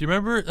 Do you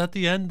remember at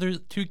the end, there's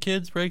two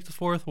kids break the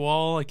fourth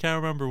wall? I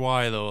can't remember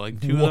why, though. Like,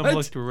 two of them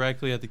look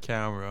directly at the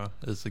camera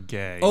as a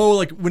gay. Oh,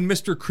 like when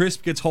Mr.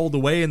 Crisp gets hauled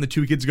away and the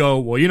two kids go,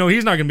 well, you know,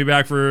 he's not going to be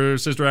back for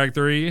Sister Act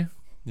 3.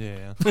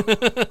 Yeah.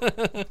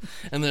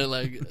 And they're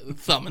like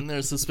thumbing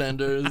their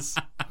suspenders.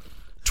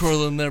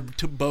 twirling their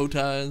bow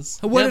ties.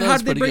 How that did was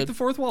they pretty break good. the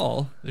fourth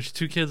wall? There's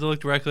two kids that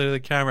look directly at the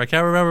camera. I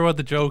can't remember what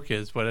the joke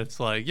is, but it's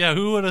like, yeah,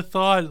 who would have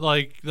thought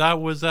like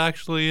that was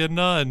actually a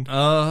nun?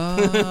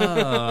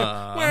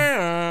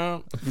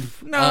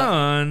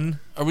 None.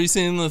 Are we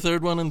seeing the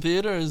third one in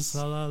theaters?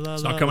 La, la, la,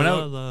 It's not la, coming la,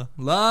 out. la.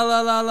 La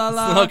la la la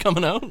la. It's not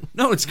coming out?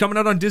 No, it's coming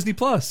out on Disney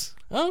Plus.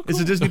 Oh, cool. It's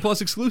a Disney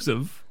Plus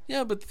exclusive.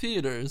 Yeah, but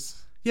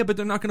theaters. Yeah, but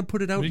they're not going to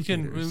put it out. We in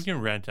can theaters.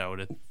 rent out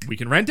it. We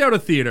can rent out a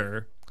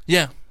theater.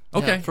 Yeah.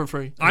 Okay. Yeah, for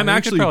free. I'm We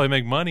actually could probably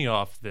make money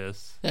off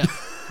this. Yeah.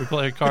 We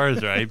play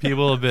cards, right?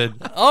 People have been.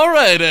 All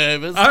right,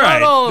 Abe. It's All not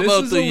right, all this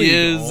about is the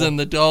illegal. yiz and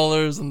the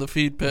dollars and the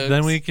feet pics.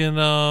 Then we can,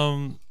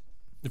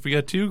 if we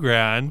got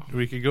 $2,000,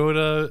 we could go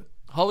to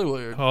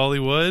Hollywood.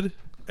 Hollywood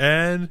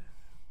and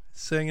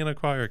sing in a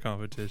choir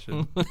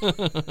competition.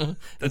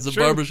 It's a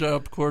true.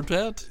 barbershop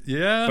quartet.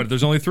 Yeah, But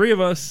there's only 3 of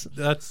us.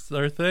 that's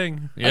our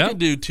thing. I Yeah, could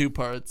do 2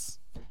 parts.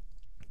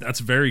 that's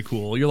very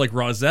cool. You're like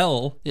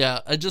Rozelle. Yeah,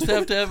 I just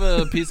have to have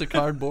a piece of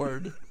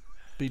cardboard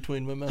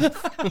between my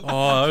mouth.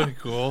 Oh, that would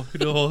be cool. We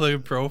do the whole thing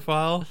in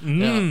profile.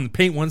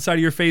 Paint one side of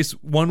your face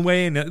one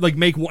way and like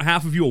make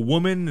half of you a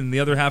woman and the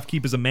other half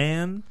keep as a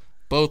man.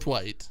 Both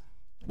white.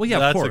 Well, yeah,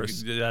 That's of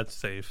course. that's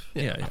safe.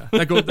 Yeah.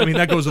 That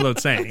goes without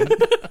saying.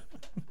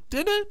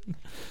 Did it?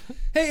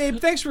 Hey, Abe,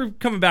 thanks for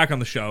coming back on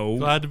the show.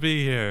 Glad to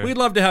be here. We'd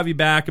love to have you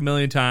back a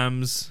million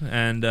times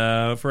and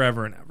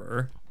forever and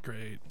ever.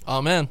 Great.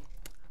 Oh, man.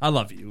 I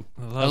love you.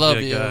 I love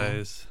you you.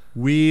 guys.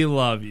 We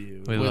love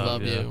you. We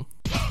love you.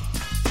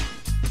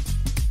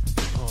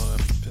 Oh, I'm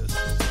pissed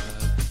so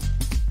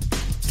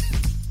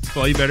bad.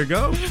 Well, you better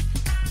go.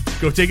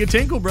 Go take a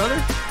tinkle,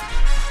 brother.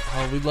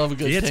 Oh, we love a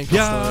good It's tinkle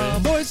yeah,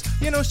 story. boys.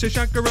 You know,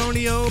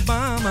 Shakaroni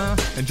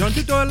Obama and John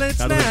to toilets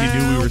How now. do you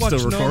knew we were still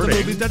Watching all recording? the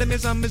movies that I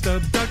miss. I'm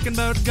talking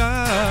about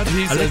God.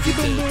 He I says like you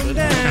he boom did, boom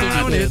but I don't think he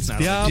down. did. It's Do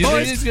yeah, you think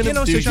boys. he's gonna You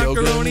know, do yoga in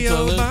the Shakaroni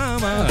toilet?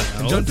 Obama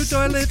and John to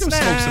toilets go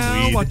smoke some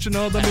now. weed. Watching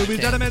all the movies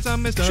that I miss.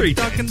 I'm Sure you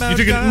can. talking You about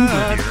took an Uber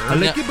God. here. I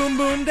like Yeah. you boom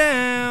boom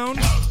down.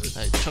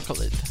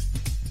 Chocolate.